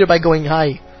 It's a speeder bike going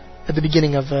high at the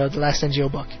beginning of the last NGO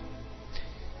book.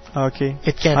 Okay.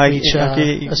 It can't reach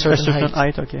a certain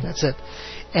height. Okay. That's it.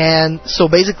 And so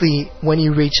basically, when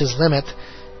you reach his limit,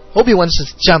 Obi-Wan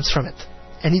just jumps from it.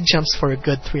 And he jumps for a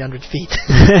good 300 feet.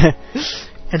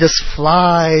 And just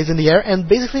flies in the air and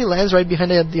basically lands right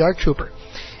behind the ARC Trooper.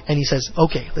 And he says,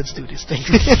 okay, let's do this thing.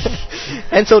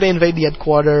 And so they invade the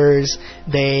headquarters.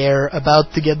 They're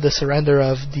about to get the surrender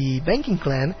of the banking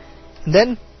clan. And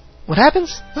then, what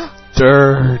happens?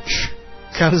 Dirge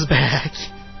comes back.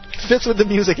 Fits with the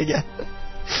music again.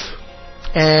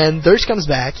 And Dirge comes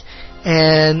back.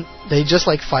 And they just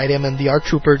like fight him. And the ARC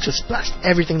Trooper just blasts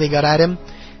everything they got at him.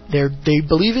 They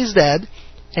believe he's dead.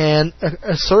 And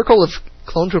a circle of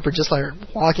clone troopers just like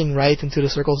walking right into the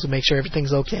circles to make sure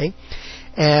everything's okay.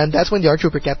 And that's when the ARC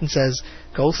Trooper captain says,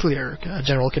 Ghost Leader,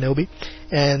 General Kenobi.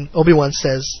 And Obi-Wan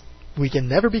says, we can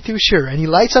never be too sure. And he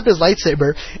lights up his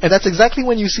lightsaber. And that's exactly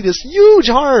when you see this huge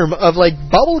arm of like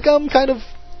bubblegum kind of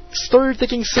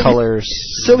story-ticking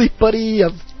silly putty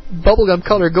of bubblegum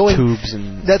color going. Tubes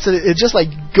and... It just like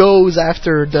goes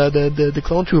after the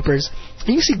clone troopers.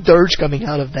 And you see Dirge coming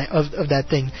out of that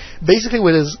thing. Basically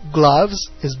with his gloves,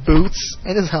 his boots,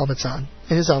 and his helmet on.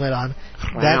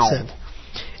 Wow. That's it.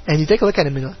 And you take a look at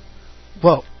him and you go,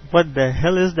 whoa. What the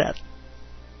hell is that?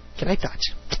 Can I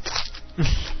touch?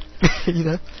 You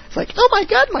know? It's like, oh my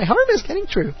god, my arm is getting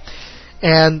through.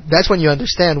 And that's when you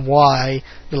understand why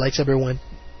the lightsaber went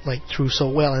like through so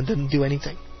well and didn't do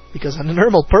anything. Because a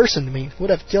normal person,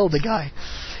 would have killed the guy.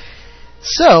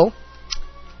 So,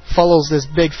 follows this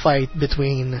big fight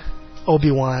between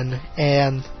Obi-Wan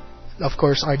and, of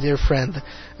course, our dear friend,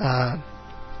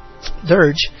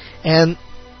 Dirge. And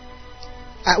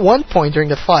at one point during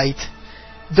the fight,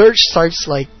 Dirge starts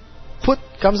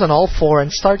comes on all four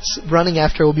and starts running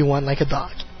after Obi-Wan like a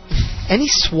dog. And he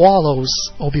swallows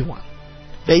Obi-Wan.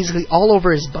 Basically all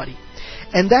over his body.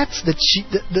 And that's the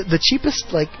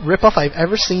cheapest rip-off I've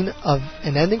ever seen of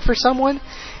an ending for someone.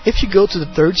 If you go to the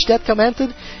Dirge Get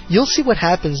Commanded, you'll see what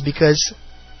happens because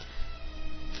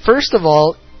first of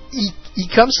all, he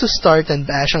comes to start and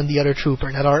bash on the other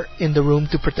trooper that are in the room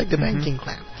to protect the banking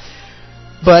clan.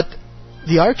 But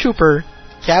the ARC Trooper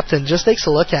captain just takes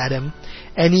a look at him,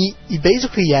 and he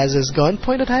basically has his gun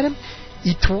pointed at him.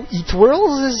 He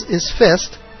twirls his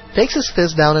fist, takes his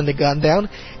fist down and the gun down,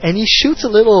 and he shoots a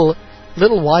little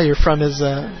wire from his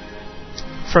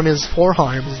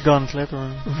forearm, his gauntlet,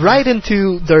 right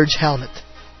into Dirge's helmet,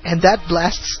 and that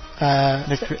blasts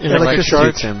electricity.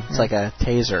 Shoots him. It's like a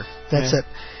taser. That's it.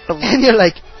 And you're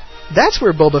like, that's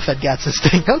where Boba Fett gets his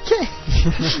thing. Okay,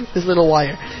 this little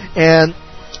wire, and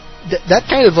that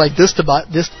kind of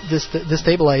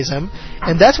destabilizes him,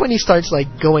 and that's when he starts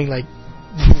going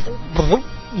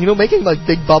making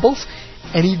big bubbles,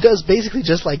 and he does basically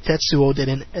just like Tetsuo did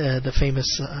in the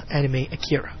famous anime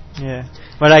Akira. Yeah,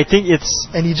 but I think it's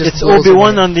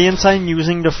Obi-Wan on the inside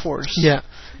using the Force. Yeah,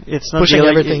 it's not pushing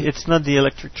everything. It's not the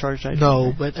electric charge.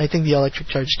 No, but I think the electric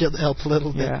charge did help a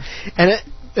little bit, and it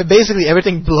basically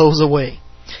everything blows away.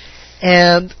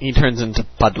 And he turns into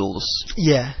puddles.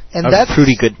 Yeah, and of that's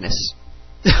fruity goodness.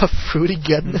 Fruity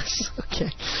goodness.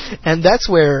 Okay, and that's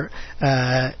where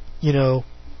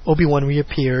Obi-Wan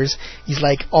reappears. He's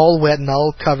all wet and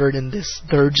all covered in this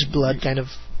Dirge blood kind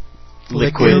of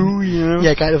liquid. Goo,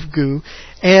 Yeah, kind of goo.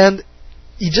 And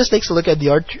he just takes a look at the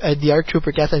ARC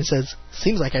Trooper captain and says,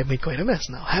 "Seems like I've made quite a mess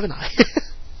now, haven't I?"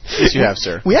 Yes, you have,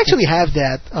 sir. We actually have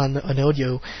that on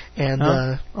audio, and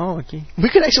okay. We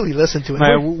could actually listen to it.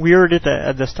 We heard it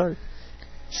at the start.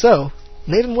 So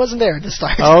Nathan wasn't there at the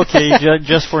start. Okay,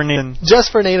 just for Nathan. Just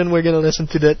for Nathan, we're gonna listen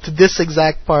to this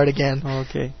exact part again.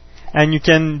 Okay, and you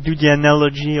can do the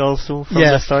analogy also from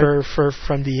the start.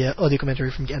 from the audio commentary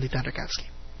from Andy Tartakovsky.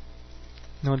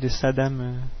 No, the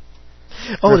Saddam.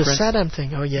 The Saddam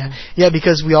thing. Oh yeah,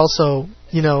 because we also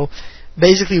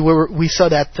basically we saw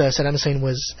that Saddam Hussein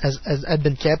had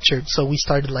been captured, so we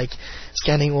started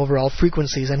scanning overall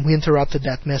frequencies, and we intercepted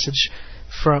that message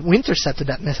from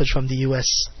the U.S.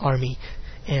 Army,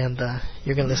 and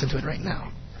you're gonna listen to it right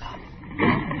now.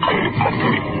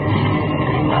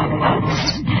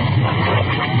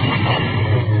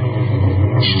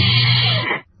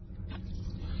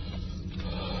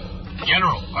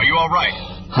 General, are you all right?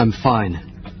 I'm fine.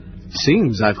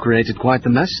 Seems I've created quite the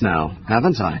mess now,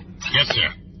 haven't I? Yes,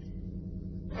 sir.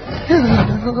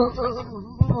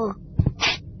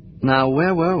 Now,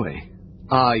 where were we?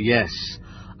 Ah, yes.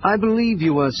 I believe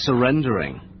you were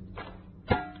surrendering.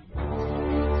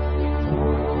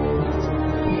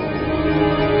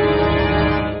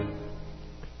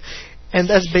 And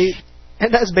that's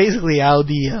basically how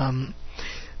the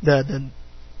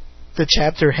the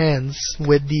chapter ends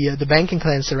with the banking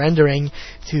clan surrendering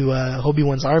to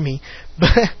Obi-Wan's army,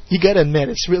 but you gotta admit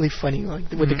it's really funny, like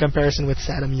with the comparison with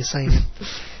Saddam Hussein.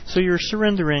 So you're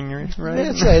surrendering, right?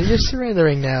 That's right. You're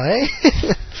surrendering now, eh?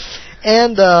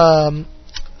 And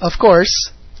of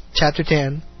course, chapter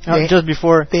 10. Just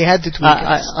before they had to tweak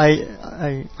us.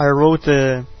 I wrote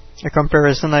a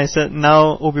comparison. I said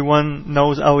now Obi-Wan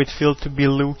knows how it feels to be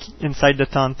Luke inside the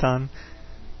Tauntaun.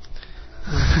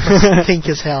 Think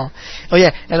as hell. Oh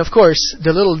yeah, and of course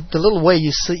the little way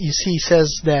you see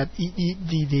says that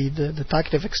the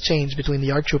talkative exchange between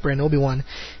the ARC Trooper and Obi-Wan,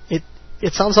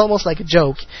 it sounds almost like a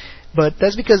joke, but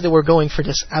that's because they were going for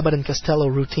this Abbott and Costello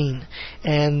routine,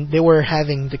 and they were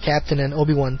having the Captain and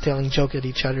Obi-Wan telling jokes at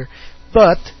each other.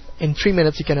 But in 3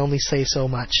 minutes you can only say so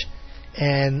much,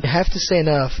 and you have to say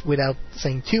enough without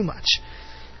saying too much,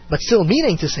 but still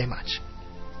meaning to say much.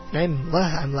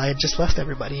 I just left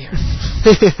everybody here.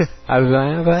 That's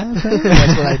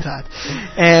what I thought.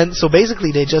 And so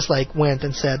basically they just like went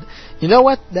and said, you know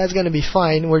what, that's going to be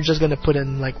fine, we're just going to put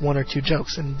in like 1 or 2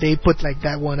 jokes, and they put like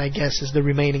that one, I guess, is the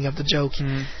remaining of the joke.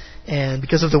 And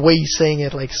because of the way he's saying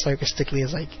it, like sarcastically,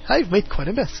 is like, I've made quite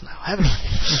a mess now, haven't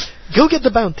I? Go get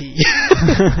the bounty.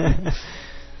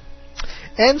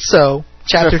 And so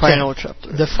chapter 10,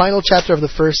 the final chapter of the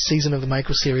first season of the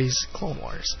microseries Clone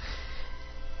Wars.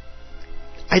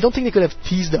 I don't think they could have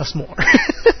teased us more.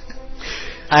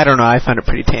 I don't know. I found it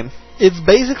pretty tame. It's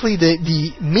basically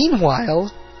the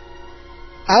meanwhile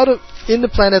in the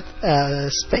planet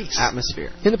space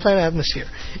atmosphere. In the planet atmosphere,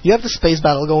 you have the space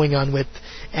battle going on with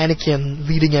Anakin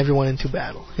leading everyone into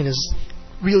battle in his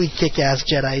really kick-ass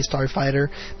Jedi starfighter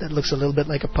that looks a little bit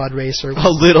like a pod racer. A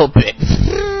little bit.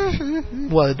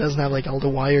 Well, it doesn't have like all the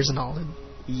wires and all.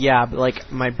 Yeah, but like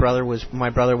my brother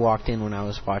walked in when I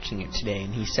was watching it today,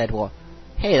 and he said, "Well,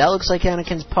 hey, that looks like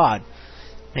Anakin's pod."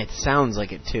 And it sounds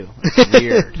like it too. It's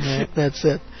weird. Yeah, that's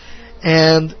it.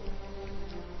 And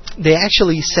they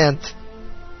actually sent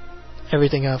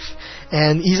everything off,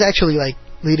 and he's actually like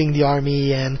leading the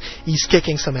army, and he's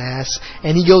kicking some ass,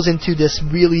 and he goes into this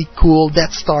really cool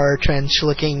Death Star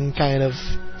trench-looking kind of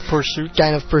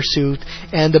pursuit.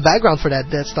 And the background for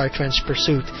that Death Star trench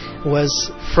pursuit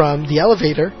was from the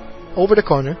elevator over the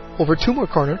corner, over 2 more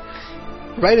corners,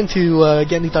 right into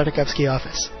Genndy Tartakovsky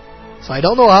office. So I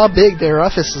don't know how big their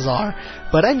offices are,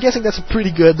 but I'm guessing that's a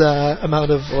pretty good amount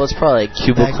of. Well, it's probably like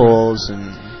cubicles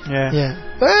and. Yeah,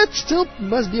 but still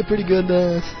must be a pretty good.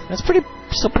 That's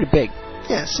still pretty big.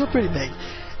 Yeah, still pretty big.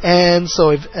 And so,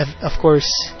 if of course,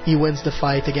 he wins the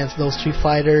fight against those 3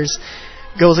 fighters,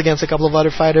 goes against a couple of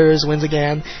other fighters, wins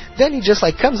again. Then he just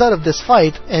like comes out of this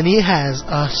fight, and he has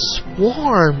a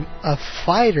swarm of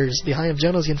fighters behind him,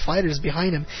 Genosian fighters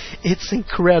behind him. It's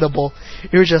incredible.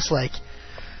 You're just like,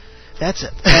 that's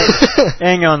it.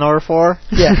 Hang on, R4.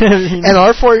 Yeah, and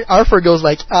R4 goes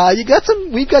like,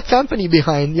 we've got company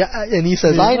behind. Yeah, and he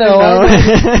says, I know.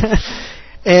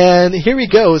 And here he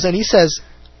goes, and he says,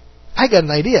 I got an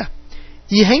idea.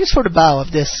 He hangs for the bow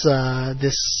of this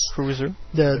cruiser,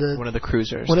 one of the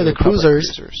cruisers,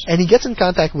 and he gets in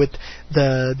contact with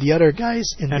the other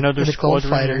guys in the clone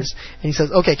fighters, and he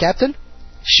says, "Okay, Captain,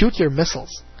 shoot your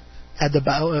missiles at the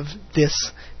bow of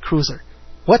this cruiser."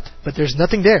 What? But there's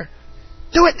nothing there.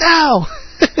 Do it now!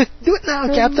 Do it now,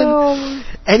 Captain! No.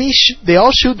 And they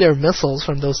all shoot their missiles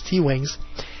from those T-wings,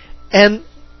 and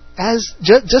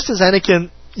just as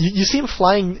Anakin. You see him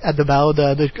flying at the bow of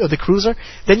the cruiser.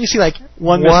 Then you see like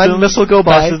one missile go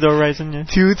by, the horizon, yeah.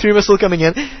 2, 3 missiles coming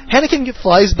in. Anakin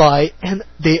flies by, and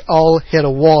they all hit a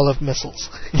wall of missiles.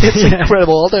 It's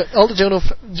incredible. All the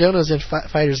Geonosian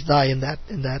fighters die in that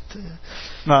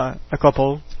a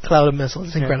couple cloud of missiles.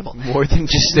 It's incredible. More than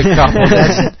just a couple.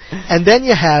 That's it. And then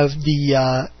you have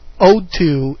the Ode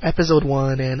to Episode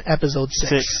 1 and Episode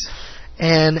 6.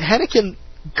 And Anakin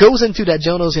goes into that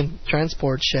Geonosian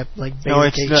transport ship, like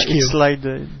basic HQ. It's like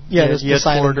the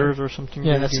headquarters or something.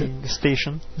 Yeah, that's the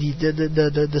station.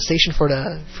 The station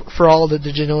for all the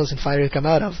Geonosian fighters to come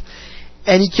out of,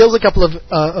 and he kills a couple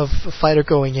of fighter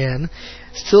going in.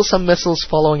 Still some missiles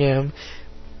following him.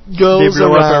 Goes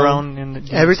around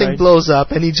everything blows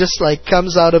up, and he just like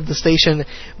comes out of the station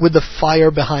with the fire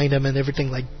behind him, and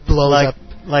everything like blows up.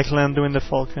 Like Lando in the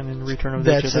Falcon in Return of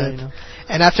the Jedi. That's it. You know.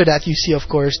 And after that, you see, of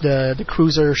course, the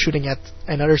cruiser shooting at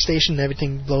another station, and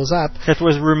everything blows up. That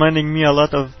was reminding me a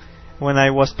lot of when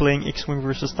I was playing X-Wing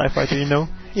versus TIE Fighter, you know?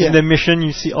 Yeah. In the mission,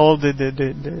 you see all the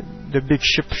big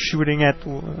ships shooting at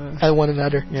one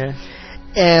another. Yeah.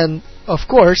 And, of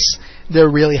course, they're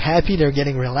really happy, they're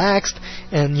getting relaxed,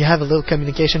 and you have a little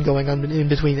communication going on in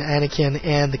between Anakin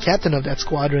and the captain of that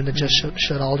squadron that just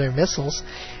shot all their missiles.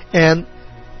 And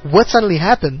what suddenly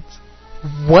happened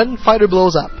one fighter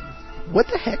blows up. What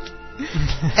the heck?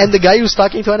 And the guy who's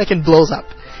talking to Anakin blows up.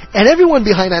 And everyone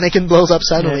behind Anakin blows up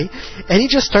suddenly. Yeah. And he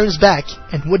just turns back.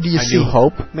 And what do you see? A New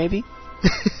Hope, maybe?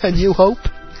 A New Hope?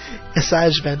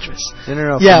 Asajj Ventress.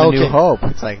 No. Yeah, okay. New Hope.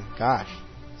 It's like, gosh.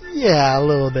 Yeah, a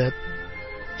little bit.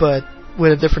 But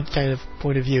with a different kind of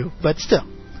point of view. But still,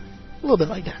 a little bit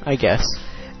like that. I guess.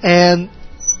 And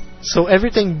so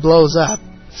everything blows up.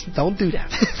 Don't do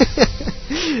that.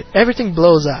 Everything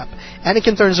blows up.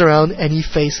 Anakin turns around and he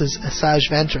faces Asajj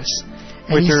Ventress.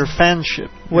 With her fan ship.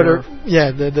 With her,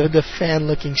 the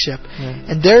fan-looking ship.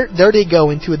 Yeah. And there they go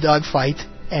into a dogfight,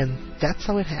 and that's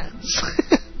how it ends.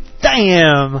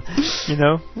 Damn! You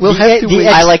know? We'll have to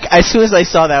wait. As soon as I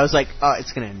saw that, I was like, oh,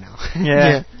 it's gonna end now.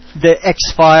 Yeah. The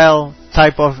X-File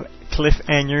type of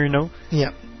cliffhanger, you know?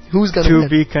 Yeah. Who's gonna To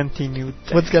be continued.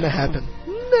 What's gonna happen?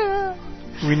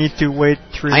 We need to wait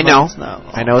 3 months now.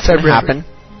 I know it's gonna happen.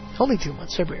 Only 2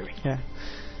 months, February. Yeah.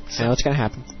 I know it's gonna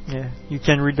happen. Yeah, you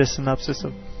can read the synopsis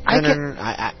of.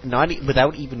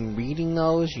 Without even reading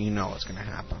those, you know what's gonna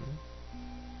happen.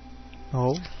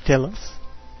 Oh, tell us.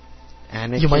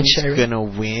 Anakin's gonna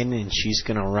win, and she's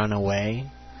gonna run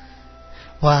away.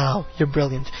 Wow, you're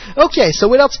brilliant. Okay, so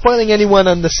without spoiling anyone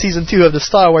on the season 2 of the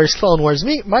Star Wars Clone Wars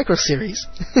micro series,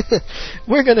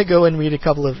 we're gonna go and read a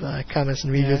couple of comments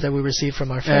and reviews that we received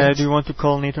from our fans. Do you want to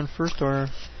call Nathan first, or?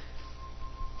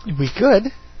 We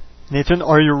could. Nathan,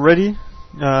 are you ready?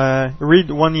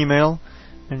 Read one email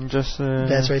and just...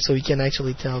 That's right, so he can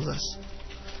actually tell us.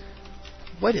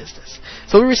 What is this?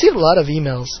 So we received a lot of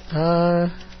emails.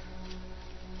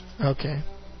 Okay.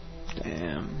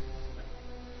 Damn.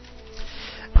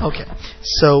 Okay,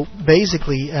 so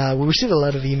basically, we received a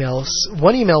lot of emails.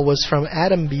 One email was from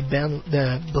Adam B.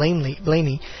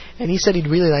 Blaney, and he said he'd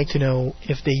really like to know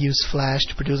if they use Flash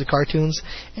to produce the cartoons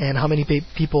and how many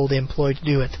people they employ to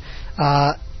do it.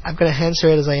 I'm going to answer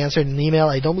it as I answered in an email.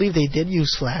 I don't believe they did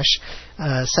use Flash.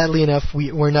 Sadly enough,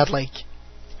 we're not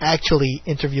actually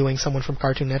interviewing someone from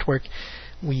Cartoon Network.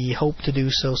 We hope to do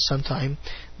so sometime,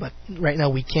 but right now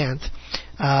we can't.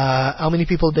 How many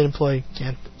people they employ?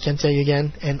 Can't tell you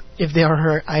again. And if they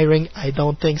are hiring, I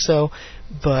don't think so,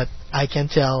 but I can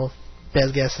tell.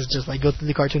 Best guess is just go to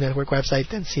the Cartoon Network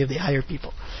website and see if they hire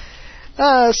people.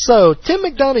 So Tim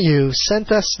McDonough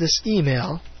sent us this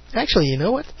email. Actually, you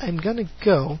know what? I'm gonna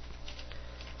go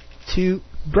to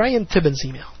Brian Tibbins'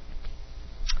 email.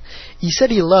 He said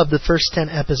he loved the first 10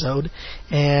 episodes,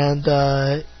 and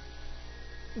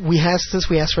since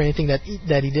we asked for anything that he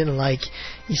didn't like,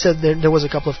 he said there was a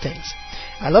couple of things.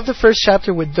 I love the first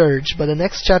chapter with Dirge, but the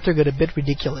next chapter got a bit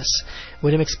ridiculous,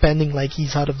 with him expanding like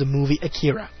he's out of the movie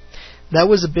Akira. That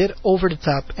was a bit over the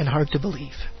top and hard to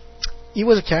believe. He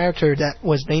was a character that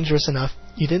was dangerous enough.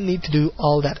 You didn't need to do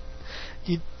all that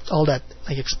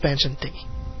expansion thingy.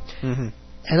 Mm-hmm.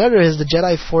 Another is the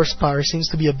Jedi Force power seems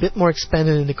to be a bit more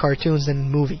expanded in the cartoons than in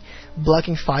the movie,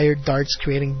 blocking fire, darts,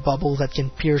 creating bubbles that can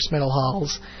pierce metal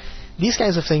hulls. These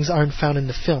kinds of things aren't found in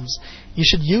the films. You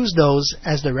should use those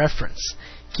as the reference.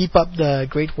 Keep up the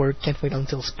great work. Can't wait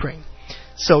until spring.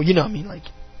 So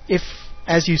if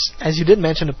as you did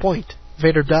mention a point,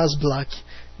 Vader does block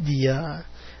the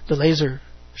laser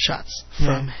shots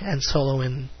from Han Solo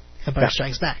in Empire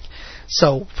Strikes Back.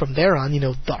 So from there on,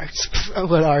 darts,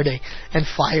 what are they? And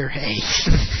fire, hey,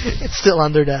 it's still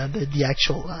under the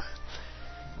actual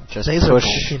just laser push.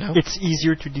 bolt, It's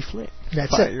easier to deflate.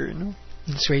 That's fire, it.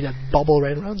 It's right, that bubble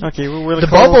right around. Okay,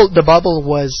 the bubble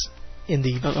was in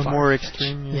the more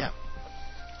extreme. Yeah.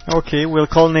 Okay, we'll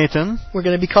call Nathan. We're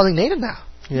gonna be calling Nathan now.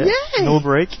 Yeah. Yay! No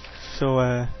break. So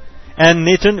and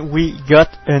Nathan, we got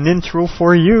an intro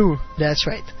for you. That's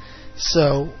right.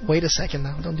 So wait a second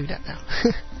now. Don't do that now.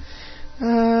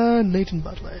 Nathan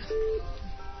Butler.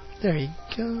 There you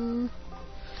go.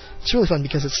 It's really fun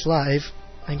because it's live.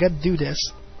 I gotta do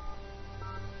this.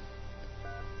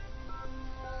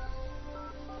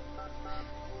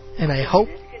 And I hope...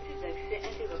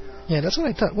 Yeah, that's what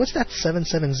I thought. What's that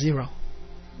 770?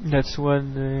 That's what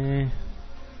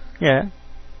yeah.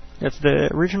 That's the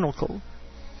original code.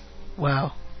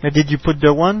 Wow. Did you put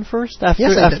the 1 first? Yes,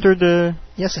 I did.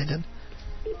 Yes, I did.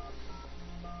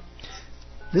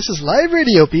 This is live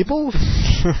radio, people.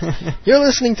 You're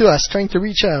listening to us trying to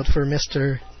reach out for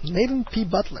Mr. Nathan P.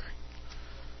 Butler.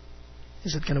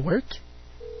 Is it gonna work?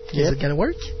 Yep. Is it gonna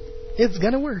work? It's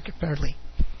gonna work, apparently.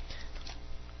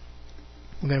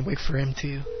 I'm gonna wait for him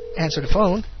to answer the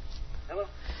phone. Hello.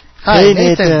 Hi, hey,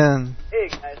 Nathan. Hey,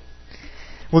 guys.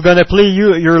 We're gonna play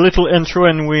your little intro,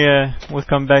 and we'll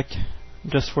come back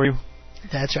just for you.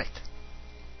 That's right.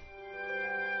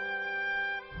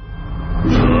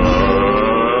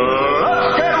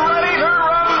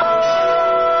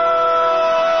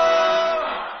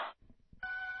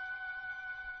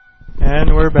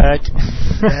 And we're back.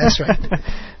 That's right.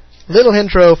 Little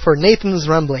intro for Nathan's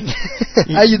Rumbling.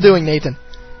 How you doing, Nathan?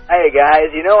 Hey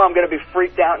guys, you know I'm going to be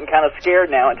freaked out and kind of scared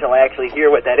now until I actually hear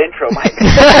what that intro might be.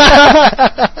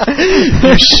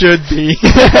 You should be.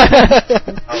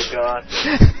 Oh God.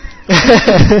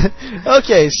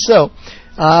 Okay, so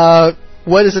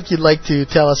what is it you'd like to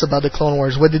tell us about the Clone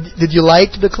Wars? What did you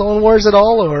like the Clone Wars at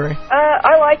all, or?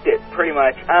 I liked it pretty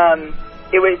much.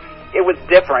 It was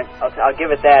different. I'll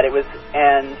give it that. It was,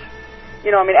 and you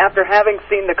know, I mean, after having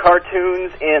seen the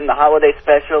cartoons in the holiday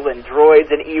special and droids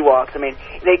and Ewoks, I mean,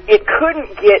 it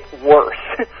couldn't get worse.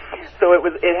 So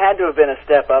it had to have been a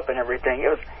step up and everything. It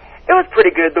was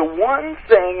pretty good. The one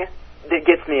thing that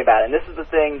gets me about it, and this is the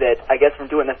thing that I guess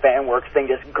from doing the fan works thing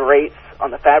just grates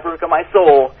on the fabric of my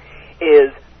soul,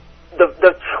 is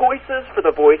the choices for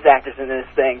the voice actors in this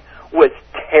thing was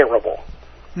terrible.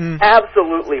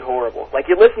 Absolutely horrible. Like,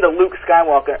 you listen to Anakin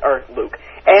Skywalker,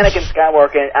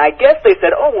 and I guess they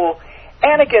said, oh, well,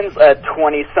 Anakin's a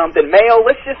 20-something male.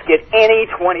 Let's just get any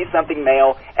 20-something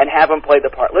male and have him play the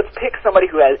part. Let's pick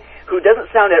somebody who doesn't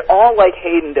sound at all like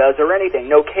Hayden does or anything.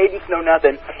 No cadence, no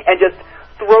nothing, and just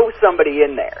throw somebody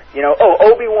in there. You know, oh,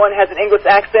 Obi-Wan has an English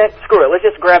accent? Screw it. Let's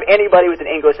just grab anybody with an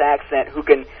English accent who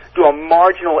can do a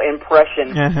marginal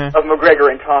impression of McGregor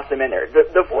and toss him in there.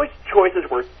 The voice choices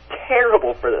were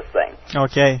terrible for this thing.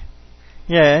 Okay.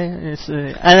 Yeah, it's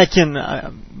Anakin.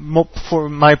 For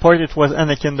my part, it was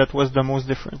Anakin that was the most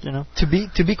different. You know. To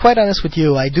be quite honest with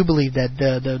you, I do believe that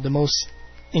the most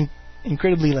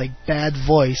incredibly bad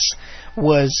voice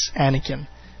was Anakin,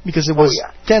 because it was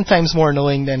 10 times more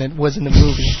annoying than it was in the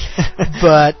movie.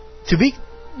 But to be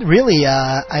really,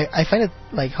 I find it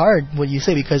hard what you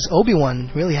say, because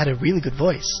Obi-Wan really had a really good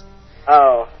voice.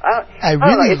 Oh, I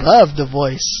really love the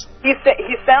voice. He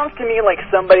sounds to me like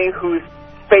somebody who's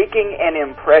faking an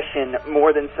impression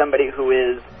more than somebody who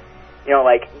is, you know,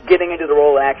 like getting into the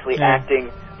role and actually acting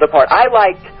the part. I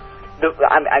liked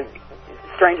I'm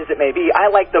strange as it may be, I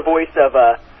liked the voice of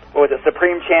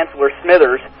Supreme Chancellor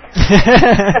Smithers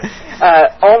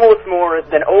almost more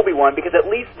than Obi-Wan, because at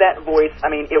least that voice, I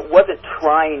mean, it wasn't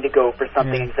trying to go for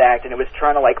something exact, and it was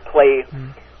trying to play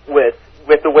with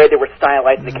the way they were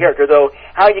stylizing the character. Though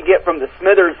how you get from the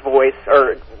Smithers voice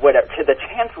or whatever to the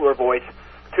Chancellor voice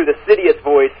to the Sidious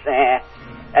voice,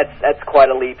 that's quite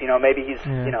a leap. You know, maybe he's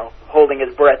you know, holding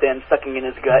his breath in, sucking in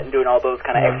his gut, and doing all those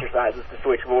kind of exercises to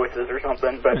switch voices or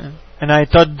something. But and I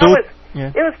thought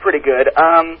it was pretty good.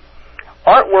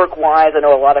 Artwork-wise, I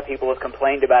know a lot of people have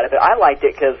complained about it, but I liked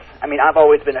it because, I mean, I've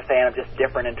always been a fan of just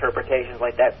different interpretations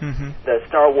like that. The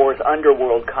Star Wars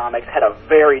Underworld comics had a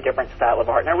very different style of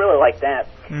art, and I really liked that.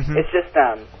 It's just,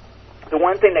 the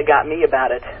one thing that got me about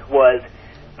it was,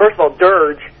 first of all,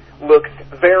 Dirge looks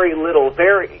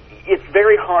it's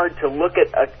very hard to look at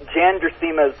Jan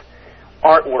Dersima's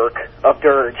artwork of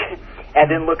Dirge and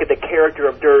then look at the character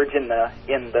of Dirge in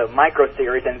the micro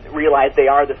series and realize they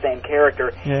are the same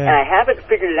character. And I haven't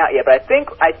figured it out yet, but I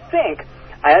think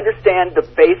I understand the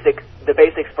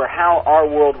basics for how our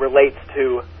world relates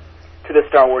to the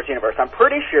Star Wars universe. I'm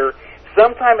pretty sure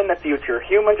sometime in the future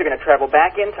humans are going to travel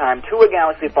back in time to a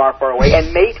galaxy far, far away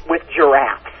and mate with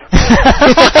giraffes.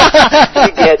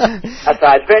 We get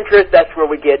Asajj Ventress. That's where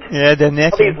we get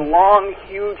all these long,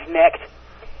 huge-necked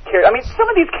characters. I mean, some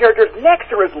of these characters' necks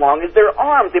are as long as their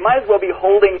arms. They might as well be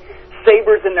holding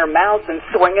sabers in their mouths and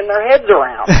swinging their heads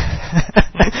around.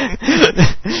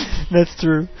 That's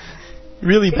true.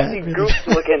 Really bad. These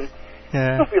goofy-looking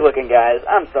guys.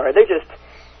 I'm sorry.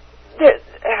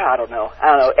 I don't know.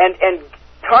 And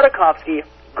Tartakovsky,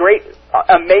 great,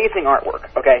 amazing artwork.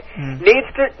 Okay,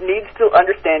 needs to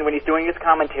understand when he's doing his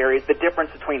commentaries the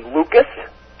difference between Lucas,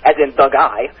 as in the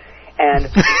guy,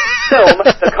 and film,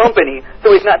 the company.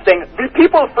 So he's not saying the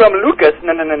people from Lucas.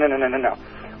 No.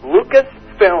 Lucas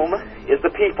Film is the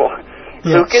people.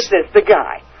 Yes. Lucas is the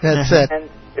guy. That's it.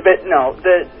 But no,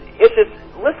 it's just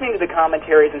listening to the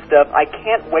commentaries and stuff. I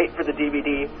can't wait for the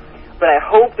DVD. But I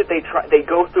hope that they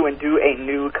go through and do a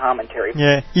new commentary.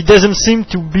 Yeah, he doesn't seem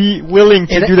to be willing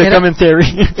to do the commentary.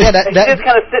 He's just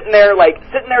kind of sitting there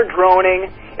droning.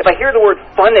 If I hear the word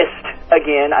funnest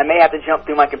again, I may have to jump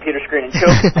through my computer screen and choke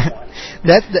someone.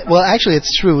 Well, actually,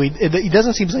 it's true. It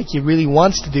doesn't seem like he really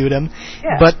wants to do them.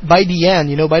 Yeah. But by the end,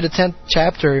 by the 10th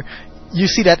chapter, you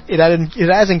see that it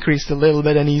has increased a little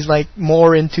bit, and he's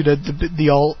more into the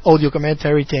all audio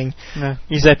commentary thing. Yeah,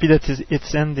 he's happy that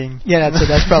it's ending. Yeah,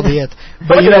 that's probably it.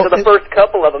 But after the first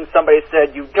couple of them, somebody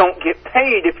said, "You don't get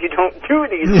paid if you don't do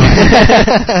these."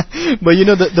 But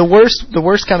the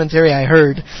worst commentary I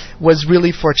heard was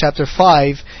really for Chapter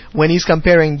 5, when he's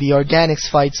comparing the organics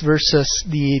fights versus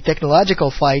the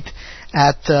technological fight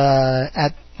at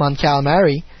Mon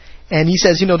Calamari, and he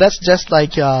says, that's just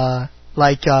like Jar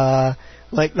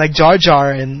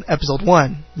Jar in episode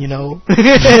 1, and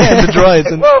the droids.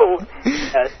 And whoa!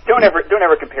 Don't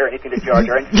ever compare anything to Jar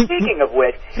Jar. And speaking of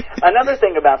which, another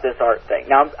thing about this art thing.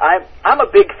 Now, I'm a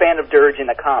big fan of Dirge in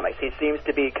the comics. He seems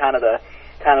to be kind of the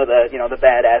the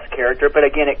badass character. But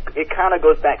again, it kind of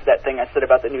goes back to that thing I said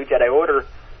about the New Jedi Order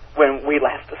when we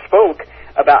last spoke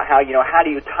about how how do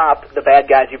you top the bad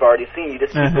guys you've already seen? You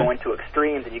just keep going to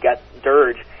extremes, and you got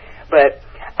Dirge, but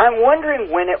I'm wondering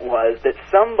when it was that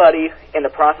somebody in the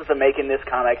process of making this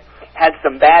comic had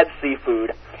some bad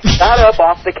seafood, got up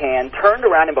off the can, turned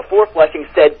around, and before flushing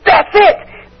said, "That's it!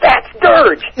 That's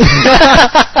Dirge!"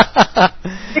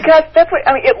 Because that's what,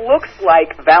 it looks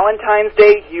like Valentine's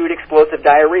Day hued explosive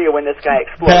diarrhea when this guy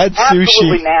explodes. Bad sushi.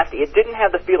 Absolutely nasty. It didn't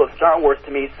have the feel of Star Wars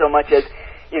to me so much as,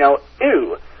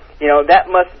 ew. That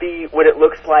must be what it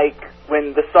looks like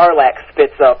when the Sarlacc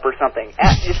spits up or something.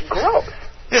 It's gross.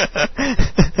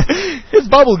 It's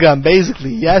bubblegum,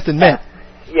 basically. You have to admit.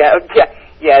 Yeah.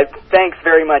 Thanks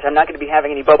very much. I'm not going to be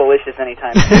having any Bubblicious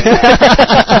anytime soon.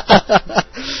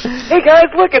 Hey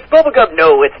guys, look, it's bubblegum.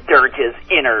 No, it's Dirge's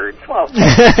innards. Well,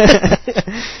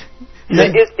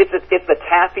 it's the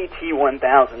Taffy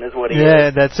T-1000 is what he is.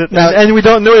 Yeah, that's it. And we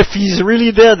don't know if he's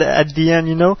really dead at the end.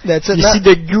 That's it. You see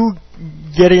the goo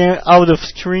getting out of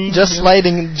screen, just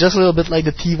sliding, just a little bit like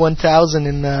the T-1000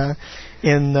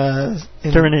 in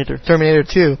Terminator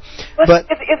 2. But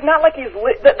it's not like he's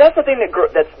that's the thing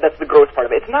that's the gross part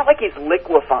of it. It's not like he's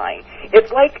liquefying.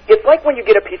 It's like when you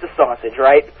get a piece of sausage,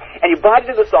 right? And you bite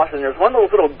into the sausage, and there's one of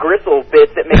those little gristle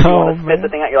bits that makes you want to spit the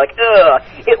thing out. You're like, ugh.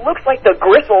 It looks like the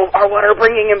gristles are what are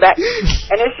bringing him back,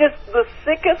 and it's just the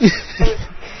sickest.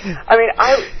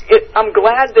 I'm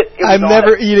glad that it was I'm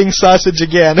never eating sausage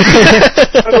again.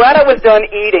 I'm glad I was done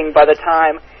eating by the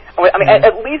time.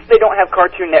 At least they don't have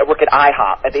Cartoon Network at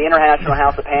IHOP, at the International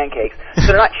House of Pancakes. So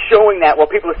they're not showing that while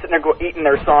people are sitting there eating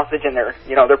their sausage and their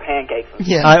pancakes.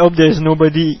 Yeah. I hope there's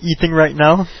nobody eating right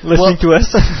now listening to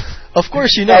us. Of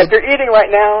course, If you're eating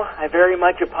right now, I very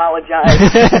much apologize.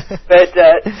 But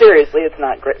seriously, it's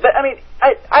not great. But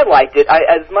I liked it.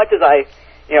 As much as I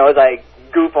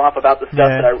goof off about the stuff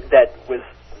that was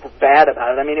bad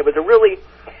about it. It was a really,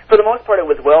 for the most part, it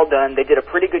was well done. They did a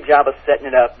pretty good job of setting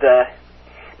it up.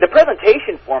 The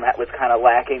presentation format was kind of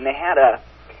lacking. They had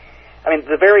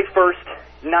the very first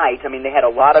night, they had a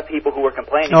lot of people who were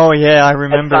complaining. Oh, yeah, I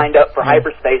remember. Had signed up for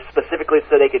Hyperspace specifically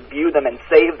so they could view them and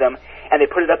save them, and they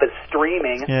put it up as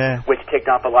streaming, which ticked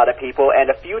off a lot of people,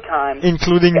 and a few times...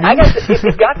 Including me. I guess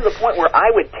it got to the point where I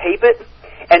would tape it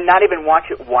and not even watch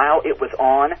it while it was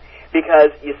on,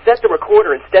 because you set the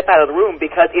recorder and step out of the room,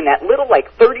 because in that little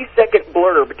 30-second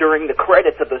blurb during the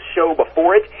credits of the show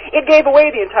before it gave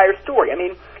away the entire story.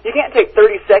 You can't take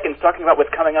 30 seconds talking about what's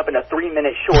coming up in a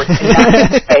 3-minute short and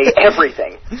not say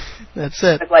everything. That's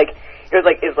it. It's like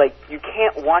you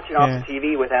can't watch it off the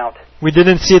TV without... We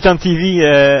didn't see it on TV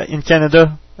in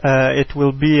Canada. It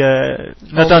will be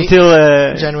not until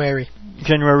January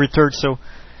 3rd, so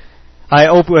I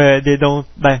hope they don't...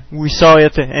 we saw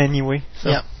it anyway.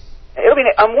 So. Yeah.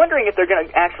 I'm wondering if they're going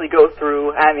to actually go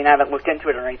through... I haven't looked into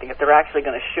it or anything. If they're actually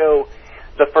going to show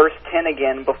the first 10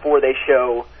 again before they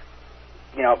show...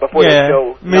 they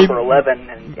show number 11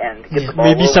 and get the ball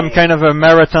maybe rolling. some kind of a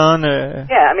marathon.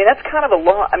 Yeah, that's kind of a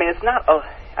long... it's not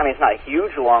a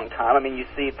huge long time. You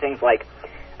see things like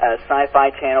Sci-Fi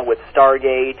Channel with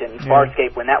Stargate and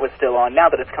Farscape when that was still on. Now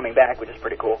that it's coming back, which is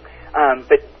pretty cool.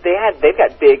 But they've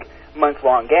got big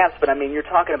month-long gaps. But you're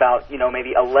talking about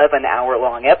maybe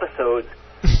 11-hour-long episodes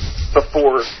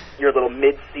before your little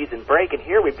mid-season break. And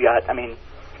here we've got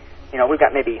we've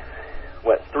got maybe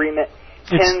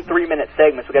 10 3-minute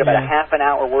segments. We've got about a half an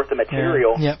hour worth of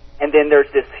material, and then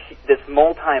there's this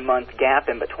multi-month gap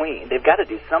in between. They've got to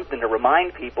do something to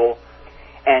remind people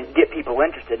and get people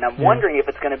interested. And I'm wondering if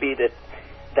it's going to be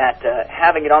that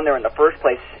having it on there in the first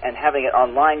place and having it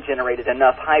online generated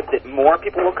enough hype that more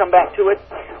people will come back to it,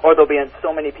 or there'll be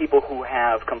so many people who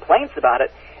have complaints about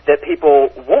it that people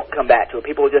won't come back to it.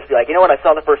 People will just be like, you know what, I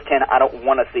saw the first 10, I don't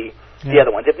want to see the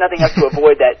other ones. If nothing else, to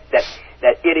avoid that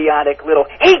idiotic little,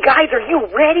 hey guys, are you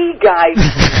ready, guys?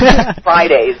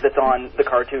 Fridays that's on the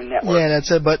Cartoon Network. Yeah, that's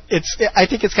it. But I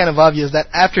think it's kind of obvious that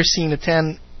after seeing the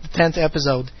 10th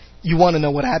episode, you want to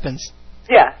know what happens.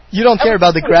 Yeah. You don't care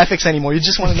about the graphics anymore. You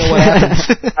just want to know what happens.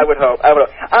 I would hope. I don't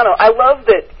know. I love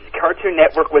that Cartoon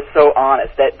Network was so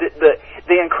honest. That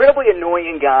the incredibly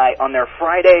annoying guy on their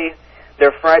Friday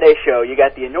show, you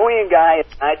got the annoying guy and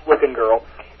the nice-looking girl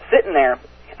sitting there,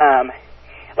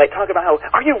 talking about how,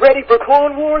 are you ready for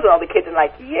Clone Wars? And all the kids are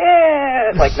like,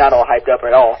 yeah, not all hyped up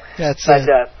at all. That's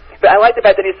but But I like the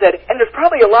fact that he said, and there's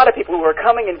probably a lot of people who are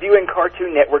coming and viewing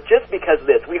Cartoon Network just because of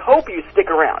this. We hope you stick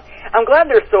around. I'm glad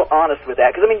they're so honest with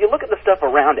that, because, I mean, you look at the stuff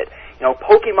around it. You know,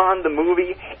 Pokemon the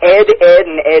movie, Ed,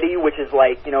 and Eddie, which is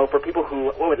like, you know, for people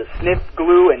who, what was it, sniff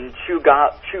glue and chew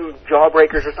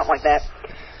jawbreakers or something like that.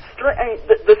 I mean,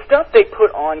 the stuff they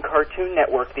put on Cartoon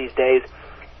Network these days,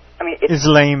 I mean, it's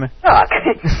lame. Suck.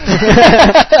 I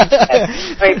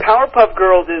mean, Powerpuff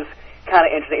Girls is kind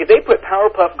of interesting. If they put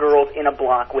Powerpuff Girls in a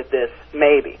block with this,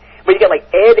 maybe. But you get like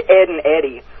Ed, and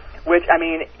Eddie, which, I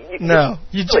mean, you're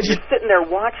sitting there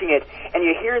watching it, and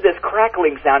you hear this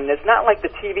crackling sound, and it's not like the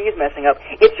TV's messing up.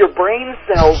 It's your brain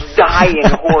cells dying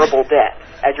horrible death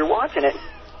as you're watching it.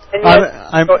 And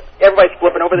everybody's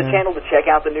flipping over the channel to check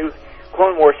out the new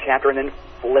Clone Wars chapter, and then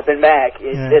flipping back.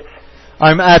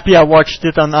 I'm happy I watched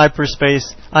it on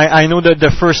Hyperspace. I know that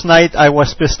the first night I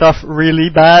was pissed off really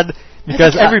bad.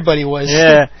 Because everybody was.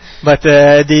 Yeah, but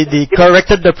they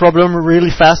corrected the problem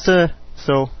really faster.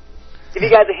 So, give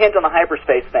you guys a hint on the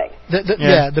Hyperspace thing.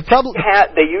 The problem.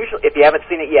 They usually, if you haven't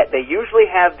seen it yet, they usually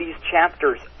have these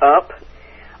chapters up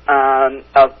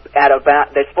at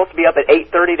about. They're supposed to be up at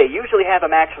 8:30. They usually have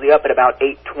them actually up at about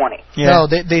 8:20. Yeah. No,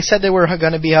 they said they were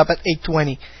going to be up at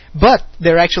 8:20. But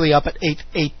they're actually up at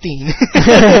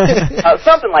 8:18.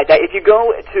 Something like that. If you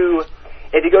go to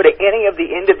any of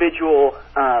the individual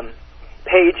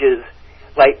pages,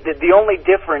 like the only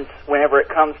difference whenever it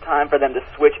comes time for them to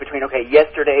switch between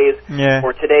yesterday's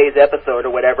or today's episode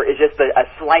or whatever is just a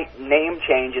slight name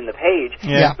change in the page.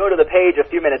 Yeah. You go to the page a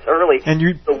few minutes early, and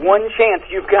the one chance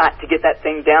you've got to get that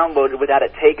thing downloaded without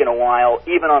it taking a while,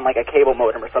 even on like a cable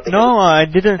modem or something. No, I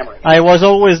didn't. I was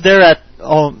always there at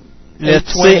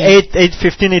let's say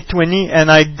 8:15, 8:20,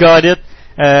 and I got it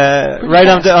right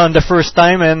on the first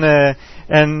time, and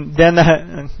then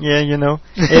it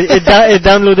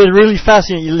downloaded really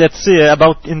fast. Let's say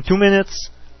about in 2 minutes,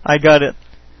 I got it.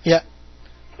 Yeah.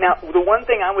 Now, the one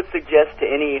thing I would suggest to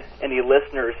any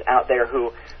listeners out there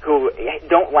who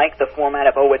don't like the format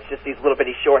of it's just these little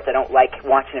bitty shorts, I don't like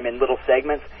watching them in little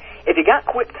segments. If you got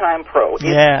QuickTime Pro,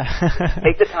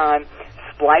 take the time,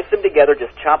 splice them together,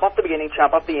 just chop off the beginning,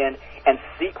 chop off the end, and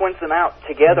sequence them out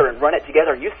together and run it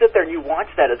together. You sit there and you watch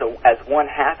that as 1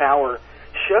 half-hour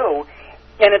show,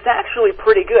 and it's actually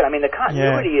pretty good. I mean, the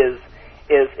continuity is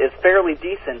fairly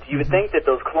decent. You would think that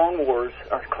those Clone Wars,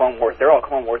 they're all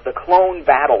Clone Wars, the clone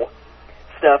battle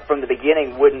stuff from the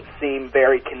beginning wouldn't seem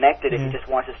very connected if you just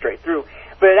watch it straight through.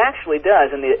 But it actually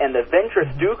does, and the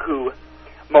Ventress Dooku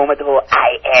moment, the whole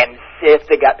I am Sith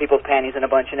that got people's panties in a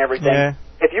bunch and everything. Yeah.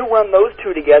 If you run those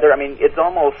two together, I mean, it's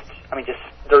almost, I mean, just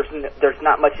there's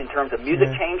not much in terms of music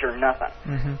change or nothing.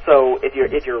 So if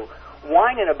you're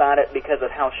whining about it because of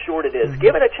how short it is,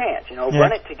 give it a chance.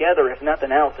 Run it together if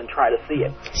nothing else and try to see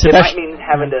it. It might mean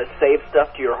having to save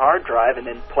stuff to your hard drive and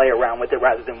then play around with it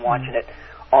rather than watching it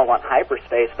all on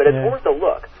Hyperspace. But it's worth a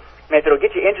look. I mean, if it'll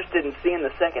get you interested in seeing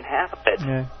the second half of it.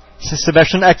 Yeah. So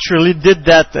Sebastian actually did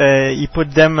that. He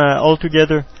put them all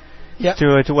together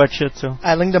to watch it. So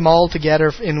I linked them all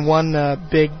together in one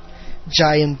big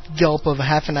giant gulp of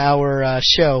half an hour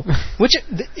show, which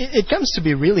it comes to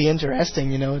be really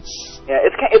interesting.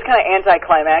 It's kind of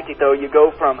anticlimactic though. You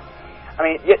go from, I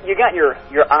mean, you got your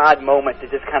odd moment to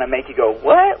just kind of make you go,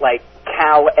 what? Like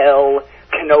Kal-El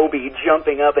Kenobi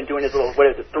jumping up and doing his little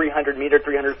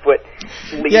 300-foot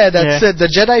leap. Yeah, that's it. The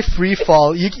Jedi free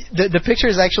fall. The picture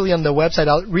is actually on the website.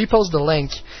 I'll repost the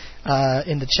link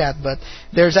in the chat. But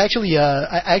there's actually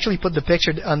I actually put the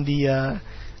picture on the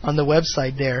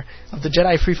website there of the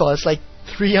Jedi free fall. It's like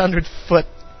 300-foot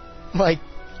fall.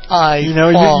 You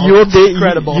hope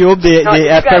they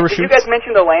have parachutes. Did you guys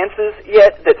mention the lances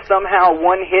yet? That somehow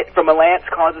one hit from a lance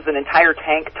causes an entire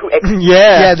tank to explode?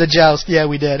 Yeah, the joust. Yeah,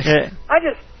 we did. Yeah.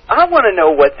 I want to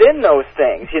know what's in those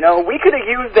things. We could have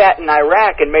used that in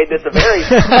Iraq and made this a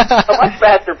much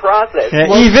faster process.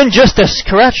 Yeah, even just a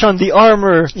scratch on the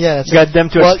armor got them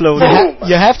to explode.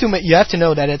 You have to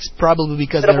know that it's probably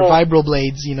because they're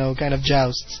vibroblades, kind of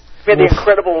jousts. We had the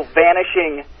incredible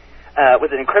vanishing.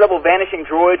 Was it Incredible Vanishing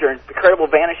Droids or Incredible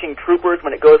Vanishing Troopers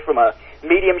when it goes from a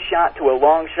medium shot to a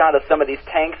long shot of some of these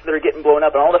tanks that are getting blown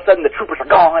up, and all of a sudden the troopers are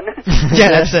gone?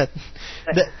 Yeah, that's it.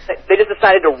 They just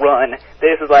decided to run.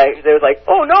 They was like,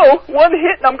 oh no, one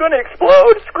hit and I'm going to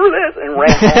explode. Screw this, and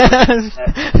ran home.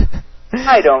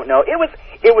 I don't know. It was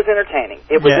entertaining.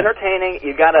 It was entertaining.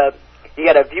 You gotta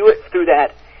view it through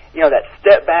that. That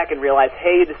step back and realize,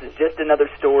 hey, this is just another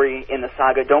story in the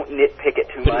saga. Don't nitpick it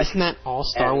too much. But isn't that all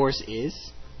Star Wars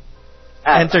is?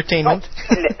 Entertainment.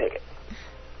 Don't nitpick it.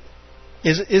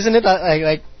 Isn't it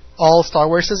like all Star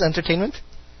Wars is entertainment?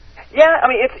 Yeah, I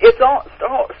mean, it's all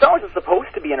Star Wars is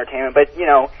supposed to be entertainment, but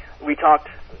we talked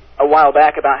a while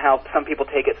back about how some people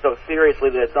take it so seriously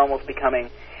that it's almost becoming.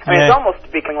 I mean, it's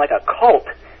almost becoming like a cult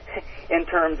in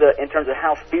terms of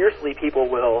how fiercely people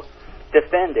will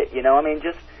defend it. You know, I mean,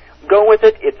 just go with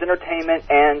it. It's entertainment,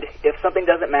 and if something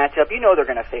doesn't match up, you know they're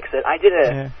going to fix it. I did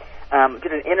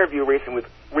an interview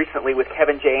recently with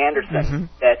Kevin J. Anderson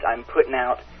that I'm putting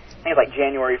out. I think it's like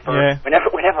January 1st.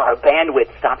 Whenever our bandwidth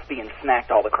stops being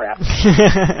smacked all the crap.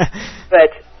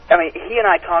 But I mean, he and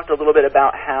I talked a little bit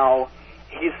about how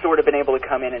he's sort of been able to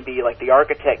come in and be like the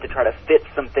architect to try to fit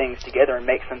some things together and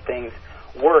make some things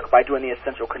work by doing the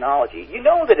essential chronology. You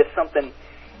know that if something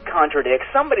contradicts,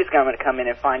 somebody's going to come in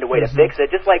and find a way to fix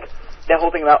it. Just like that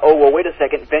whole thing about, oh, well, wait a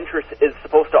second, Ventress is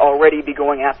supposed to already be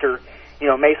going after, you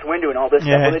know, Mace Windu and all this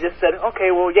stuff. Well, they just said, okay,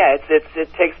 well, yeah, it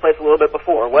takes place a little bit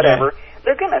before, whatever.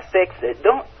 They're going to fix it.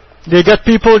 They got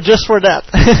people just for that.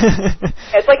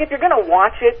 It's like if you're going to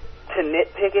watch it to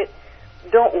nitpick it,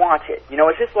 don't watch it. You know,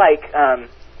 it's just like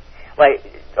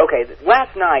okay,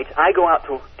 last night I go out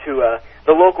to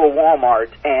the local Walmart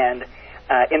and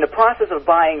in the process of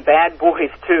buying Bad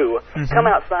Boys 2, come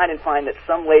outside and find that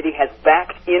some lady has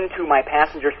backed into my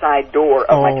passenger side door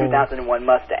of my 2001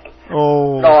 Mustang.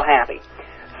 Oh. All happy.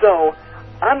 So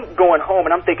I'm going home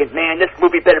and I'm thinking, man, this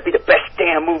movie better be the best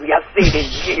damn movie I've seen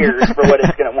in years for what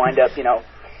it's going to wind up, you know,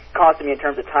 costing me in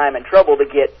terms of time and trouble to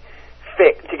get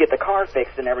the car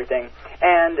fixed and everything.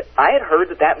 And I had heard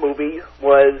that movie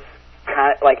was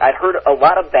kind of like, I'd heard a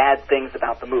lot of bad things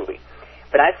about the movie.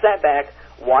 But I sat back,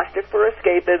 watched it for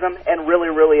escapism, and really,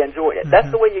 really enjoyed it. That's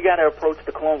the way you got to approach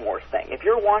the Clone Wars thing. If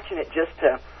you're watching it just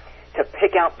to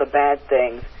pick out the bad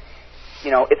things, you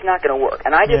know, it's not going to work.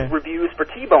 And I did reviews for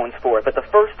T-Bones for it, but the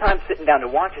first time sitting down to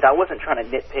watch it, I wasn't trying to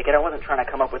nitpick it. I wasn't trying to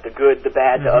come up with the good, the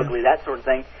bad, the ugly, that sort of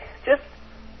thing. Just,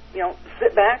 you know,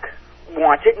 sit back,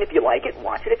 watch it, and if you like it,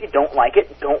 watch it. If you don't like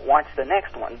it, don't watch the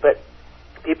next one. But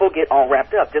people get all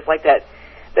wrapped up, just like that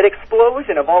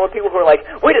explosion of all the people who are like,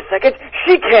 wait a second,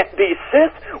 she can't be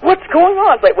Sith. What's going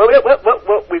on? It's like, what,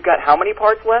 we've got how many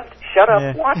parts left? Shut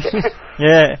up, watch it.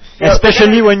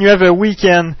 Especially when you have a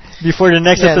weekend before the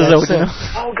next episode. You know?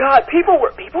 Oh God, people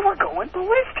were going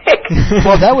ballistic.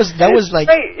 Well, that was like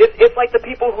great. It's like the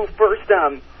people who first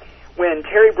when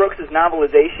Terry Brooks'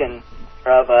 novelization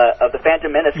of the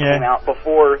Phantom Menace came out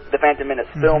before the Phantom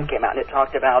Menace film came out, and it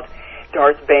talked about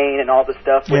Darth Bane and all the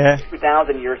stuff with 2,000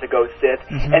 years ago Sith,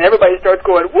 and everybody starts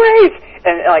going, wait,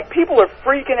 and like people are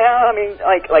freaking out. I mean,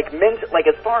 like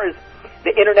as far as the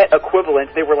internet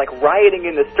equivalent, they were like rioting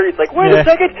in the streets, like, wait a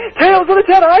second, Tales of the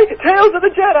Jedi, Tales of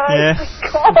the Jedi,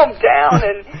 calm down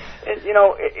and you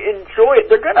know, enjoy it.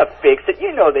 They're gonna fix it,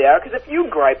 you know they are, because if you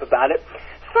gripe about it,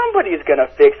 somebody's gonna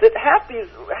fix it. Half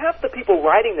the people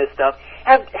writing this stuff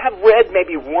have read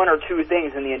maybe one or two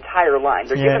things in the entire line.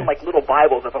 They're given like little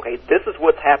Bibles of, okay, this is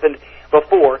what's happened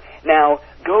before. Now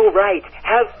go write,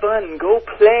 have fun, go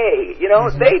play. You know,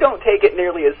 they don't take it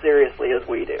nearly as seriously as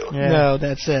we do. No,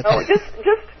 that's it. No, just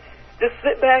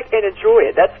sit back and enjoy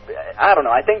it. I don't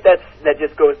know. I think that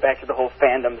just goes back to the whole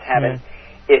fandoms having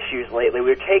issues lately.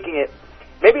 We're taking it.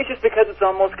 Maybe it's just because it's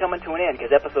almost coming to an end,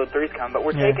 because Episode 3's come, but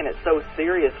we're taking it so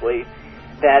seriously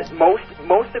that most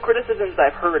of the criticisms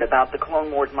I've heard about the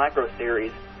Clone Wars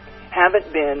micro-series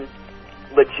haven't been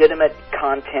legitimate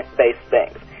content-based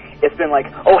things. It's been like,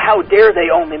 oh, how dare they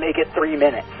only make it 3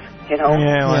 minutes, you know?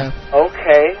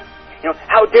 Okay. You know,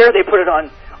 how dare they put it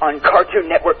on Cartoon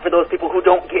Network for those people who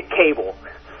don't get cable?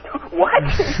 What?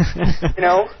 You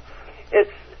know?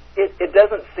 It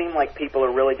doesn't seem like people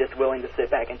are really just willing to sit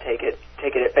back and take it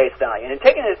at face value. And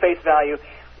taking it at face value,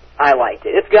 I liked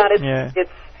it. It's got its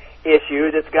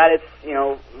issues. It's got its, you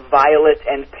know, violet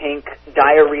and pink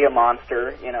diarrhea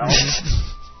monster, you know.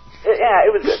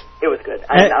 It was good. It was good.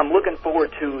 I'm looking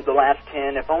forward to the last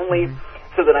 10, if only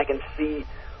so that I can see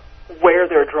where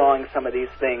they're drawing some of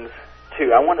these things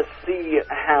to. I want to see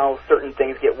how certain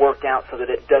things get worked out so that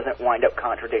it doesn't wind up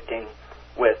contradicting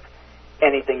with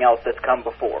anything else that's come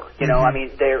before. You know, I mean,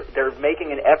 they're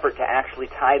making an effort to actually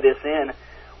tie this in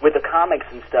with the comics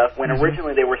and stuff, when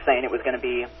originally they were saying it was going to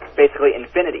be basically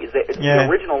infinities. The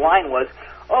original line was,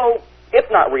 oh, it's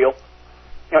not real.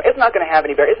 You know, it's not going to have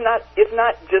any bearing. It's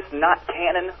not just not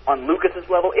canon on Lucas's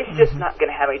level. It's just not going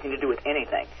to have anything to do with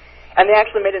anything. And they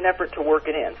actually made an effort to work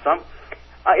it in. So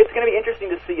it's going to be interesting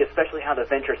to see, especially how the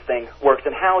Ventress thing works,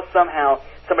 and how somehow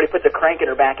somebody puts a crank in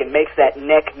her back and makes that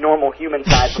neck normal human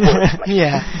size.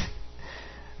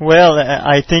 Well,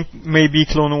 I think maybe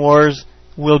Clone Wars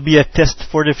will be a test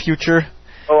for the future.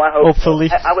 Oh, I hope. Hopefully.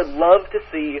 So. I would love to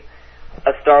see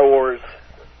a Star Wars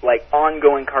like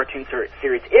ongoing cartoon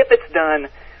series if it's done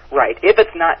right. If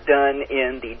it's not done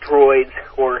in the droids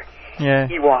or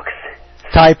Ewoks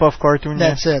type of cartoon.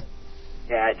 That's it.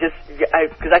 Yeah, because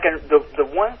the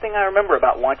one thing I remember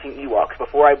about watching Ewoks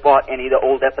before I bought any of the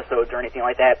old episodes or anything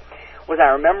like that was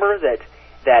I remember that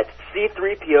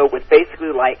C-3PO was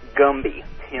basically like Gumby.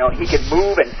 You know, he could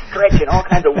move and stretch in all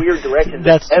kinds of weird directions.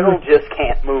 Ezra just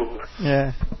can't move.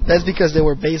 Yeah, that's because they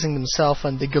were basing themselves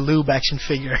on the Galoob action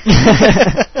figure.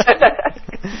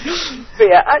 But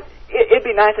yeah, it'd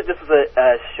be nice if this was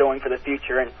a showing for the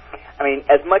future. And I mean,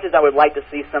 as much as I would like to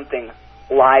see something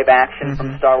live action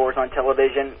from Star Wars on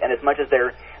television, and as much as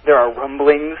there are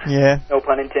rumblings, no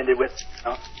pun intended, with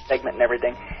segment and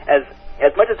everything, as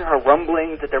much as there are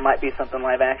rumblings that there might be something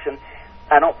live action,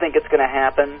 I don't think it's going to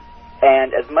happen.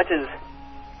 And as much as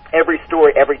every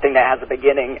story, everything that has a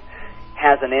beginning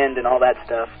has an end and all that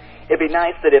stuff, it'd be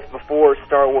nice that if before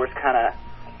Star Wars kind of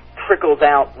trickles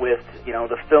out with, you know,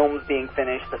 the films being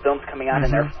finished, the films coming out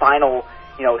in their final,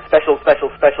 you know, special,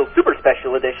 super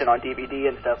special edition on DVD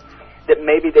and stuff, that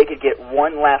maybe they could get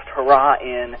one last hurrah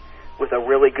in with a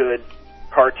really good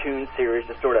cartoon series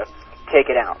to sort of take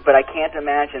it out. But I can't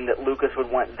imagine that Lucas would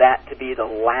want that to be the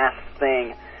last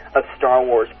thing of Star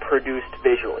Wars produced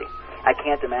visually. I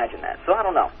can't imagine that. So I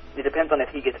don't know. It depends on if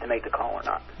he gets to make the call or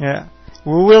not. Yeah.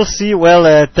 We will see.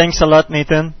 Well, thanks a lot,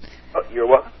 Nathan. Oh, you're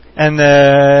welcome. And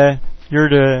you're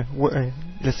the,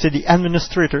 let's say, the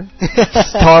administrator,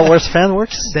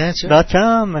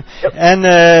 StarWarsFanWorks.com. Yep. And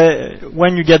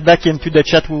when you get back into the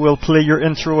chat, we will play your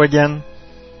intro again.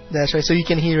 That's right, so you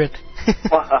can hear it.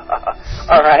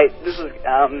 All right. This is.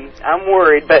 I'm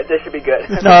worried, but this should be good.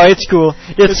 No, it's cool.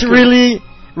 It's really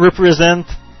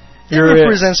represents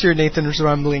your Nathan's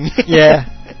rumbling. Yeah.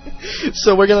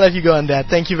 So we're gonna let you go on that.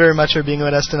 Thank you very much for being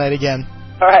with us tonight again.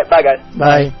 All right, bye guys.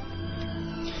 Bye.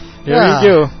 There you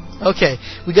go. Okay,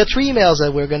 we got 3 emails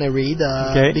that we're going to read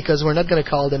because we're not going to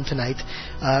call them tonight.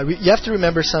 You have to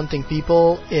remember something,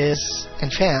 people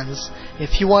and fans.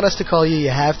 If you want us to call you,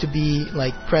 you have to be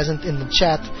like present in the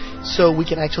chat so we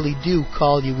can actually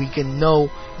call you. We can know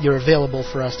you're available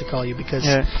for us to call you, because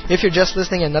if you're just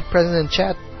listening and not present in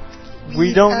chat,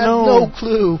 we don't have know. No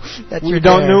clue that we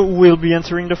don't know who will be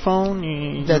answering the phone.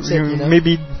 That's it. You know?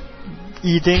 Maybe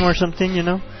eating or something, you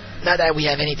know. Not that we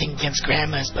have anything against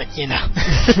grandmas, but you know.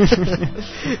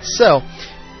 So,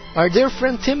 our dear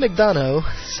friend Tim McDonough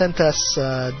sent us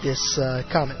this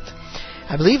comment.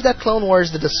 I believe that Clone Wars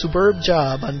did a superb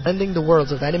job on blending the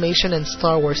worlds of animation and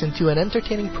Star Wars into an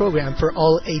entertaining program for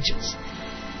all ages.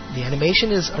 The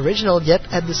animation is original, yet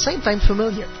at the same time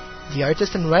familiar. The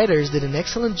artists and writers did an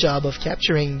excellent job of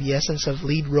capturing the essence of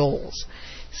lead roles.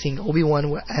 Seeing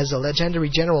Obi-Wan as a legendary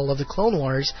general of the Clone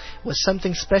Wars was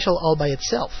something special all by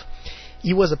itself.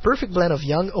 He was a perfect blend of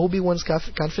young Obi-Wan's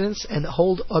confidence and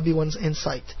old Obi-Wan's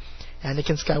insight.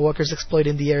 Anakin Skywalker's exploit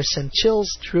in the air sent chills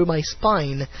through my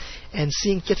spine, and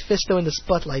seeing Kit Fisto in the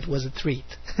spotlight was a treat.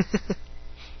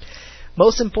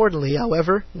 Most importantly,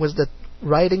 however, was the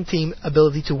writing team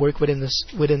ability to work within a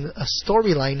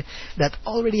storyline that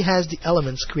already has the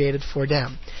elements created for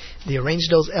them. They arranged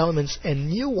those elements and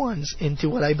new ones into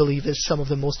what I believe is some of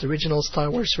the most original Star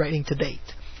Wars writing to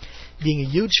date. Being a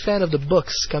huge fan of the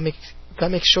books, comic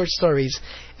short stories,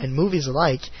 and movies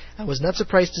alike, I was not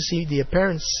surprised to see the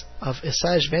appearance of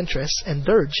Asajj Ventress and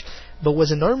Dirge, but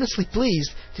was enormously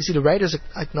pleased to see the writers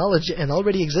acknowledge an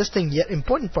already existing yet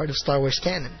important part of Star Wars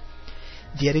canon.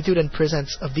 The attitude and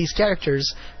presence of these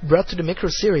characters brought to the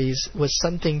micro-series was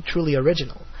something truly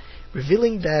original.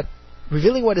 Revealing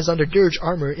what is under Dirge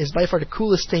armor is by far the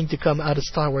coolest thing to come out of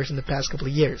Star Wars in the past couple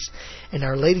of years. And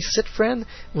our lady Sith friend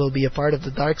will be a part of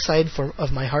the dark side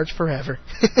of my heart forever.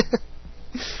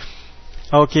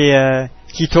 Okay,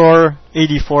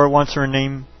 Kitor84 wants her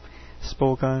name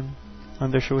spoken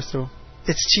on the show, so...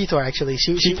 It's Cheetor, actually.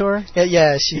 Cheetor?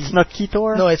 Yeah, it's not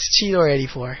Kitor? No, it's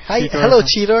Cheetor84. Hi, hello,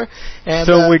 Cheetor. And,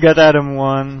 so we got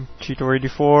Adam1,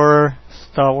 Cheetor84,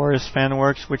 Star Wars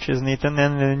Fanworks, which is Nathan,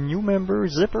 and a new member,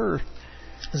 Zipper.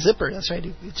 Zipper, that's right.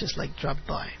 It just dropped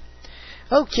by.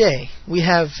 Okay, we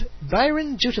have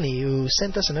Byron Jutany, who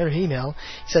sent us another email.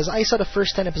 He says, I saw the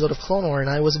first 10 episodes of Clone Wars, and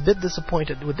I was a bit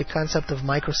disappointed with the concept of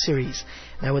micro-series,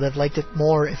 and I would have liked it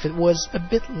more if it was a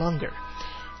bit longer.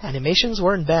 Animations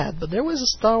weren't bad, but there was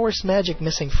a Star Wars magic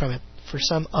missing from it for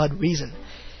some odd reason.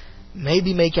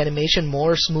 Maybe make animation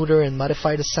more smoother and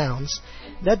modify the sounds.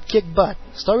 That kicked butt.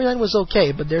 Storyline was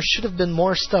okay, but there should have been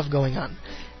more stuff going on.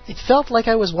 It felt like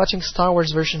I was watching Star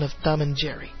Wars version of Tom and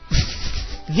Jerry.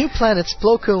 New Planets,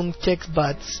 Plo Koon kicked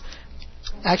butts.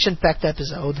 Action-packed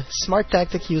episode, smart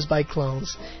tactic used by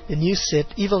clones, the new Sith,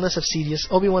 evilness of Sidious,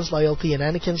 Obi-Wan's loyalty, and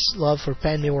Anakin's love for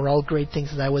Padme were all great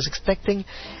things that I was expecting,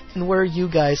 and where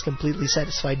you guys completely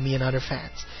satisfied me and other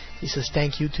fans. He says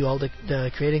thank you to all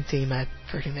the creating team at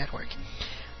Cartoon Network.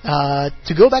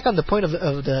 To go back on the point of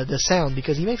the sound,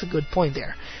 because he makes a good point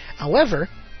there. However,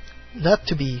 not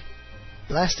to be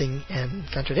blasting and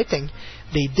contradicting,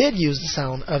 they did use the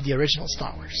sound of the original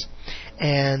Star Wars.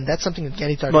 And that's something that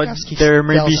Genndy Tartakovsky But there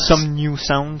may be us. some new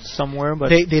sound somewhere. But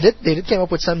they did come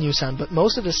up with some new sound, but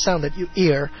most of the sound that you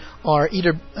hear are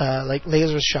either like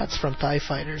laser shots from TIE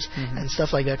fighters and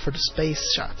stuff like that for the space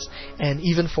shots, and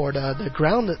even for the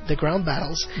ground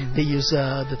battles, they use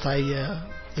the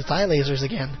TIE lasers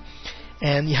again.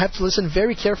 And you have to listen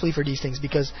very carefully for these things,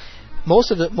 because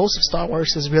most of Star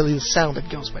Wars is really the sound that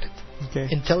goes with it. Okay.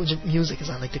 Intelligent music, as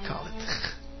I like to call it.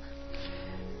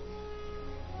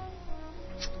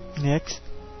 Next.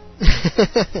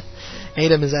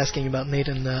 Adam is asking about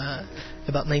Nathan,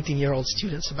 about 19-year-old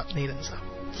students, about Nathan. So.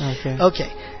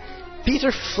 Okay.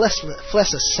 Peter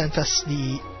Flessus sent us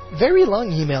the very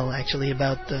long email, actually,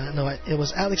 about... it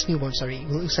was Alex Newborn,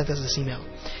 who sent us this email.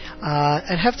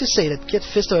 I have to say that Kit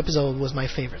Fisto episode was my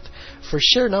favorite, for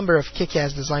sheer number of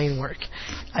kick-ass design work.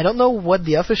 I don't know what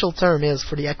the official term is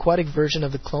for the aquatic version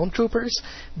of the clone troopers,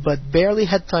 but barely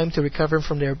had time to recover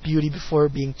from their beauty before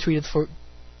being treated for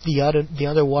the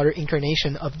underwater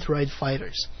incarnation of droid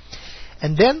fighters.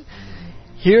 And then,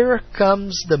 here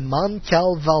comes the Mon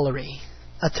Cal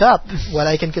Atop what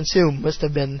I can consume must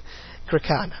have been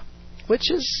Krakana, which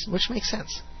makes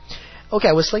sense. Okay,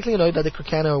 I was slightly annoyed that the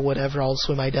Krakana or whatever all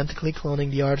swim identically,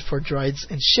 cloning the art for droids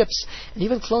and ships, and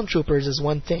even clone troopers is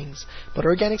one thing, but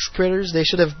organic critters, they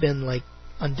should have been like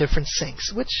on different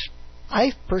sinks, which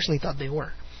I personally thought they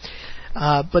were.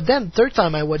 But then, third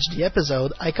time I watched the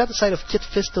episode, I caught the sight of Kit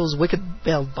Fisto's wicked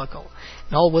belt buckle,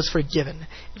 and all was forgiven.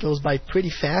 It goes by pretty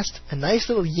fast, a nice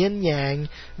little yin-yang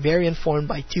variant formed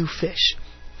by two fish.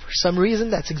 For some reason,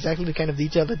 that's exactly the kind of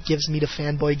detail that gives me the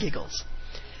fanboy giggles.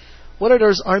 What are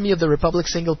those Army of the Republic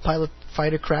single-pilot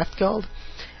fighter craft called?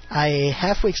 I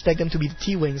halfway expect them to be the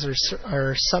T-Wings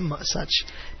or some such,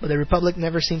 but the Republic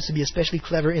never seems to be especially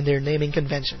clever in their naming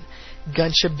convention,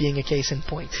 gunship being a case in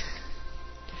point.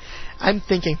 I'm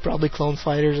thinking probably clone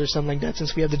fighters or something like that.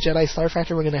 Since we have the Jedi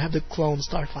Starfighter, we're going to have the clone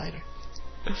Starfighter.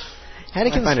 I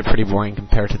find it pretty boring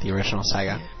compared to the original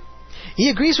saga. Yeah. He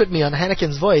agrees with me on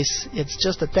Anakin's voice. It's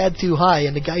just a tad too high,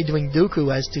 and the guy doing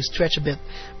Dooku has to stretch a bit.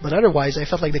 But otherwise, I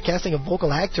felt like the casting of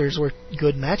vocal actors were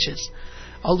good matches.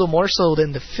 Although more so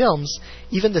than the films,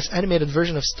 even this animated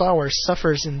version of Star Wars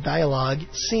suffers in dialogue,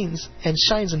 scenes, and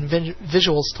shines in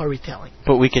visual storytelling.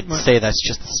 But we could say that's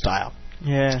just the style.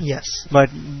 Yeah. Yes. But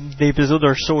the episodes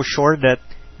are so short that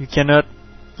you cannot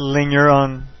linger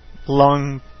on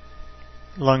long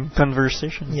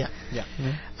conversation. Yeah.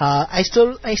 I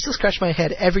still scratch my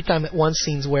head every time at one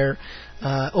scenes where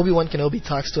Obi-Wan Kenobi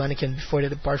talks to Anakin before they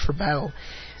depart for battle.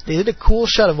 They did a cool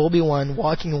shot of Obi-Wan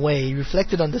walking away,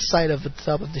 reflected on the side of the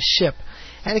top of the ship.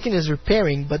 Anakin is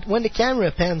repairing, but when the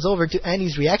camera pans over to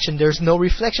Annie's reaction, there's no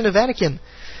reflection of Anakin.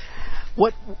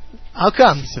 What? How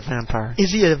come? He's a vampire.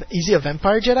 Is he a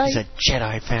vampire Jedi? He's a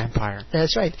Jedi vampire.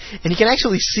 That's right. And you can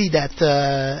actually see that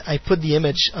I put the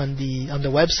image on the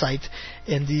website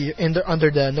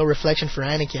under the no reflection for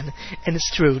Anakin, and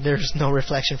it's true. There's no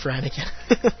reflection for Anakin.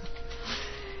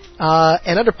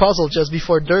 Another puzzle just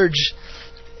before Dirge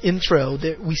intro.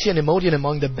 We see an emotion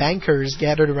among the bankers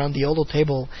gathered around the Odo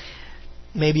table.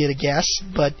 Maybe a guess,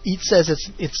 but Eat says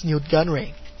it's Newt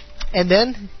Gunray, and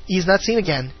then he's not seen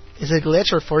again. Is it a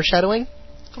glitch or foreshadowing?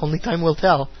 Only time will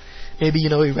tell. Maybe, he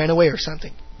ran away or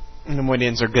something. And the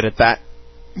Moedians are good at that.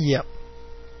 Yep.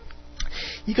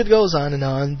 He could go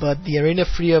on, but the arena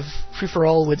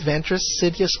free-for-all with Ventress,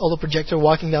 Sidious, Holoprojector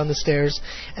walking down the stairs,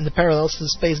 and the parallels to the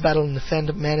space battle in the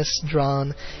Phantom Menace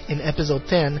drawn in Episode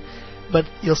 10, but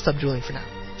you'll stop drooling for now.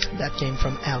 That came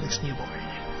from Alex Newborn.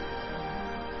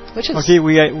 Which is okay,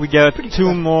 we got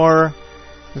two more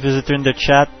visitors in the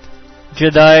chat.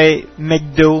 Jedi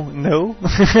McDo, no.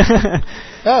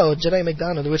 Oh, Jedi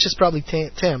McDonald, which is probably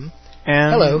Tim.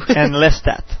 And, hello. And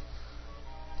Lestat.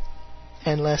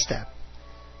 And Lestat.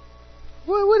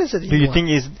 What is it? Do you think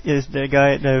is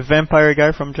the vampire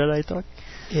guy from Jedi Talk?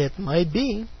 It might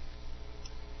be.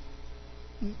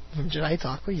 From Jedi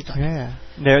Talk, what are you talking about?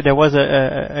 Yeah. There was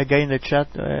a guy in the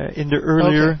chat in the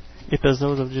earlier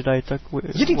episodes of Jedi Talk.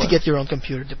 You need to get your own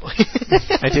computer, boy.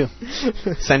 I do.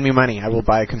 Send me money. I will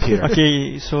buy a computer.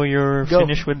 Okay, so you're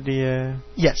finished with the...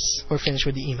 Yes, we're finished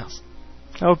with the emails.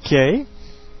 Okay.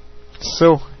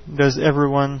 So, does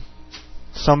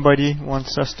somebody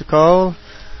wants us to call?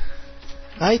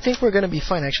 I think we're going to be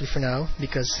fine, actually, for now,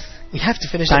 because we have to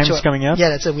finish Time's that show. Coming up? Yeah,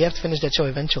 that's it. We have to finish that show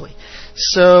eventually.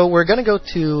 So, we're going to go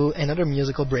to another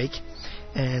musical break.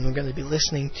 And we're going to be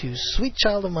listening to Sweet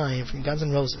Child of Mine from Guns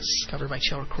N' Roses, covered by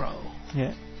Sheryl Crow.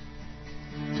 Yeah.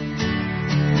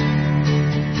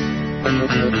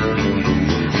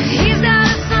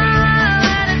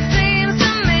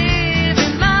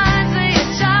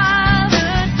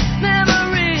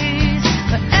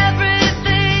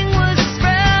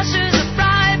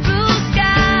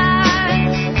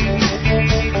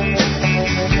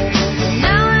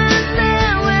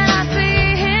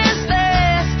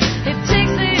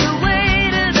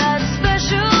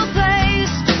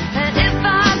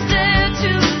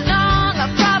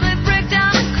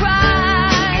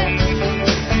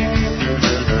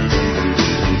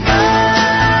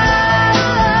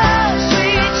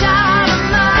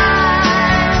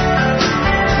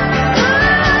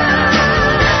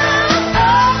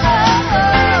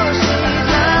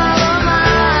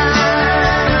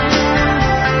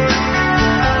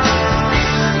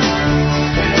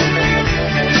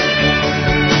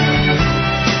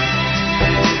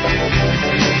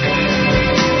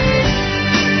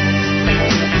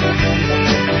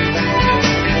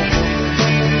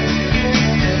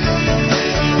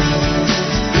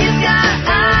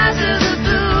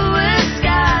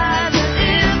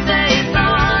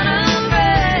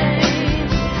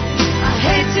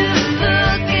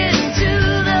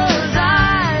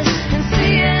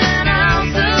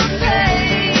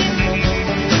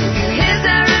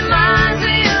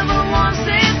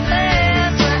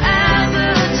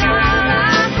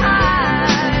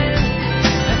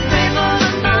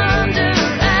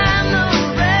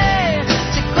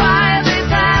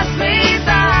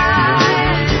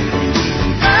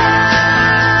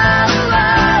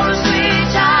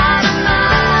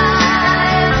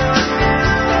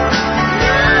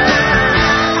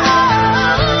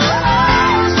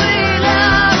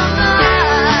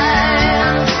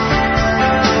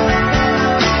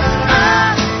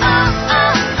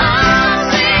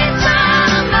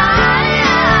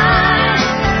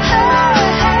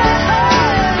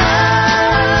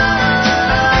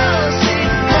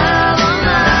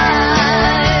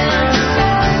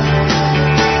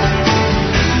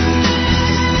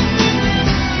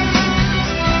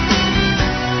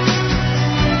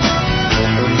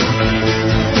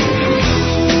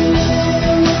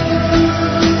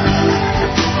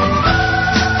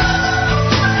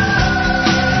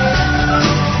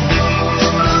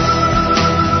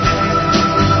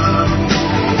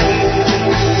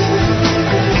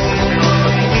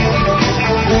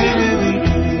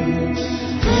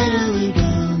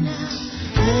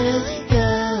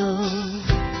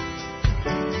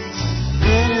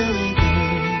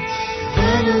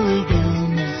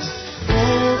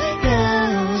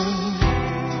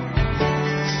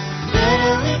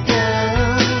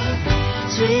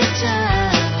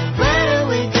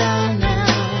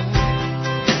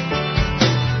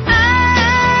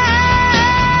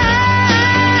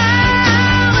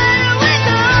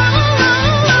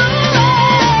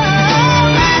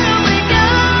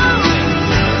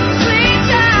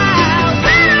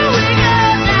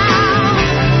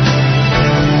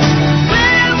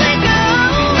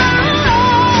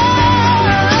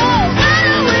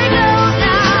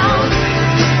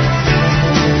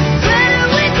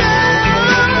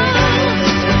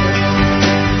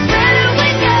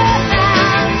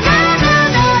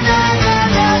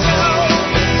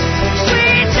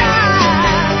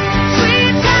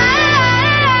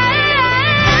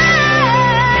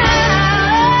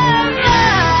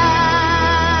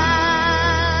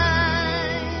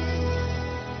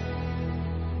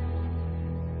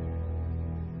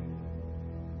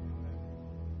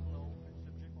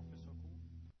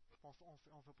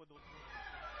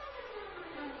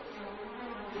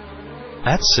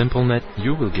 At SimpleNet,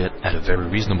 you will get, at a very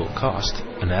reasonable cost,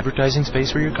 an advertising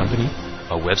space for your company,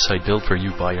 a website built for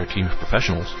you by our team of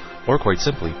professionals, or quite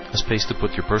simply, a space to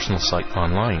put your personal site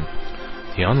online.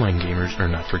 The online gamers are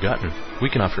not forgotten. We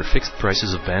can offer fixed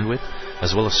prices of bandwidth,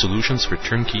 as well as solutions for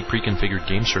turnkey pre-configured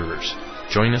game servers.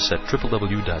 Join us at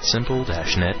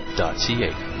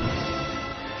www.simple-net.ca.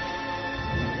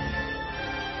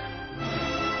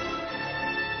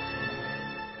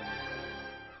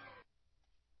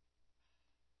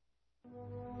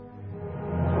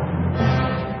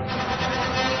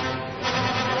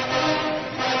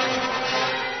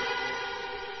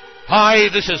 Hi,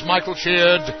 this is Michael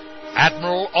Sheard,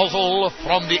 Admiral Ozzel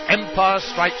from The Empire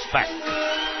Strikes Back,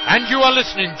 and you are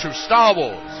listening to Star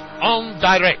Wars on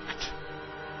Direct.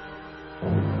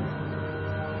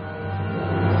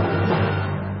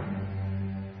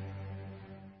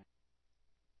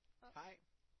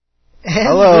 And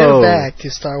hello. We're back to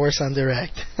Star Wars on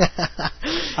Direct.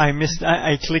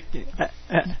 I clicked.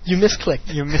 You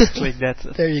misclicked. You misclicked that.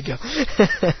 There you go.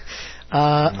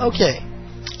 Okay.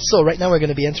 So right now we're going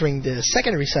to be entering the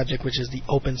secondary subject, which is the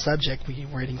open subject. We're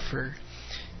waiting for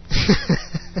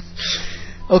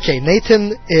Okay,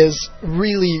 Nathan is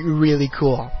really, really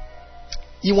cool.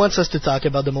 He wants us to talk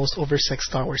about the most oversexed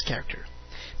Star Wars character.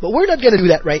 But we're not going to do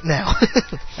that right now.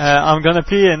 I'm going to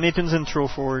play Nathan's intro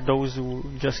for those who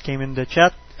just came in the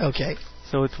chat. Okay.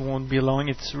 So it won't be long.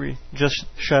 It's just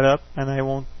shut up, and I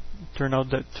won't turn off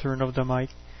the mic.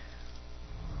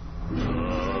 Let's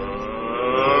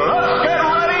get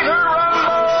ready to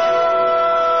rumble!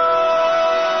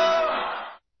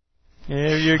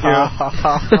 There you go.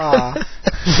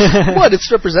 What?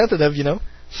 It's representative, you know.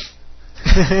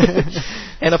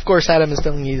 And of course, Adam is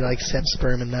telling me like Seb's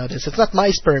sperm and now this. It's not my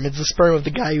sperm. It's the sperm of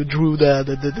the guy who drew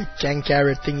the King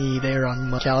Carrot thingy there on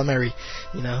Calamari.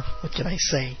 You know, what can I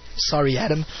say? Sorry,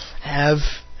 Adam. Have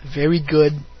a very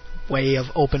good way of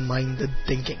open-minded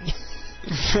thinking.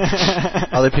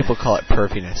 Other people call it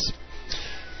perfiness.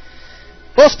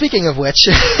 Well, speaking of which,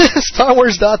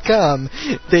 StarWars.com,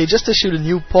 they just issued a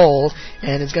new poll,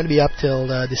 and it's going to be up till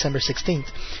December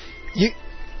 16th.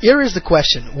 Here is the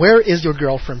question. Where is your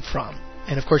girlfriend from?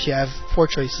 And of course you have 4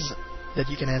 choices that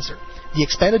you can answer. The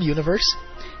Expanded Universe,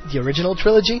 the original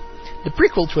trilogy, the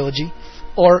prequel trilogy,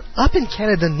 or up in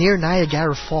Canada near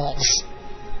Niagara Falls.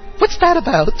 What's that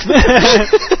about?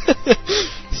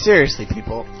 Seriously,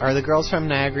 people, are the girls from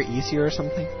Niagara easier or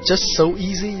something? Just so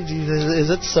easy? Is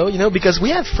it so? You know, because we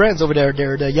have friends over there.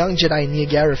 They're the Young Jedi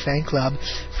Niagara fan club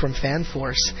from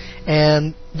FanForce,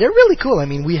 and they're really cool. I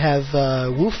mean, we have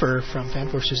Woofer from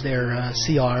FanForce, who's their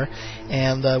CR,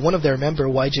 and one of their member,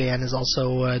 YJN, is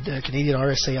also the Canadian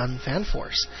RSA on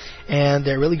FanForce. And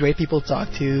they're really great people to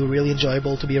talk to, really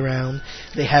enjoyable to be around.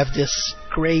 They have this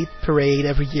great parade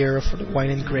every year for the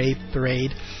Wine and Grape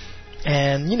Parade.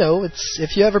 And, you know, it's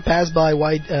if you ever pass by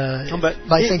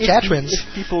St. Catharines,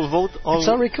 if people vote, it's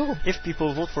already cool. If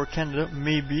people vote for Canada,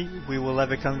 maybe we will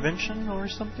have a convention or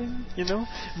something. You know,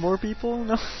 more people.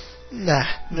 No.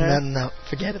 No,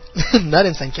 forget it. Not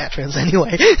in St. Catharines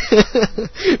anyway.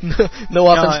 no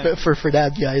offense for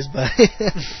that, guys, but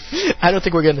I don't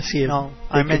think we're going to see it. No,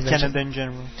 I meant Canada in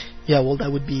general. Yeah, well,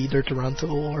 that would be either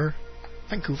Toronto or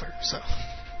Vancouver, so.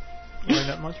 Or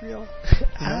not Montreal.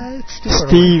 It's too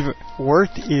Steve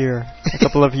worked here a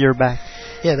couple of years back.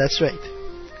 Yeah, that's right.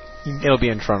 It'll be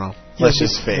in Toronto. Let's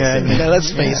just face it. Yeah,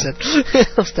 let's face it.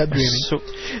 I'll stop dreaming.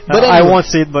 But anyway. I won't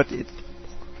say it, but it.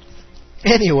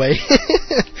 Anyway,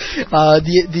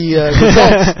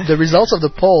 the results of the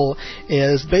poll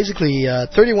is basically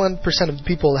 31% of the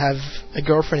people have a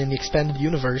girlfriend in the Expanded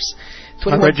Universe.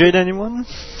 Graduate anyone?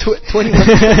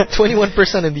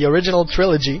 21% in the original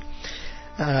trilogy.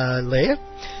 Leia?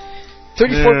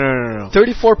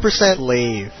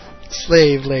 34%.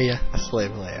 Slave Leia. A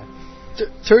slave Leia.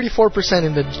 34%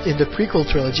 in the prequel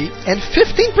trilogy, and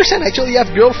 15% actually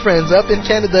have girlfriends up in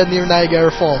Canada near Niagara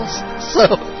Falls.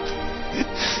 So.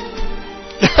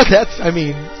 That's, I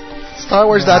mean,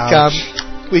 StarWars.com.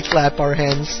 We clap our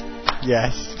hands.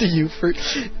 Yes. To you for.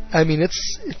 I mean,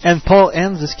 it's and Paul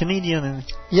Enns is Canadian. And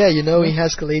yeah, you know, he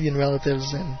has Canadian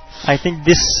relatives, and I think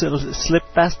this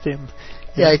slipped past him.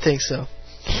 Yeah, I think so.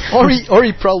 Or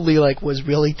he probably like was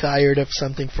really tired of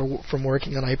something from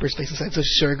working on hyperspace and said, so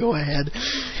sure, go ahead.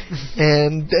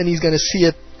 And then he's gonna see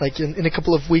it like in a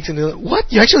couple of weeks, and he'll like, what?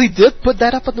 You actually did put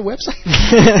that up on the website?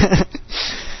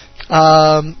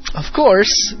 Of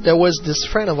course, there was this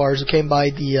friend of ours who came by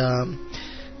the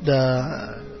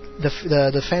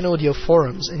Fan Audio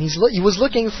forums, and he was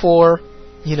looking for,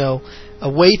 you know, a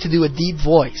way to do a deep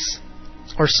voice,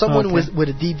 or someone with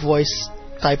a deep voice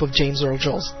type of James Earl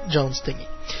Jones thingy.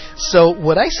 So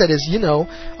what I said is, you know,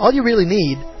 all you really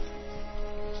need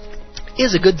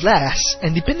is a good glass,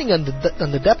 and depending on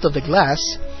the depth of the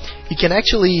glass, you can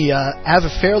actually have a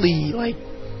fairly like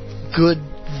good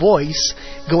voice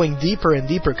going deeper and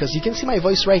deeper, because you can see my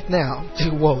voice right now.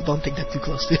 Whoa, don't take that too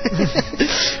close to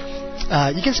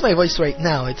you can see my voice right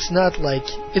now. It's not like,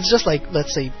 it's just like,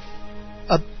 let's say,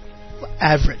 an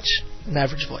average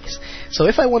voice. So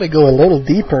if I want to go a little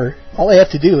deeper, all I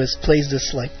have to do is place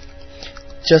this like,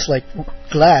 just like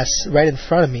glass right in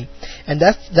front of me, and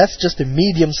that's just a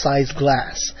medium-sized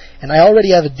glass, and I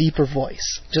already have a deeper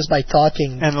voice just by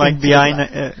talking. And like behind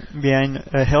a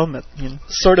helmet, you know.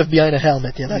 Sort of behind a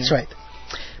helmet, yeah, that's right.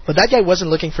 But that guy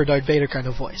wasn't looking for Darth Vader kind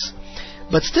of voice.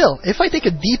 But still, if I take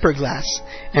a deeper glass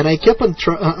and I kept on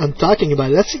talking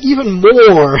about it, that's even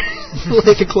more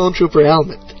like a Clone Trooper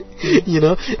helmet, you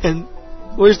know. And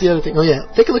where's the other thing? Oh yeah,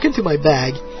 take a look into my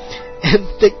bag. And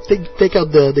take out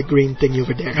the green thing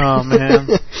over there. Oh man,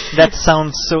 that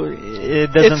sounds so.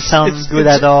 It doesn't sound good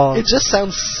at all. It just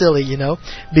sounds silly, you know.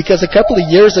 Because a couple of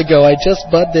years ago, I just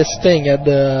bought this thing at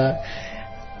the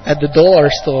dollar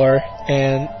store,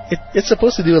 and it's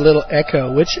supposed to do a little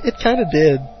echo, which it kind of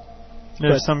did.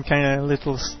 There's some kind of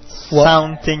little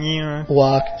sound thingy. Or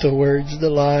walk towards the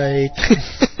light.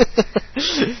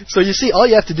 So you see, all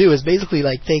you have to do is basically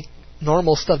like take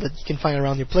normal stuff that you can find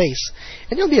around your place,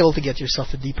 and you'll be able to get yourself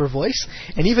a deeper voice.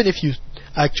 And even if you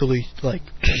actually like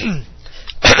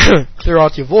clear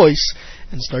out your voice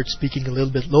and start speaking a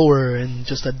little bit lower and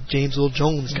just a James Earl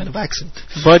Jones kind of accent.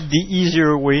 But the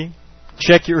easier way,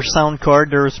 check your sound card.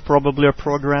 There's probably a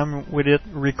program with it,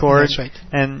 record. That's right.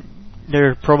 And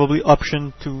there are probably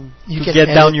options to get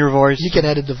down your voice. You can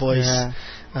edit the voice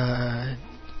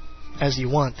as you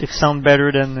want. It sounds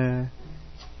better than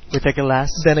with a glass.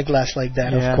 Than a glass like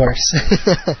that, of course.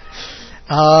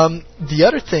 The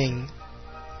other thing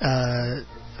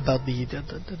about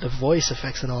the voice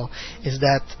effects and all is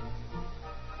that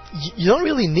you don't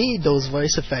really need those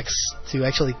voice effects to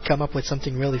actually come up with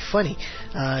something really funny.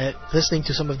 Listening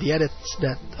to some of the edits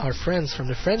that our friends from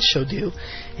the French show do,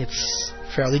 it's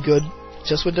fairly good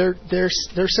just with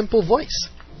their simple voice.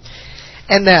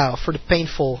 And now for the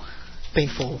painful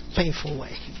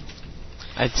way.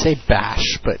 I'd say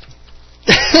bash, but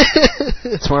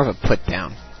it's more of a put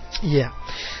down. Yeah.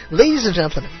 Ladies and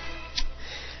gentlemen,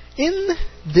 in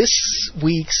this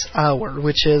week's Hour,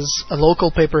 which is a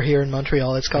local paper here in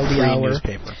Montreal, it's called The Hour.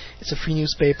 Newspaper. It's a free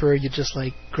newspaper. You just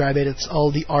like grab it. It's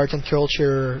all the art and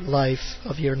culture life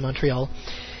of here in Montreal.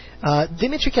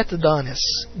 Dimitri Katadonis,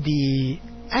 the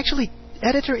actually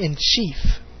editor-in-chief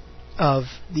of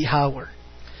The Hour,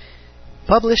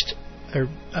 published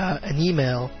an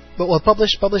email,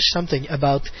 published something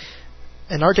about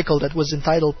an article that was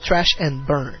entitled Trash and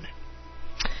Burn.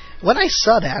 When I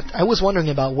saw that, I was wondering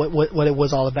about what it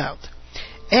was all about.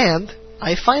 And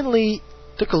I finally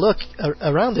took a look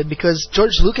around it because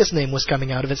George Lucas' name was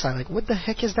coming out of it. So I'm like, what the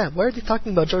heck is that? Why are they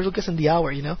talking about George Lucas in The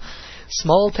Hour, you know?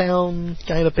 Small town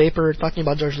kind of paper talking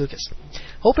about George Lucas.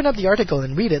 Open up the article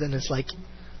and read it, and it's like,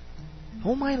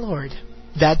 oh my lord.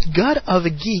 That god of a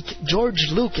geek,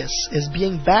 George Lucas, is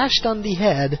being bashed on the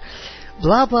head,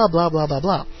 blah, blah, blah, blah, blah,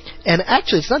 blah. And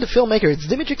actually, it's not the filmmaker, it's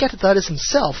Dimitri Katadonis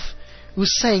himself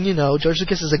who's saying, you know, George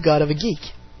Lucas is a god of a geek.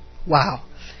 Wow.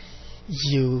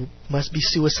 You must be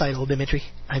suicidal, Dimitri.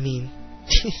 I mean,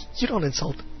 you don't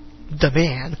insult the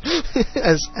man,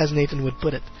 as Nathan would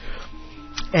put it.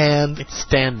 And it's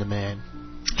Stan the man.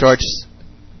 George is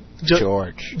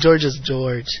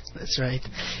George. That's right.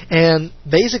 And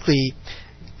basically,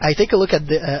 I take a look at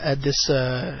this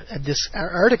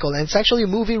article, and it's actually a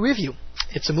movie review.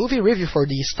 It's a movie review for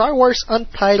the Star Wars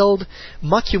Untitled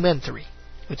Mockumentary,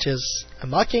 which is a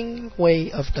mocking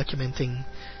way of documenting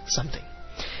something.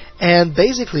 And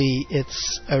basically,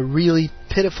 it's a really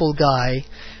pitiful guy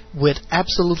with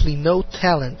absolutely no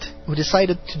talent who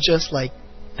decided to just like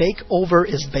take over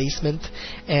his basement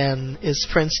and his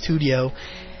friend's studio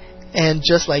and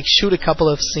just like shoot a couple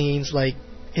of scenes, like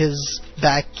his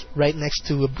back right next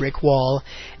to a brick wall,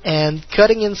 and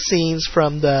cutting in scenes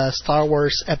from the Star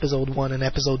Wars Episode 1 and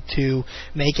Episode 2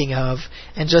 making of,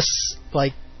 and just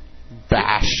like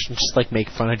bash, just like make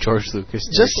fun of George Lucas,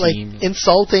 just like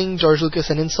insulting George Lucas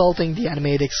and insulting the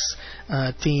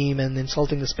animatics team and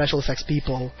insulting the special effects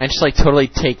people, and just like totally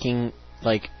taking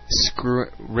like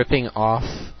ripping off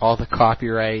all the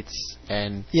copyrights.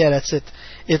 And yeah, that's it.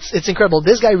 It's incredible.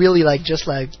 This guy really like just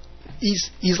like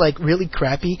he's like really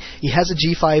crappy. He has a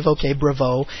G5, okay,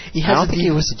 bravo. I don't think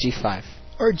it was a G5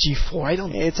 or G4. I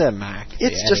don't. It's a Mac.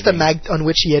 It's just a Mac on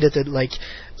which he edited like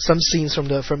some scenes from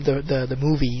the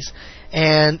movies,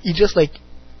 and he just like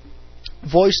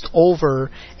voiced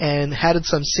over and added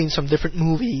some scenes from different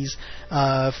movies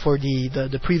for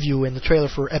the preview and the trailer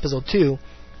for Episode 2,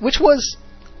 which was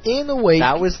in a way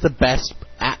that was the best.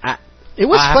 It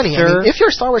was funny. I mean, if you're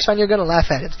a Star Wars fan, you're gonna laugh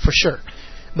at it for sure.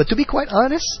 But to be quite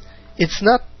honest, it's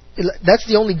not. That's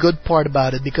the only good part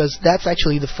about it, because that's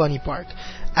actually the funny part.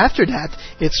 After that,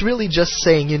 it's really just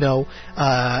saying, you know,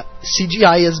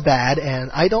 CGI is bad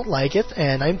and I don't like it,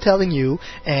 and I'm telling you,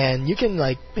 and you can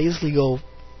like basically go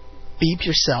beep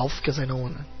yourself, because I don't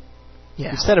want to.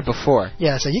 Yeah. You said it before.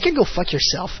 Yeah, so you can go fuck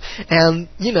yourself. And,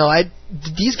 you know,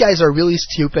 these guys are really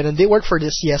stupid, and they work for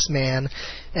this yes man,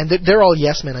 and they're all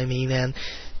yes men, I mean, and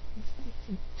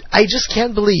I just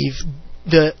can't believe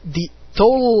the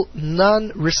total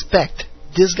non-respect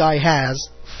this guy has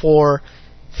for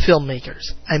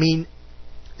filmmakers. I mean,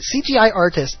 CGI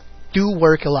artists do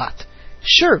work a lot.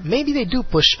 Sure, maybe they do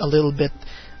push a little bit,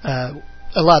 the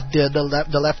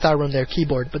left arrow on their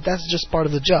keyboard, but that's just part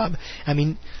of the job. I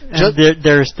mean,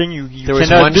 there's thing you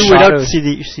cannot do without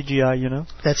CGI, you know.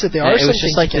 That's it. There are some things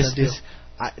you cannot do.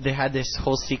 they had this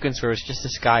whole sequence where it was just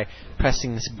this guy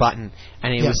pressing this button,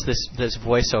 and it was this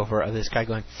voiceover of this guy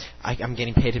going, I'm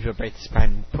getting paid to break this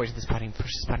button, push this button,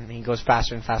 and he goes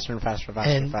faster and faster and faster and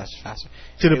faster and faster.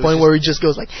 To the point where he just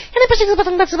goes like, and I'm pushing the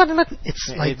button, that's the button. It's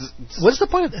like, what's the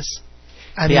point of this?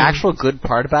 The actual good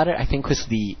part about it, I think, was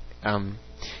the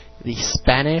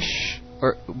Spanish,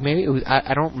 or maybe it was,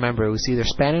 I don't remember, it was either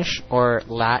Spanish or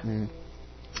Latin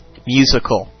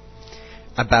musical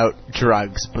about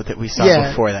drugs, but that we saw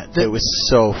before that. It was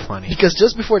so funny. Because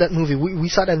just before that movie, we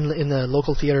saw that in a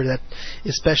local theater that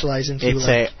is specialized in... It's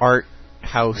a art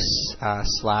house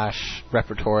 /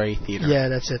 repertory theater. Yeah,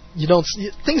 that's it. You don't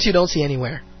things you don't see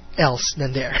anywhere else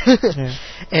than there.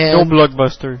 And no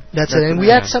blockbuster. That's it. And we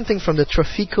had something from the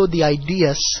Tráfico de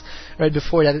Ideas right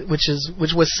before that, which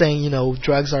was saying,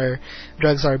 drugs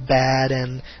are bad,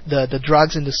 and the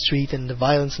drugs in the street and the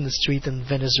violence in the street in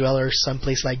Venezuela or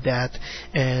someplace like that.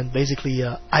 And basically,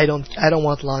 I don't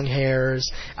want long hairs.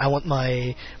 I want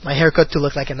my haircut to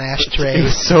look like an ashtray. It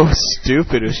was so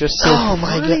stupid. It was just so funny.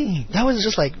 My god, that was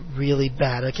just like really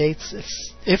bad. Okay, it's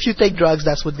if you take drugs,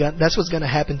 that's what's gonna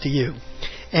happen to you.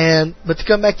 But to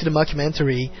come back to the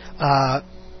mockumentary,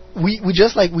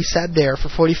 we sat there for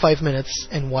 45 minutes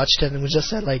and watched it, and we just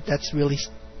said like, that's really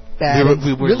bad.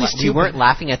 We weren't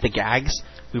laughing at the gags.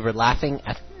 We were laughing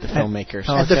at the filmmakers.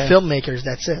 At the filmmakers,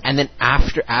 that's it. And then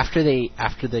after the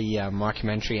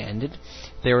mockumentary ended,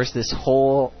 there was this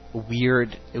whole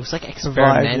weird. It was like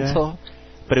experimental,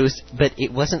 but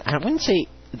it wasn't. I wouldn't say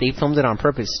they filmed it on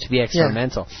purpose to be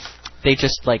experimental. They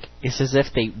just it's as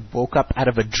if they woke up out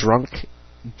of a drunk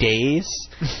days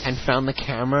and found the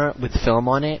camera with film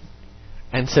on it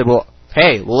and said,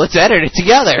 let's edit it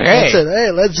together.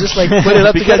 Let's just put it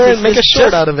up together and make a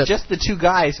short out of it. Just the two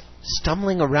guys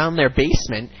stumbling around their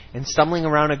basement and stumbling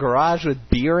around a garage with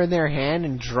beer in their hand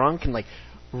and drunk and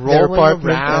rolling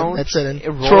around. That's it.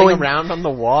 And rolling around on the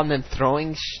wall and then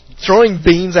throwing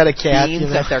beans at a cat.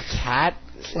 At their cat.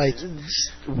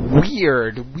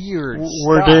 Weird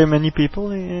Were there many people?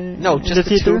 No, just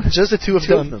the two. Just the two of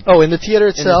them. Oh, in the theater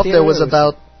itself, there was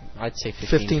about I'd say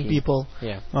 15 people.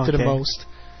 Yeah, to the most.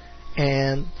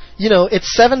 And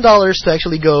it's $7 to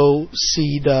actually go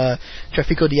see the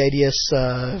Tráfico de Ideas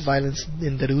Violence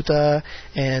in the Ruta,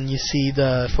 and you see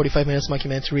the 45 minutes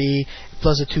mockumentary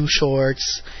plus the two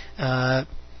shorts.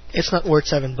 It's not worth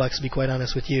 $7, to be quite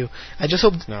honest with you. I just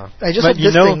hope this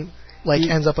thing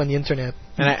ends up on the internet.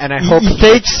 And I hope he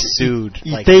takes sued.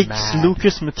 He takes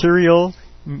Lucas material,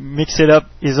 mix it up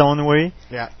his own way,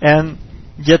 and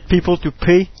get people to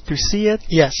pay to see it.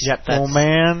 Yes. Yep,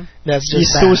 man,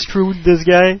 he's so screwed, this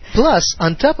guy. Plus,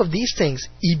 on top of these things,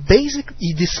 he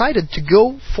decided to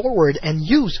go forward and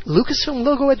use Lucasfilm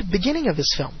logo at the beginning of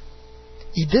his film.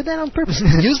 He did that on purpose.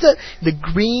 He used the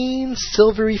green,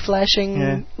 silvery,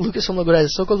 flashing Lucasfilm logo that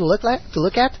is so cool to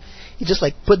look at. He just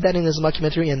put that in his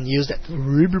mockumentary and used it.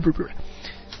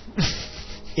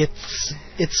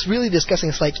 It's really disgusting.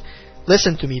 It's like,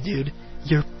 listen to me, dude.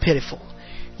 You're pitiful.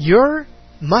 Your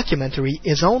mockumentary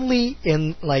is only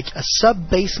in a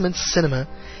sub-basement cinema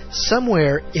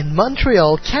somewhere in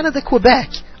Montreal, Canada, Quebec,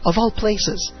 of all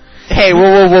places. Hey,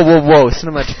 whoa!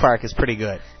 Cinematic Park is pretty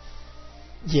good.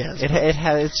 Yes.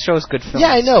 It shows good films.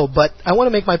 Yeah, I know, but I want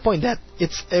to make my point that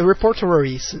it's a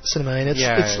repertory cinema, and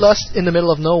it's lost in the middle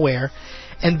of nowhere,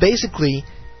 and basically,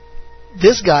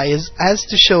 this guy has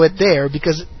to show it there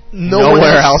because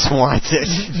nowhere else wants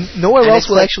it. Nowhere else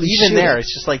will actually even shoot there. it.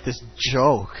 It's just this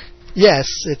joke. Yes,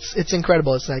 it's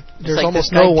incredible. It's there's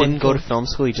almost no one. This guy didn't go to film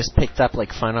school. He just picked up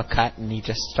Final Cut and he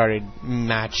just started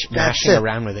mashing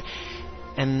around with it.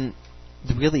 And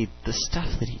really, the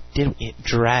stuff that he did, it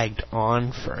dragged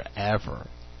on forever.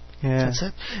 Yeah, that's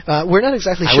it. We're not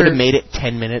exactly sure. I would have made it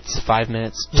 10 minutes, 5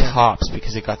 minutes tops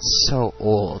because it got so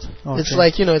old. Okay. It's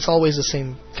it's always the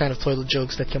same kind of toilet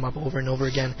jokes that come up over and over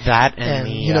again. That and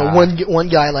one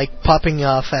guy popping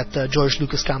off at George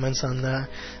Lucas comments on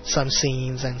some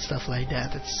scenes and stuff like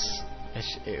that.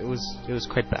 It was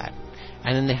quite bad.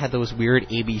 And then they had those weird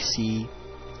ABC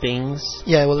things.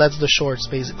 Yeah, well, that's the shorts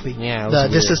basically. Yeah,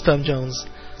 This is Tom Jones.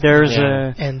 There's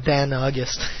and Dan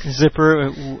August.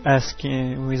 Zipper who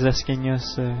is asking us,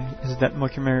 is that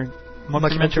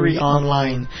mockumentary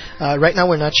online? Right now,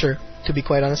 we're not sure. To be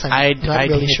quite honest, I'm not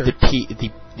really sure. The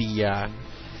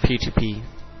P2P,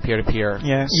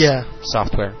 peer-to-peer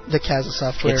software. The Kazaa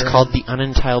software. It's called the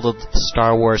Unentitled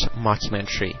Star Wars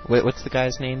Mockumentary. What's the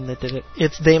guy's name that did it?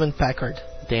 It's Damon Packard.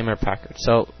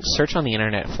 So search on the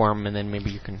internet for him, and then maybe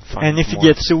you can find. And if he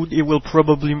gets sued, he will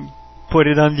probably put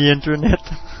it on the internet.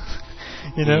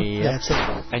 Yeah, that's it.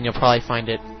 And you'll probably find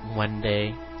it one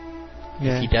day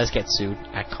if he does get sued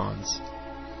at cons.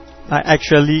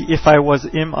 Actually, if I was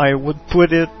him, I would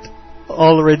put it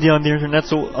already on the internet,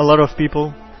 so a lot of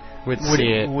people would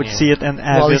see it and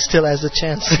have while it. He still has a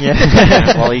chance.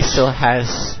 Yeah. While he still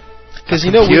has. Because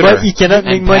but he cannot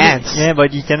make money. Yeah,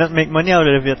 but he cannot make money out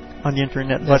of it on the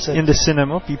internet. But in the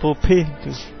cinema, people pay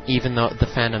to. Even though the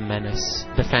Phantom Menace,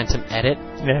 the Phantom Edit.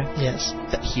 Yeah. Yes.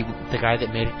 The guy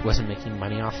that made it wasn't making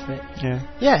money off of it. Yeah.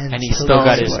 Yeah, and he still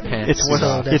got his pants.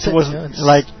 It was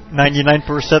like 99%.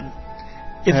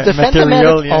 It's the Phantom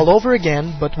Edit all over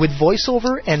again, but with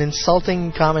voiceover and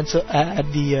insulting comments at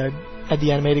the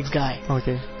animatics guy.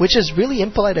 Okay. Which is really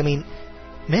impolite. I mean,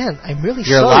 man, I'm really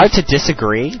You're sorry. allowed to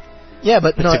disagree. Yeah,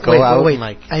 but no, wait.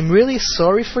 Like I'm really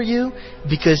sorry for you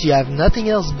because you have nothing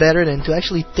else better than to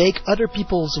actually take other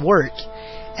people's work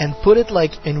and put it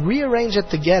and rearrange it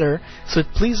together so it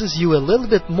pleases you a little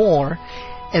bit more,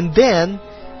 and then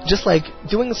just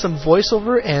doing some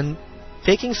voiceover and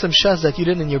taking some shots that you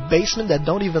did in your basement that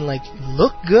don't even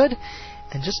look good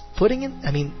and just putting in.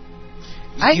 I mean,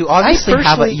 you obviously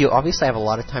have a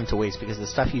lot of time to waste because the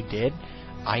stuff you did,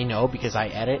 I know because I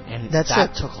edit, and that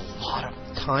took a lot of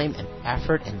time and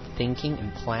effort and thinking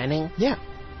and planning. Yeah.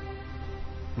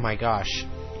 My gosh.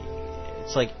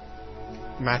 It's like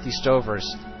Matthew Stover's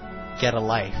Get a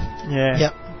Life. Yeah.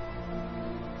 Yep.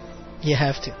 You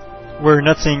have to. We're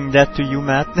not saying that to you,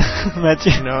 Matt.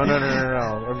 Matthew. No.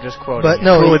 I'm just quoting. But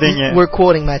no, we're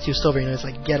quoting Matthew Stover. It's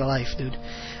like, get a life, dude.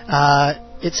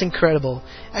 It's incredible.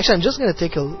 Actually, I'm just gonna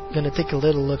take a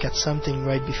little look at something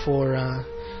right before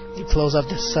you close up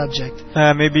this subject.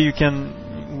 Maybe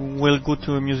we'll go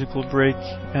to a musical break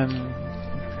and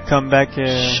come back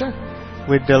sure.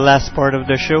 with the last part of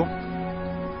the show.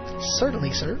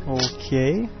 Certainly, sir.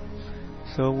 Okay.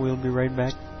 So we'll be right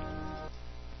back.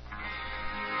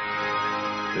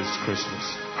 It's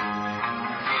Christmas.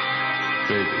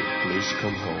 Baby, please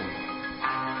come home.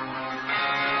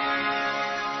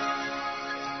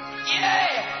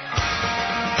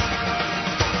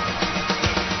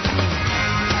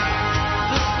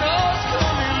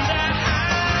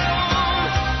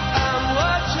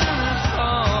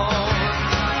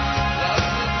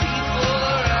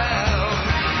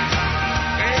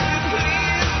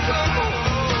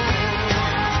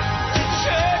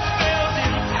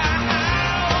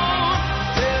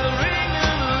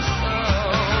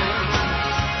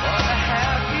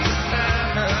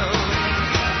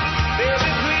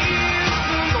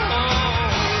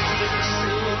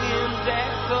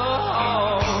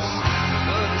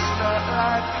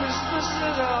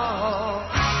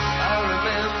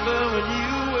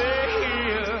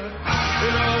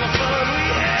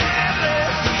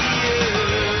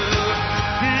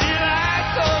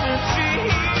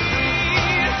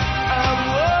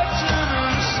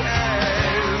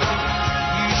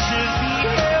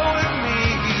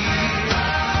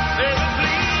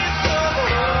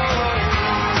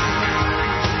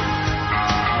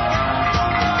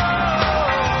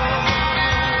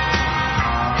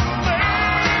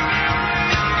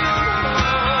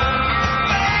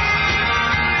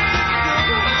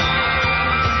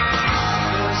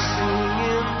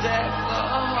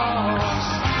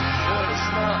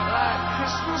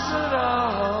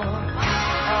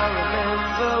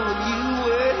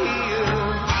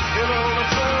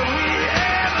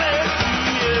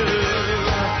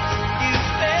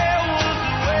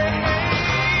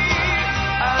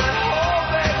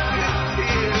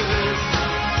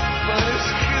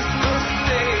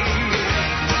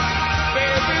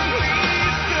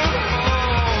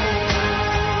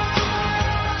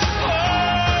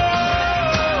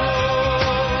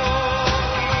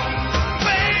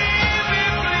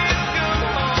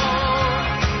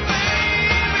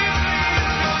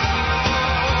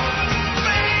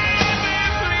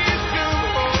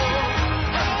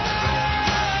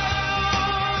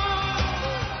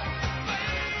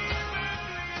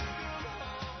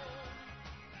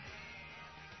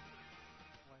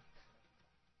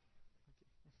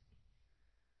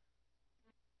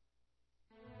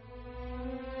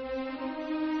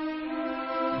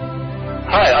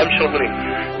 Hi, I'm Sean Williams.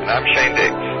 And I'm Shane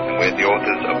Diggs, and we're the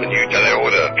authors of the new Jedi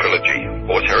Order trilogy,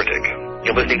 Force Heretic.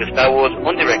 You're listening to Star Wars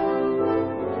on Direct.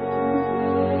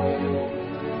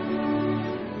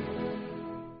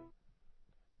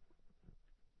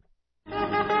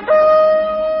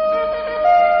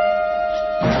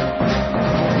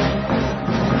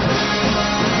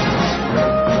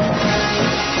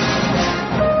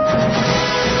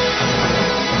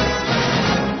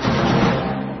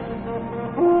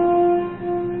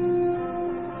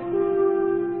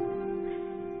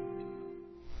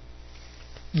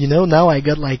 Now I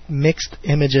got mixed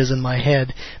images in my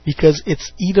head because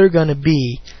it's either gonna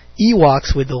be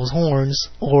Ewoks with those horns,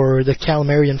 or the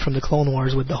Calamarian from the Clone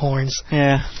Wars with the horns.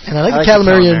 Yeah. And I like the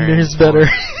Calamarian is better.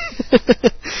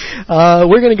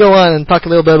 We're going to go on and talk a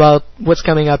little bit about what's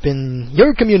coming up in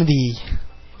your community,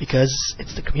 because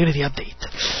it's the community update.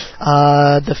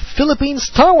 The Philippines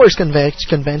Star Wars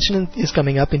Convention is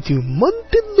coming up into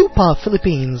Muntinlupa,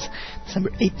 Philippines,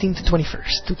 December 18th to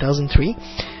 21st, 2003.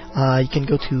 You can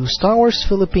go to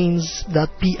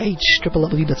starwarsphilippines.ph,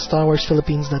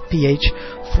 www.starwarsphilippines.ph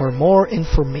for more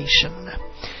information.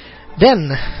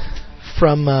 Then,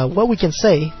 from what we can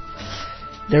say,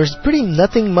 there's pretty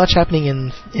nothing much happening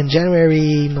in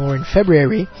January nor in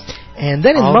February. And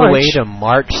then in March... All the way to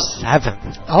March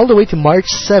 7th. All the way to March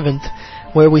 7th,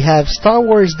 where we have Star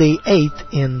Wars Day 8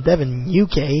 in Devon,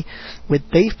 UK,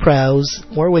 with Dave Prowse,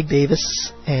 Warwick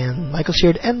Davis, and Michael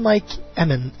Sheard and Mike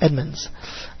Edmonds.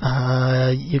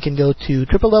 You can go to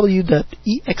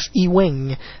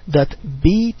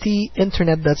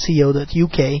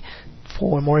www.exewing.btinternet.co.uk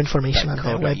for more information on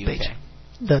their webpage.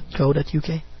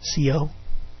 .co.uk.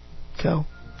 Co.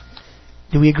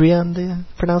 Do we agree on the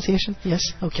pronunciation? Yes?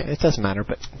 Okay. It doesn't matter,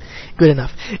 but... Good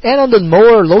enough. And on the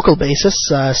more local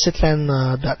basis,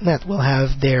 Sitlan.net will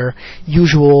have their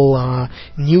usual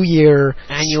New Year...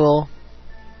 Annual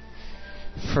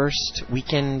first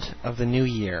weekend of the New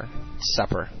Year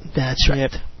supper. That's right.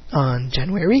 Yep. On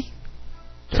January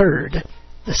 3rd.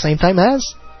 The same time as...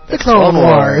 The Clone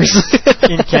Wars.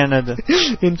 In Canada.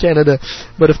 In Canada.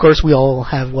 But of course we all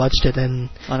have watched it, and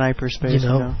on hyperspace,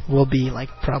 we'll be like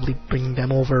probably bringing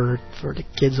them over for the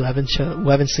kids who haven't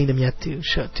seen them yet to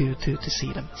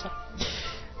see them. So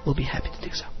we'll be happy to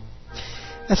do so.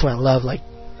 That's why I love like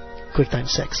QuickTime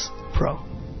 6 Pro,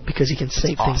 because you can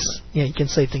save things. Yeah, you can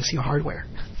save things to your hardware.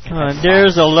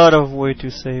 There's a lot of way to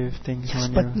save things. Yes,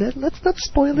 but let's not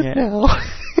spoil it now.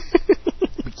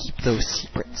 Keep those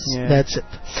secrets. Yeah. That's it.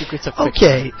 Secrets of fiction.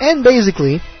 Okay, and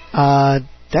basically,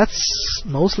 that's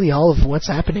mostly all of what's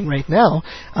happening right now.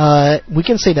 We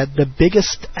can say that the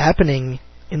biggest happening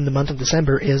in the month of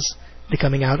December is the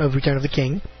coming out of Return of the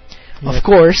King. Yep. Of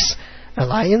course,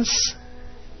 Alliance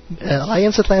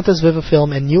Atlantis, Viva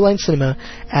Film, and New Line Cinema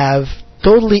have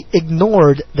totally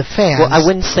ignored the fans. Well, I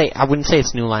wouldn't say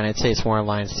it's New Line. I'd say it's more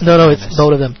Alliance. No, it's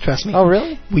both of them. Trust me. Oh,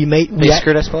 really? They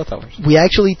screwed us both over. We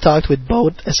actually talked with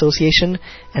Boat Association,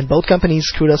 and both companies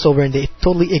screwed us over, and they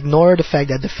totally ignored the fact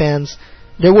that the fans.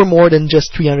 There were more than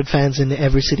just 300 fans in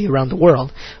every city around the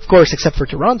world, of course, except for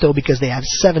Toronto, because they have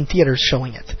 7 theaters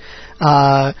showing it.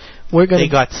 They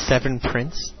got 7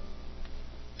 prints.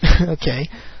 Okay.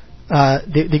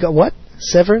 They got what?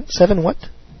 7 what?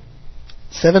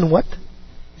 7 what?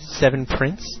 7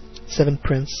 prints? 7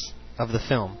 prints. Of the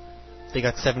film. They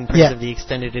got 7 prints of the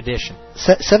extended edition.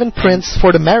 7 prints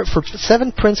for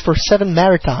 7 prints for 7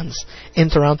 marathons in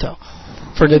Toronto.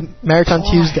 For the Marathon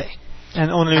Tuesday. And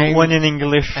only one in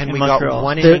English in Montreal. And we got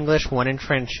one in English, one in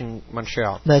French in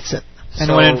Montreal. That's it.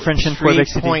 And one in French in Quebec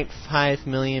City. 3.5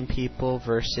 million people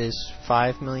versus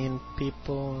 5 million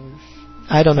people.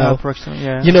 I don't know.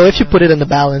 Yeah. You know, if you put it in the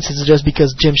balance, it's just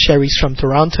because Jim Sherry's from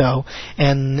Toronto,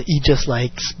 and he just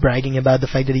likes bragging about the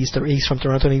fact that he's from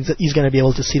Toronto, and he's going to be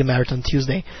able to see the Marathon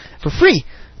Tuesday for free,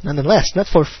 nonetheless, not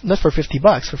for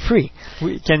 $50, for free.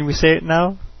 Can we say it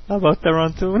now about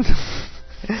Toronto?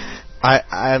 I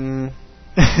don't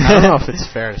know if it's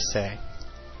fair to say.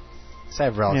 Because I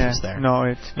have relatives there.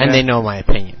 No, and they know my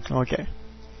opinion. Okay.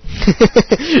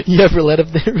 You have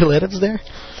relatives there?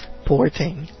 Poor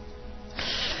thing.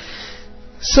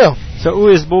 So who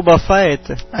is Boba Fett?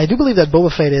 I do believe that Boba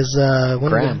Fett is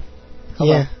Graham.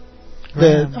 Yeah,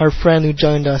 our friend who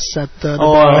joined us at the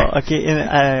bar.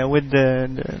 Okay, with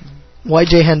the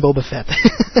YJ Hand Boba Fett.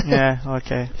 Yeah,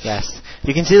 okay. Yes,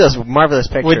 you can see those marvelous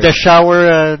pictures with the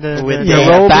shower, with the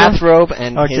robe, bathrobe,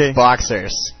 and his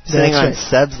boxers sitting on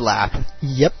Seb's lap.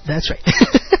 Yep, that's right.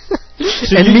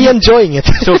 So and me enjoying it.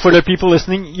 So for the people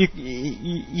listening,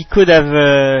 you could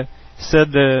have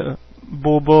said the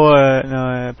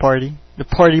Boba party. The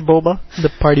party Boba? The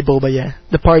party Boba, yeah.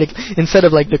 The party instead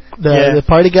of like the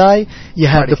party guy, you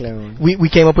have party clone. We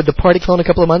came up with the party clone a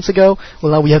couple of months ago.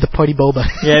 Well, now we have the party Boba.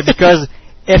 Yeah, because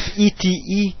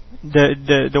FETE,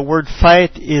 the word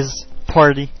fight is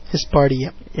party. His party,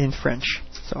 yeah. In French.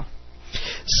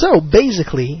 So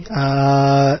basically,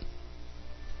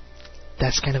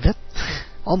 that's kind of it.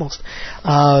 Almost.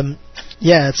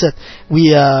 Yeah, that's it.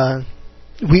 We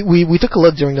took a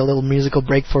look during the little musical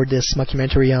break for this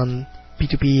mockumentary on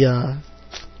P2P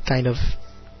kind of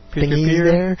thingy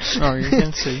there. Oh, you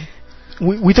can see.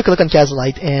 We took a look on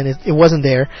Kazalite, and it wasn't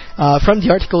there. From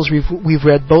the articles we've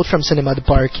read, both from Cinema de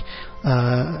Park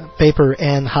paper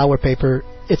and Howard paper,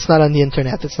 it's not on the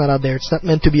internet. It's not out there. It's not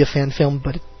meant to be a fan film,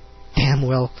 but damn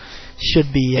well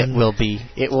should be. It will be.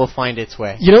 It will find its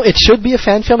way. You know, it should be a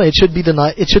fan film, and it should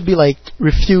be like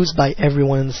refused by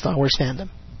everyone in the Star Wars fandom.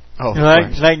 Oh,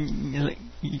 like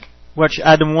watch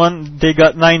Adam 1. They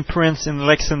got 9 prints in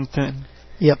Lexington.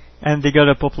 Yep. And they got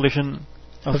a population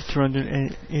of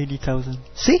 280,000.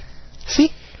 See?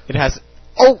 It has.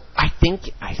 Oh, I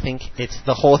think it's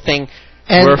the whole thing.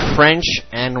 And we're French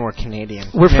and we're Canadian.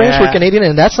 We're French, we're Canadian,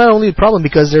 and that's not only the problem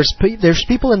because there's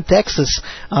people in Texas.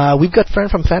 We've got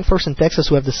friends from FanForce in Texas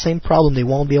who have the same problem. They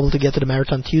won't be able to get to the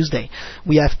Marathon Tuesday.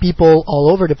 We have people all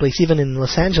over the place, even in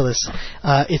Los Angeles.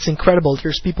 It's incredible.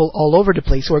 There's people all over the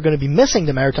place who are going to be missing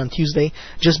the Marathon Tuesday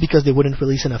just because they wouldn't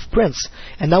release enough prints.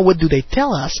 And now what do they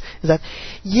tell us? Is that,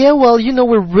 yeah, well, you know,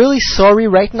 we're really sorry.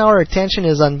 Right now our attention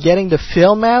is on getting the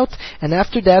film out, and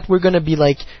after that we're going to be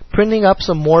like printing up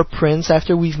some more prints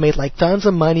after we've made like tons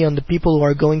of money on the people who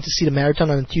are going to see the marathon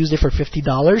on Tuesday for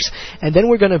 $50, and then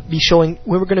we're going to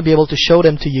be able to show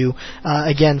them to you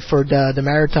again for the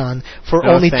marathon for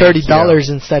only $30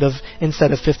 instead of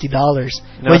 $50.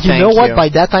 But you know what? By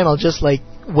that time I'll just like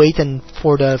wait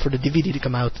for the DVD to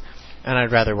come out. And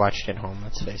I'd rather watch it at home.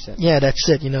 Let's face it. Yeah, that's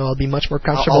it. You know, I'll be much more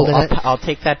comfortable than it. I'll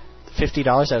take that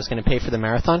 $50 I was going to pay for the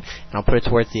marathon, and I'll put it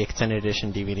towards the extended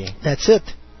edition DVD. That's it.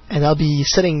 And I'll be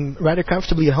sitting rather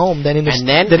comfortably at home than in the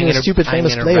stupid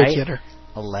famous player theater.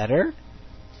 A letter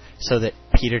so that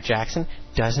Peter Jackson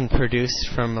doesn't produce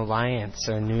from Alliance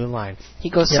or New Line. He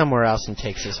goes somewhere else and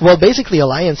takes his. Well, basically,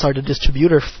 Alliance are the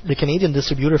distributor, the Canadian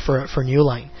distributor for New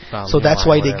Line. So that's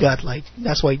why they got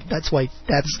that's why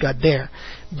that's got there.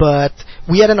 But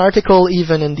we had an article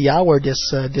even in the Hour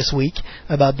this week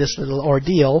about this little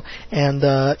ordeal, and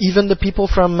even the people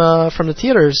from the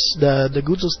theaters, the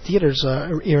Guzzo's theaters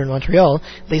here in Montreal,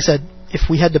 they said if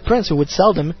we had the prints, we would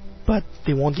sell them, but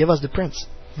they won't give us the prints.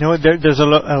 No, there's a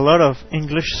lot of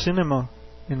English cinema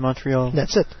in Montreal.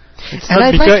 That's it.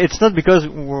 It's not because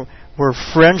we're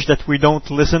French that we don't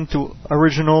listen to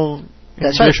original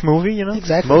English movie. You know,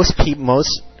 exactly.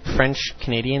 Most French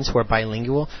Canadians who are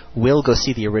bilingual will go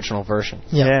see the original version.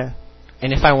 Yeah.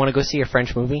 And if I want to go see a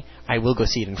French movie, I will go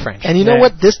see it in French. And you know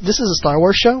what? This is a Star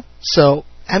Wars show, so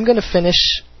I'm gonna finish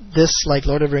this like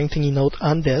Lord of the Rings thingy note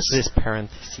on this. This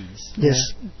parentheses.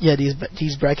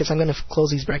 These brackets. I'm gonna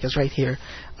close these brackets right here.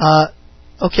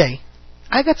 Okay,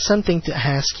 I got something to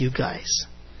ask you guys.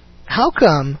 How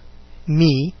come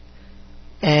me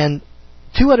and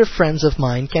 2 other friends of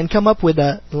mine can come up with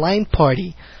a line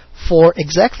party for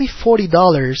exactly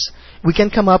 $40? We can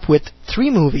come up with 3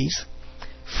 movies,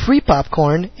 free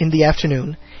popcorn in the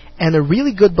afternoon, and a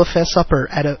really good buffet supper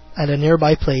at a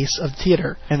nearby place of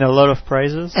theater. And a lot of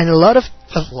prizes. And a lot of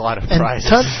prizes.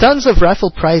 Tons of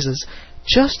raffle prizes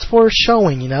just for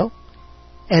showing, you know.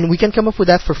 And we can come up with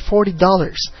that for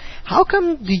 $40. How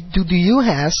come do you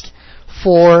ask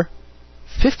for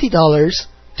 $50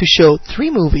 to show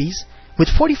 3 movies with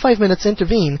 45 minutes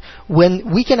intervene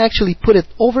when we can actually put it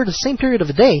over the same period of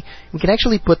a day? We can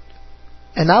actually put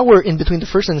an hour in between the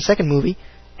first and the second movie,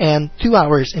 and 2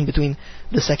 hours in between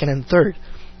the second and third.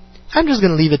 I'm just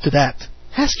going to leave it to that.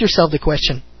 Ask yourself the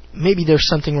question. Maybe there's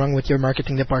something wrong with your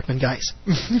marketing department, guys.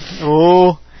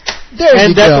 Oh. There you go.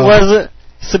 And that was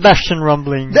Sebastian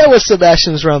rumbling. That was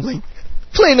Sebastian's rumbling.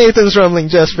 Play Nathan's rumbling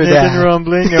just for that. Nathan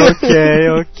rumbling,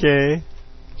 okay.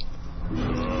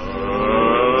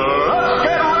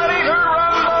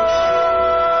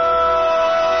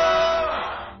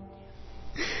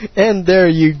 And there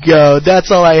you go.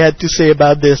 That's all I had to say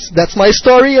about this. That's my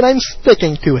story, and I'm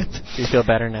sticking to it. Do you feel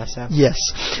better now, Sam? Yes.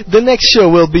 The next show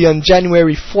will be on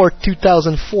January 4th,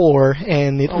 2004,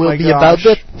 and it will be about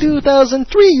the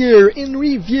 2003 year in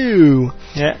review.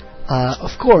 Yeah.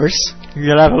 Of course.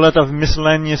 You'll have a lot of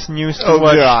miscellaneous news to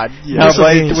watch. God. Yes. How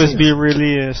about it was be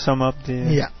really sum up the...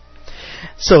 Yeah.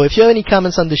 So, if you have any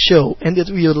comments on the show and that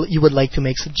you would like to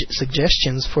make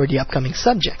suggestions for the upcoming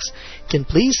subjects, you can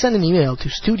please send an email to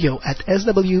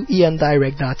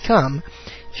studio@swendirect.com.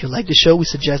 If you like the show, we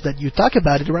suggest that you talk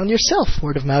about it around yourself.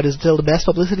 Word of mouth is still the best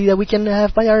publicity that we can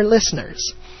have by our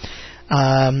listeners.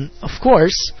 Of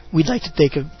course, we'd like to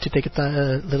take a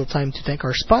little time to thank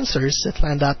our sponsors,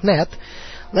 Sitlan.net,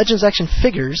 Legends Action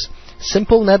Figures,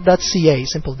 SimpleNet.ca,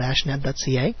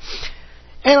 simple-net.ca,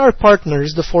 and our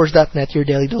partners, TheForce.net, your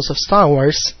daily dose of Star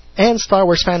Wars, and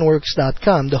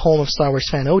StarWarsFanWorks.com, the home of Star Wars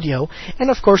fan audio, and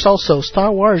of course also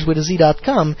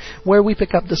StarWarsWithAZ.com, where we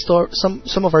pick up the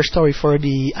some of our story for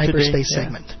the hyperspace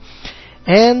segment.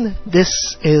 And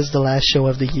this is the last show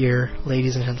of the year,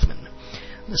 ladies and gentlemen.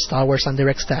 the Star Wars on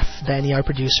Direct staff, Danny, our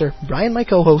producer, Brian, my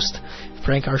co-host,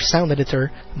 Frank, our sound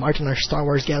editor, Martin, our Star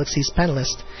Wars Galaxies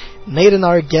panelist, Nathan,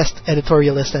 our guest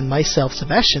editorialist, and myself,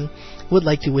 Sebastian, would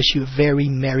like to wish you a very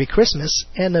Merry Christmas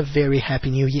and a very Happy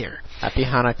New Year. Happy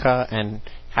Hanukkah and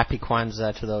Happy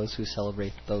Kwanzaa to those who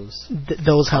celebrate those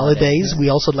holidays. We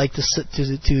also like to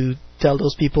tell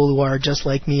those people who are just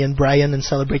like me and Brian and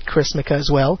celebrate Christmaka as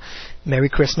well. Merry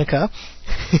Christmaka.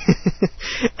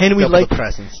 And we'd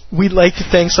like to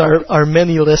thank our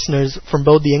many listeners from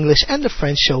both the English and the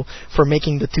French show for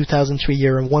making the 2003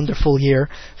 year a wonderful year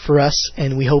for us,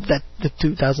 and we hope that the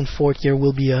 2004 year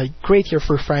will be a great year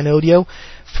for Fan Audio,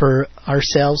 for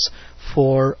ourselves,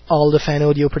 for all the Fan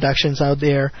Audio productions out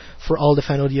there, for all the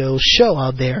Fan Audio show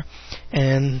out there.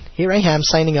 And here I am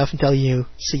signing off and telling you,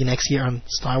 see you next year on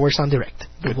Star Wars on Direct,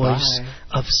 the voice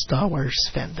of Star Wars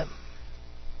fandom.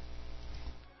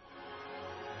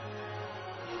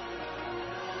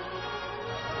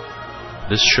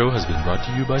 This show has been brought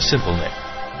to you by SimpleNet.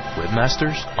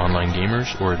 Webmasters, online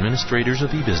gamers, or administrators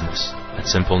of e-business. At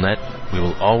SimpleNet, we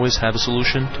will always have a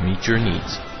solution to meet your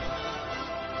needs.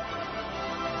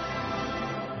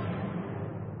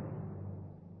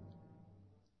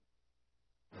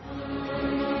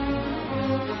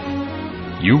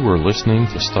 You were listening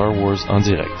to Star Wars en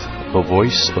Direct, the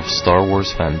voice of Star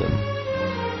Wars fandom.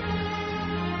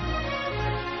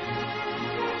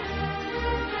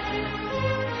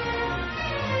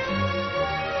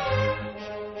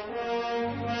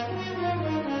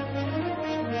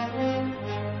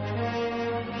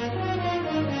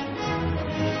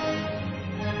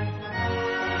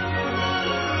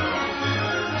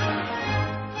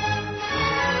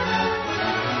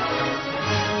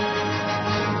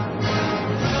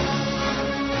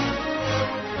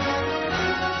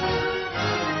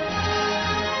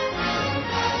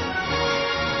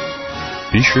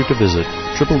 Be sure to visit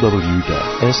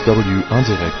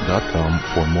www.swndirect.com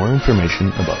for more information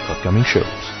about upcoming shows.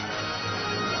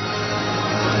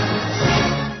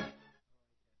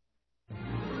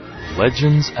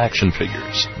 Legends Action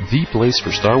Figures, the place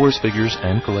for Star Wars figures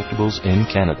and collectibles in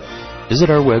Canada. Visit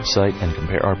our website and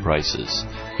compare our prices.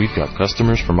 We've got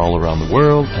customers from all around the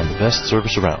world and the best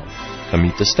service around. Come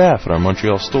meet the staff at our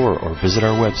Montreal store or visit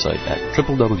our website at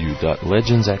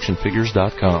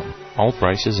www.legendsactionfigures.com. All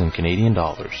prices in Canadian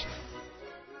dollars.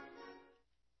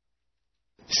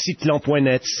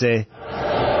 Cyclone.net, c'est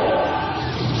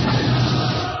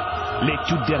les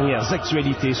toutes dernières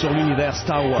actualités sur l'univers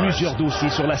Star Wars. Plusieurs dossiers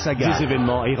sur la saga. Des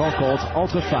événements et rencontres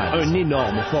entre fans. Un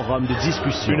énorme forum de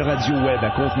discussion. Une radio web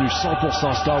à contenu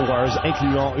 100% Star Wars,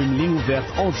 incluant une ligne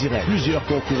ouverte en direct. Plusieurs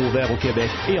concours ouverts au Québec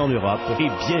et en Europe. Et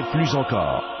bien plus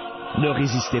encore. Ne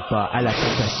résistez pas à la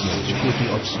tentation du côté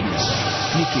obscur.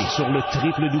 Cliquez sur le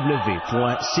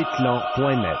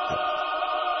www.cyclan.net.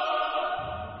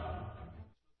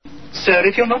 Sir,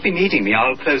 if you'll not be needing me,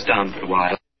 I'll close down for a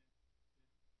while.